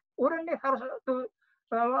bank. We don't need to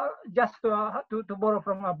just to borrow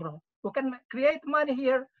from abroad. We can create money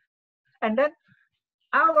here, and then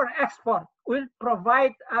our export will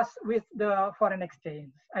provide us with the foreign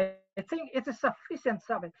exchange. I think it is sufficient.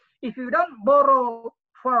 If you don't borrow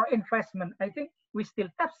for investment, I think we still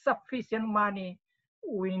have sufficient money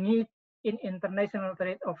we need in international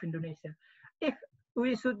trade of Indonesia. If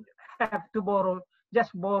we should have to borrow,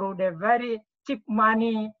 just borrow the very cheap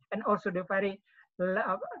money, and also the very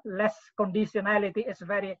less conditionality is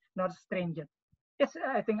very not stringent. It's,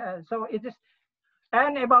 I think, so it is.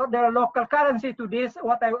 And about the local currency to this,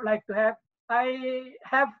 what I would like to have, I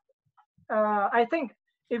think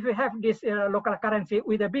if we have this local currency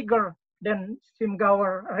with a bigger than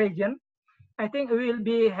Simgauer region, I think we will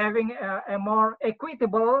be having a more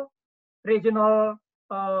equitable regional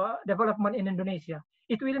development in Indonesia.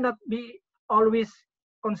 It will not be always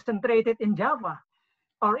concentrated in Java,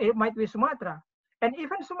 or it might be Sumatra. And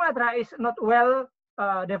even Sumatra is not well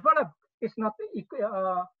developed. It's not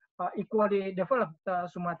equally developed,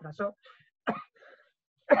 Sumatra. So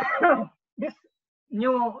this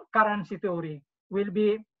new currency theory will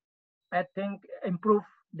be, I think, improve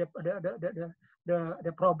the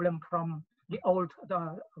problem from the old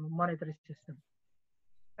monetary system.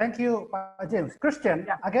 Thank you, Pak James. Christian,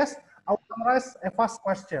 yeah. I guess I will summarize a first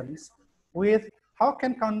question with how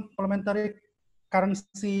can complementary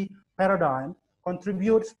currency paradigm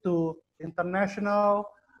contribute to international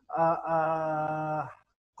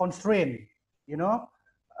constraint? You know,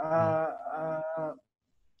 are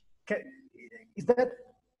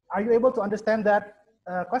you able to understand that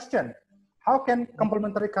question? How can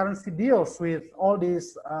complementary currency deals with all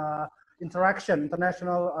these international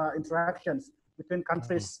interactions between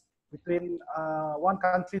countries, between one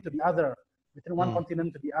country to the other, between one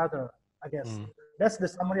continent to the other? I guess that's the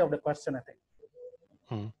summary of the question, I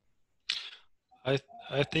think.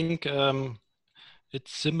 I think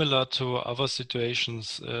it's similar to other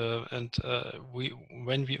situations, and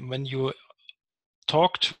when you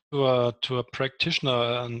talk to a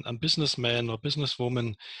practitioner, a businessman or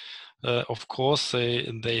businesswoman, of course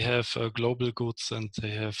they have global goods, and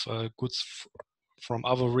they have goods from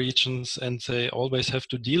other regions, and they always have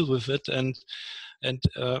to deal with it. And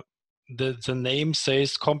the name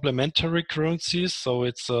says complementary currencies, so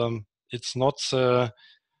it's not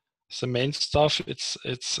the main stuff.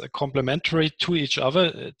 It's complementary to each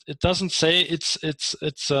other. It doesn't say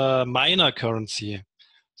it's a minor currency.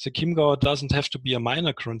 The Chiemgauer doesn't have to be a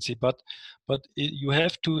minor currency, but you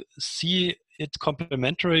have to see it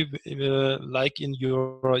complementary, like in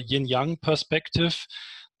your yin-yang perspective,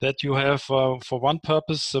 that you have for one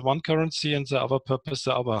purpose one currency and the other purpose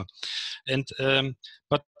the other. And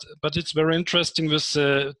but it's very interesting with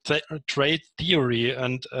trade theory,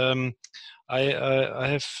 and I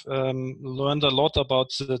have learned a lot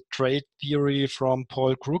about the trade theory from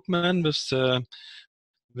Paul Krugman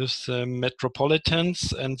with the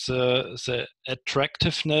metropolitans and the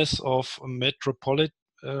attractiveness of metropolis.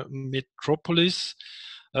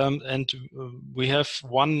 And we have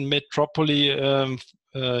one metropolis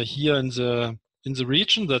here in the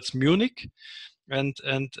region, that's Munich. And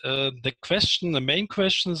the main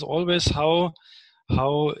question is always how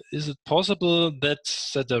is it possible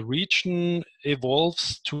that a region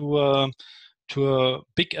evolves to a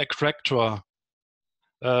big attractor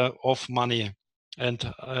of money?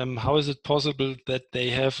 how is it possible that they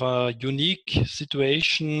have a unique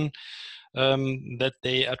situation, that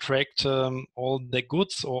they attract all the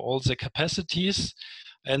goods or all the capacities,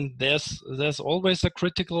 and there's always a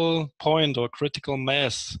critical point or critical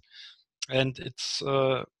mass, and it's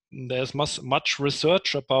there's much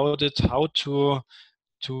research about it, how to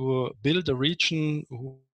build a region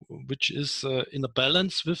which is in a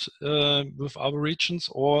balance with our regions,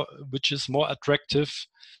 or which is more attractive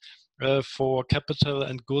for capital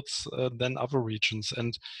and goods than other regions.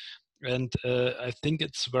 And I think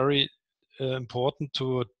it's very important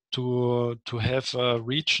to have a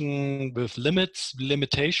region with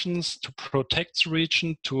limitations, to protect the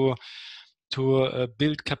region, to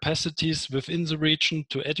build capacities within the region,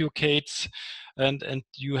 to educate, and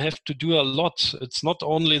you have to do a lot. It's not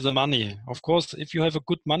only the money. Of course, if you have a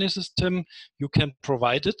good money system, you can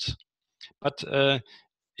provide it, but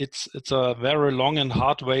it's a very long and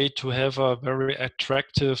hard way to have a very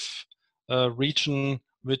attractive region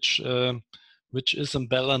which is in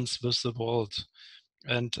balance with the world.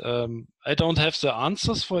 And I don't have the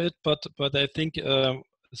answers for it, but I think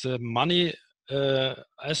the money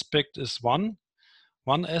aspect is one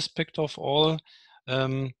aspect of all,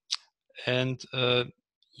 and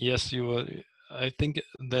yes, I think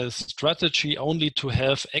the strategy only to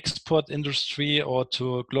have export industry or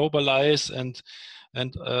to globalize and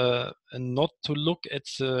not to look at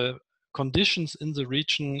the conditions in the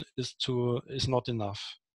region is not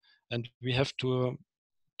enough, and we have to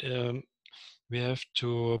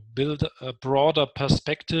build a broader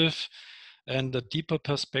perspective and a deeper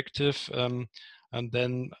perspective, and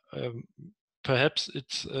then perhaps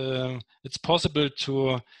it's possible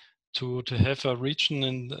to have a region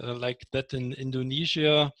in like that in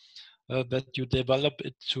Indonesia, that you develop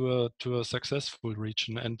it to a successful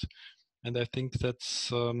region, and I think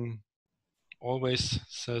that's always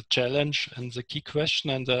the challenge and the key question.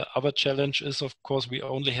 And the other challenge is, of course, we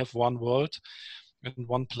only have one world and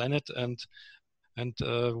one planet, and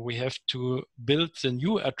we have to build the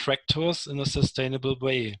new attractors in a sustainable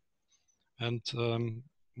way, and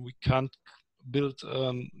we can't build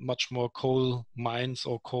much more coal mines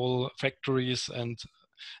or coal factories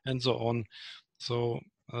and so on. So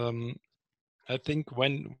I think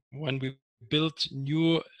when we build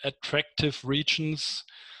new attractive regions,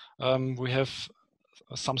 we have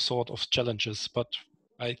some sort of challenges, but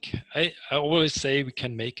I always say we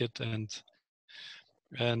can make it, and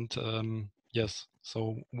yes,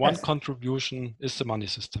 so one contribution is the money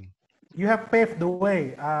system. You have paved the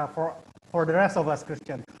way for the rest of us,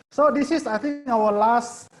 Christian. So this is, I think, our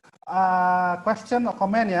last question or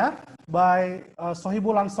comment, yeah, by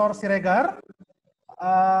Sohibul Ansor Siregar.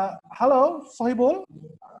 Hello, Sohibul.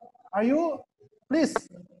 Are you, please,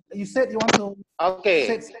 you said you want to... Okay.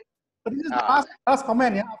 But this is the last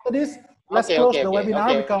comment, yeah. After this, let's close the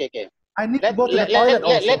webinar because I need to go to the toilet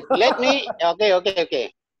also. Let me,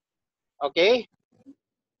 okay.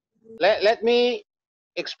 Let me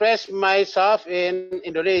express myself in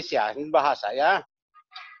Indonesia, in bahasa ya.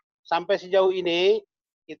 Sampai sejauh ini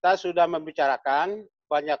kita sudah membicarakan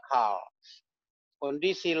banyak hal.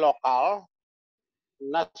 Kondisi lokal,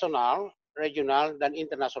 nasional, regional, dan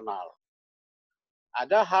internasional.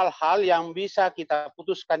 Ada hal-hal yang bisa kita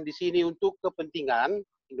putuskan di sini untuk kepentingan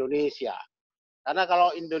Indonesia. Karena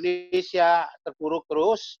kalau Indonesia terpuruk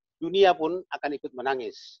terus, dunia pun akan ikut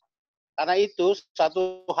menangis. Karena itu,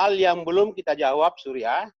 satu hal yang belum kita jawab,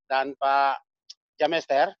 Surya dan Pak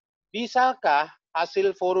Jamester, bisakah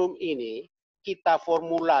hasil forum ini kita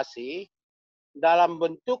formulasi dalam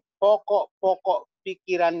bentuk pokok-pokok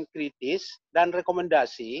pikiran kritis dan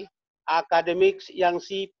rekomendasi akademik yang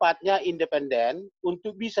sifatnya independen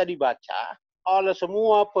untuk bisa dibaca oleh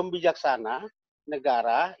semua pembijaksana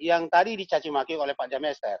negara yang tadi dicaci maki oleh Pak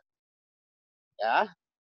Jamester. Ya.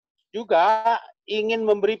 Juga ingin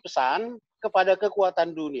memberi pesan kepada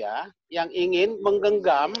kekuatan dunia yang ingin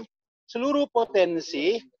menggenggam seluruh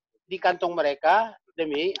potensi di kantong mereka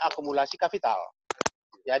demi akumulasi kapital.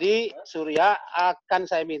 Jadi Surya akan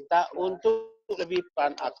saya minta untuk lebih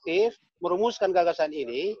peran aktif merumuskan gagasan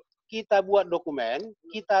ini, kita buat dokumen,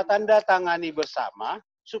 kita tanda tangani bersama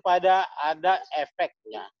supaya ada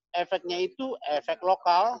efeknya. Efeknya itu efek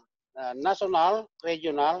lokal, nasional,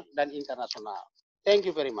 regional, dan internasional. Thank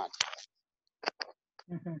you very much.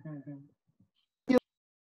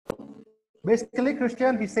 Basically,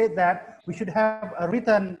 Christian, he said that we should have a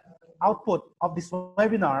written output of this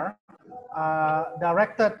webinar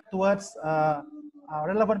directed towards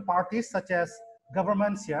relevant parties such as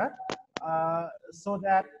governments here, so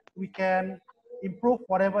that we can improve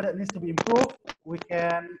whatever that needs to be improved. We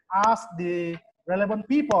can ask the relevant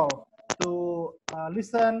people to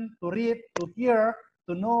listen, to read, to hear,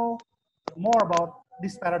 to know more about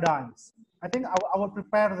these paradigms. I think I will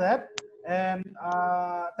prepare that, and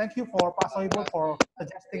thank you for Pak Sohibul for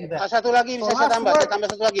suggesting that. Satu lagi bisa saya tambah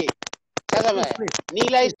satu lagi. Please.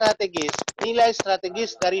 Nilai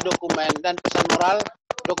strategis dari dokumen dan pesan moral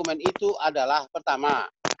dokumen itu adalah pertama,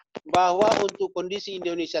 bahwa untuk kondisi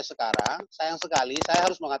Indonesia sekarang, sayang sekali saya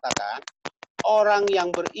harus mengatakan, orang yang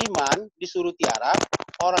beriman disuruh tiarap,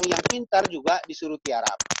 orang yang pintar juga disuruh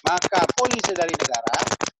tiarap. Maka polisi dari negara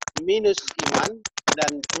minus iman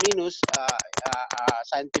dan minus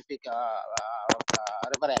scientific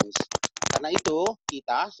reference. Karena itu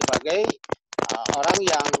kita sebagai orang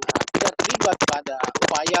yang tidak terlibat pada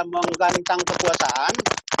upaya menggantang kekuasaan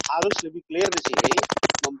harus lebih clear di sini,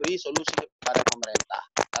 memberi solusi kepada pemerintah.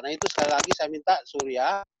 Karena itu sekali lagi saya minta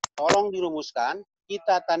Surya, tolong dirumuskan,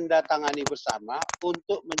 kita tanda tangani bersama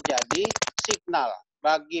untuk menjadi signal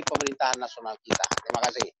bagi pemerintahan nasional kita. Terima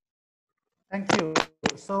kasih. Thank you.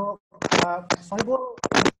 So, Sohibul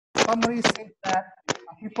summary said that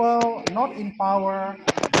people not in power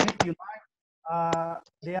need to unite.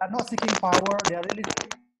 They are not seeking power. They are really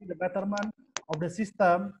seeking the betterment of the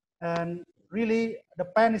system. And really,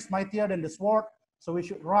 the pen is mightier than the sword. So we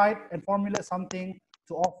should write and formulate something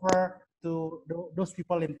to offer to those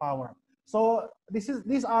people in power. So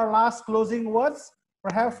these are last closing words,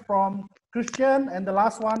 perhaps from Christian, and the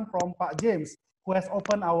last one from Pak James, who has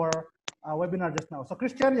opened our webinar just now. So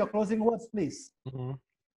Christian, your closing words, please. Mm-hmm.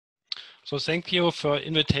 So thank you for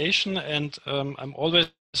invitation, and I'm always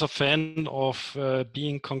a fan of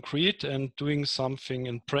being concrete and doing something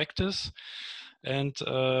in practice. And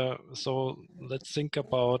so let's think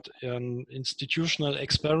about an institutional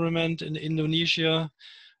experiment in Indonesia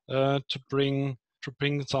to bring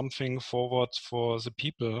something forward for the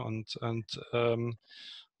people, and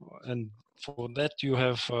for that you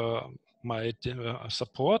have my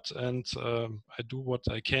support, and I do what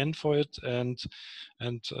I can for it. And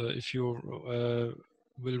if you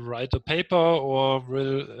will write a paper or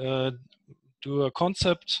will do a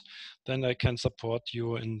concept, then I can support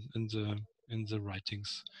you in the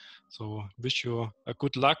writings. So wish you a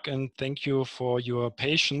good luck, and thank you for your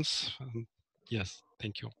patience. Yes,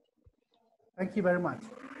 thank you. Thank you very much.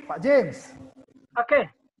 Pak James. Okay.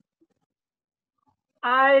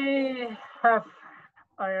 I have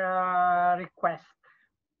a request.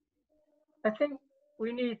 I think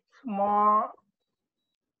we need more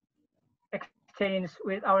exchange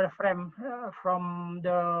with our friend from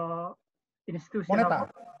the institution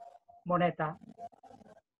of Moderator.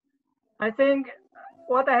 I think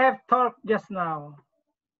what I have talked just now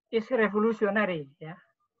is revolutionary. Yeah,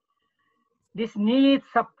 this needs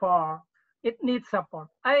support. It needs support.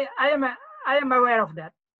 I am aware of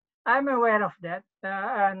that. I'm aware of that,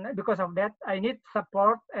 and because of that, I need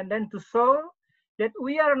support, and then to show that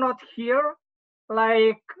we are not here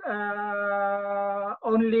like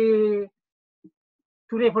only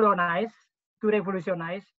to revolutionize,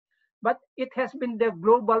 but it has been the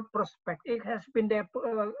global prospect. It has been the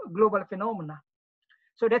global phenomena.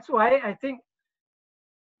 So that's why I think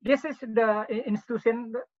this is the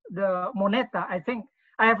institution, the Moneta. I think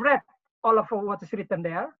I have read all of what is written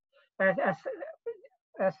there, as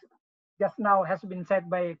just now has been said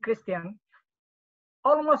by Christian.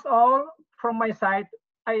 Almost all from my side,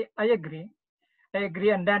 I agree. I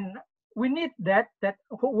agree, and then we need that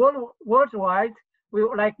worldwide. We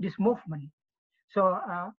like this movement. So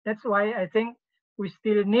that's why I think we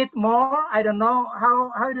still need more. I don't know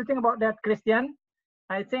how do you think about that, Christian?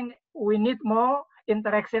 I think we need more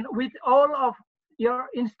interaction with all of your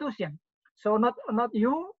institution. So not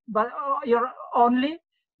you, but your only.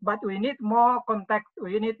 But we need more contact.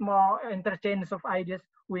 We need more interchange of ideas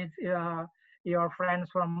with your friends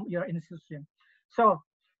from your institution. So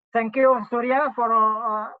thank you, Surya, for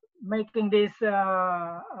making this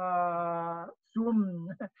Zoom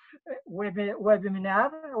webinar.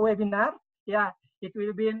 Yeah, it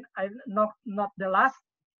will be not the last.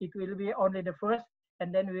 It will be only the first, and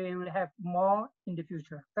then we will have more in the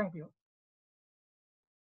future. Thank you.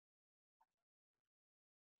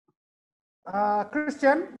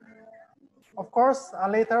 Christian, of course,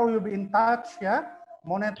 later we will be in touch. Yeah,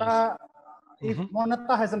 Moneta. If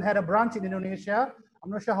Moneta hasn't had a branch in Indonesia, I'm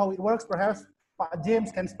not sure how it works. Perhaps Pak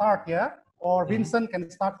James can start here, or Vincent can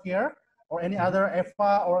start here, or any other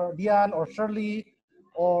Eva, or Dian, or Shirley,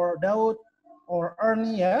 or Daud, or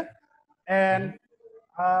Ernie. Yeah, and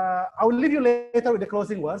I will leave you later with the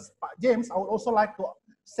closing words. Pak James, I would also like to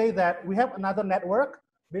say that we have another network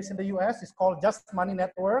based in the US. It's called Just Money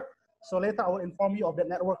Network. So later I will inform you of that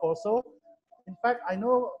network also. In fact, I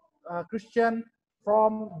know Christian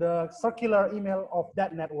from the circular email of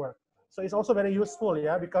that network. So it's also very useful,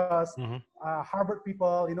 yeah, because Harvard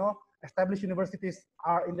people, established universities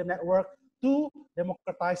are in the network to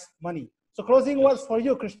democratize money. So closing words for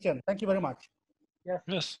you, Christian. Thank you very much.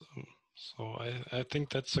 Yes. So I think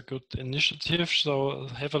that's a good initiative. So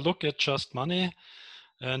have a look at Just Money.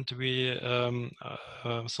 And we,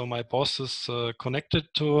 so my boss is connected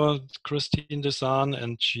to Christine Desan,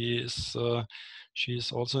 and she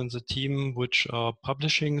is also in the team which are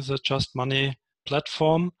publishing the Just Money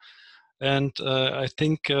platform. And I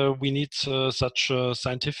think we need such a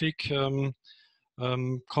scientific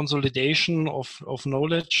consolidation of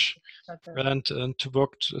knowledge and to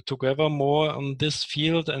work together more on this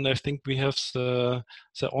field. And I think we have the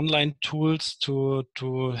online tools to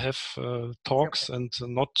have talks and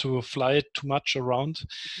not to fly too much around.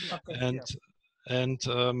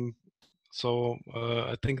 So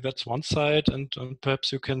I think that's one side, and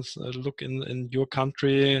perhaps you can look in your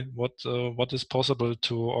country what is possible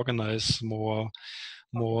to organize more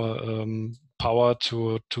power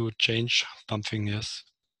to change something.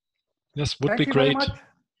 Yes, would be great.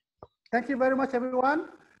 Thank you very much, everyone.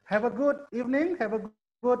 Have a good evening. Have a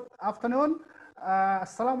good afternoon.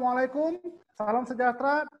 Assalamualaikum, salam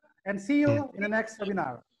sejahtera, and see you in the next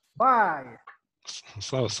webinar. Bye.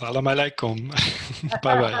 So, salam alaikum.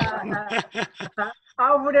 Bye-bye.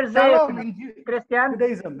 Auf Wiedersehen, Christian.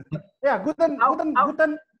 Judaism. Ja, guten.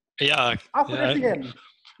 Ja, auf Wiedersehen.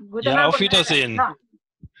 Ja, auf Wiedersehen.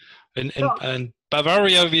 In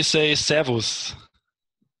Bavaria we say Servus.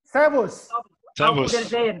 Servus. Servus. Auf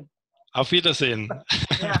Wiedersehen. Auf Wiedersehen.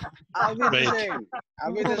 Yeah. Auf Wiedersehen.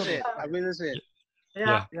 Auf Wiedersehen. Auf Wiedersehen.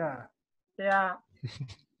 Yeah. Yeah. Yeah.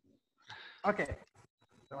 Okay.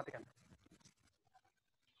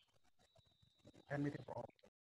 End meeting for all.